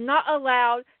is not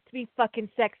allowed to be fucking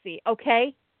sexy,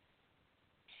 okay?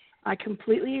 I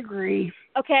completely agree.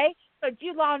 Okay? So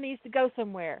Jude Law needs to go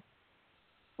somewhere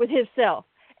with himself.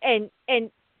 And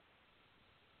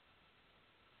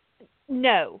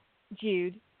no,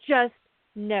 Jude, just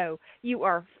no. You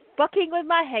are fucking with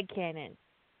my headcanon.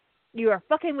 You are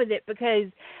fucking with it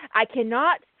because I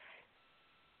cannot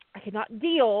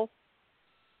deal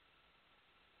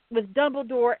with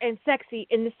Dumbledore and sexy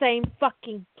in the same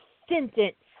fucking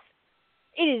sentence.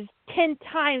 It is 10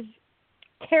 times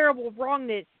terrible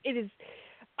wrongness. It is,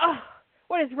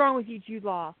 what is wrong with you, Jude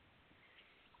Law?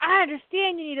 I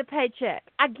understand you need a paycheck.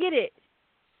 I get it.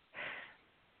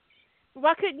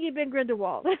 Why couldn't you have been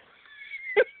Grindelwald?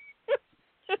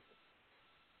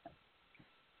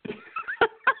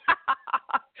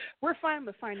 We're fine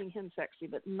with finding him sexy,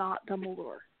 but not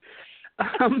Dumbledore.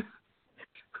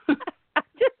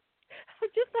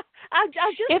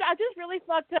 I just really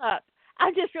fucked up.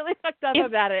 I just really fucked up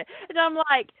about it. And I'm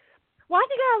like, why does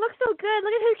he gotta look so good?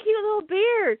 Look at his cute little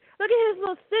beard. Look at his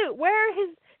little suit. Wear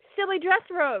his silly dress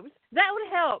robes. That would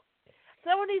help.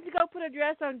 Someone needs to go put a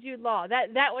dress on Jude Law.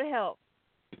 That would help.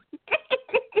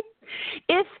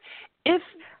 if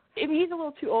he's a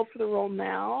little too old for the role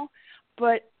now,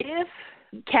 but if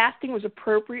casting was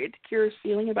appropriate to Kira's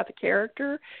feeling about the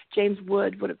character, James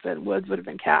Woods would have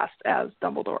been cast as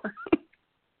Dumbledore.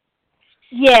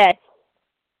 Yes.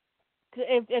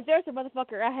 If there's a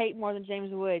motherfucker I hate more than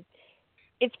James Woods,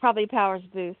 it's probably Powers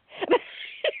Booth.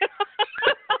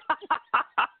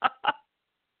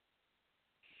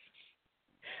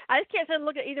 I just can't stand to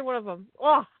look at either one of them.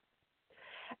 Ugh.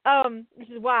 Which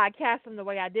is why I cast them the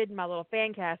way I did in my little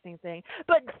fan casting thing.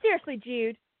 But seriously,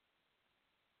 Jude,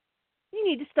 you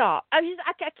need to stop. I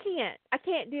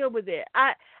can't deal with it.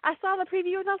 I saw the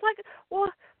preview and I was like,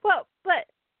 well, but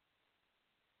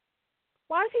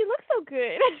why does he look so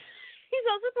good? He's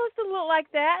not supposed to look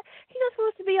like that. He's not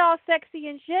supposed to be all sexy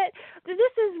and shit. This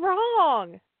is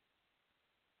wrong.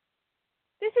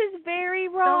 This is very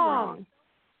wrong.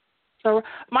 So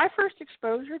my first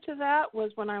exposure to that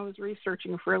was when I was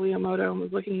researching for Leomoto and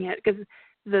was looking at, because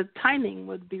the timing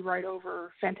would be right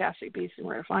over Fantastic Beasts and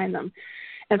Where to Find Them.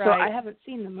 And so I haven't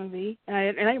seen the movie, and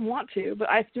I didn't want to, but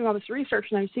I was doing all this research,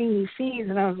 and I'm seeing these scenes,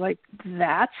 and I was like,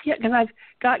 that's it, because I've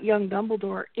got young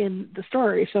Dumbledore in the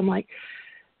story, so I'm like,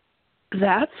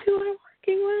 that's who I'm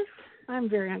working with? I'm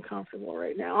very uncomfortable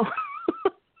right now.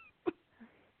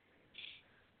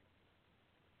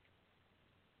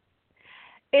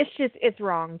 It's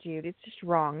wrong, Jude. It's just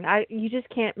wrong. You just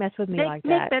can't mess with me like that.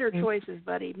 Make better choices,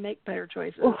 buddy. Make better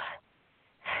choices.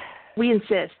 We insist.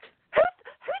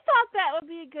 Who thought that would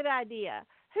be a good idea?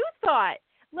 Who thought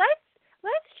let's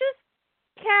just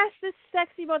cast this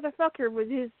sexy motherfucker with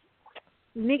his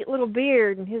neat little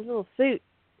beard and his little suit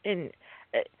and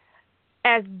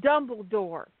as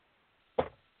Dumbledore?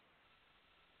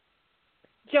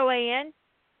 Joanne,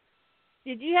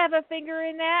 did you have a finger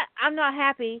in that? I'm not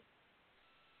happy.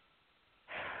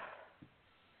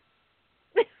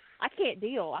 I can't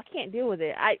deal with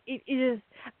it. I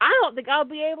don't think I'll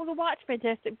be able to watch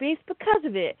Fantastic Beasts because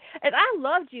of it. And I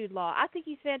love Jude Law. I think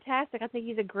he's fantastic. I think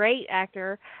he's a great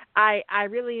actor. I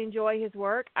really enjoy his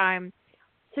work. I'm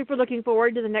super looking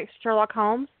forward to the next Sherlock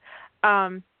Holmes.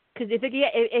 Because if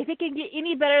it can get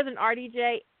any better than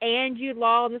RDJ and Jude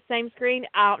Law on the same screen,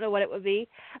 I don't know what it would be.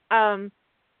 In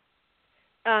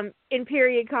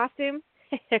period costume.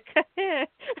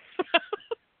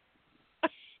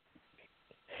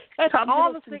 That's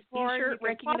all the T-shirt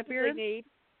ranking an appearance. Need.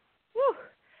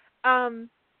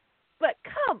 But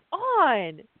come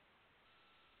on,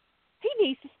 he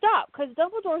needs to stop because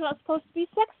Dumbledore's not supposed to be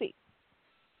sexy.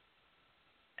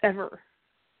 Ever.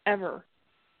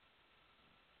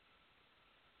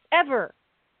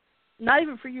 Not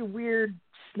even for you weird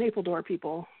Snapledore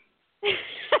people. See?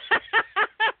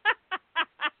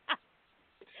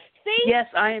 Yes,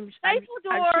 I'm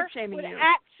Snapledore would you.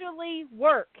 actually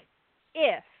work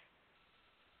if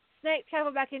Snape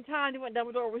traveled back in time to when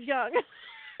Dumbledore was young.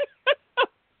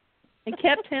 And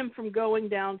kept him from going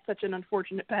down such an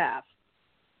unfortunate path.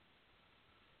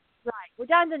 Right. We're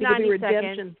down to 90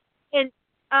 seconds. And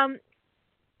I'm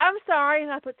sorry if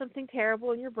I put something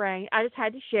terrible in your brain. I just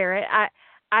had to share it.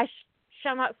 I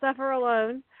shall not suffer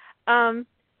alone.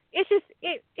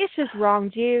 It's just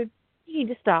wrong, Jude. You need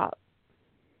to stop.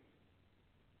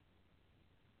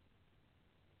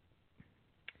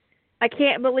 I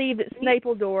can't believe that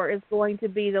Snapledore is going to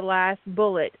be the last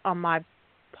bullet on my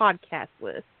podcast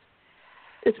list.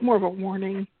 It's more of a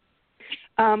warning.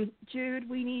 Jude,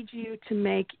 we need you to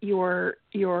make your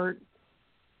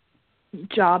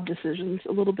job decisions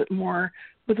a little bit more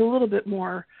with a little bit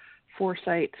more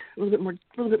foresight, a little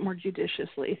bit more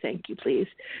judiciously. Thank you, please.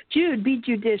 Jude, be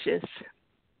judicious.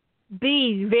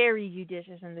 Be very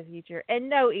judicious in the future. And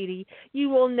no, Edie, you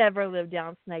will never live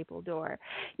down Snapledore.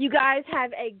 You guys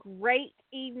have a great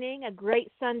evening, a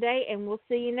great Sunday, and we'll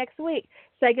see you next week.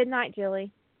 Say good night, Jilly.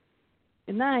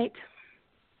 Good night.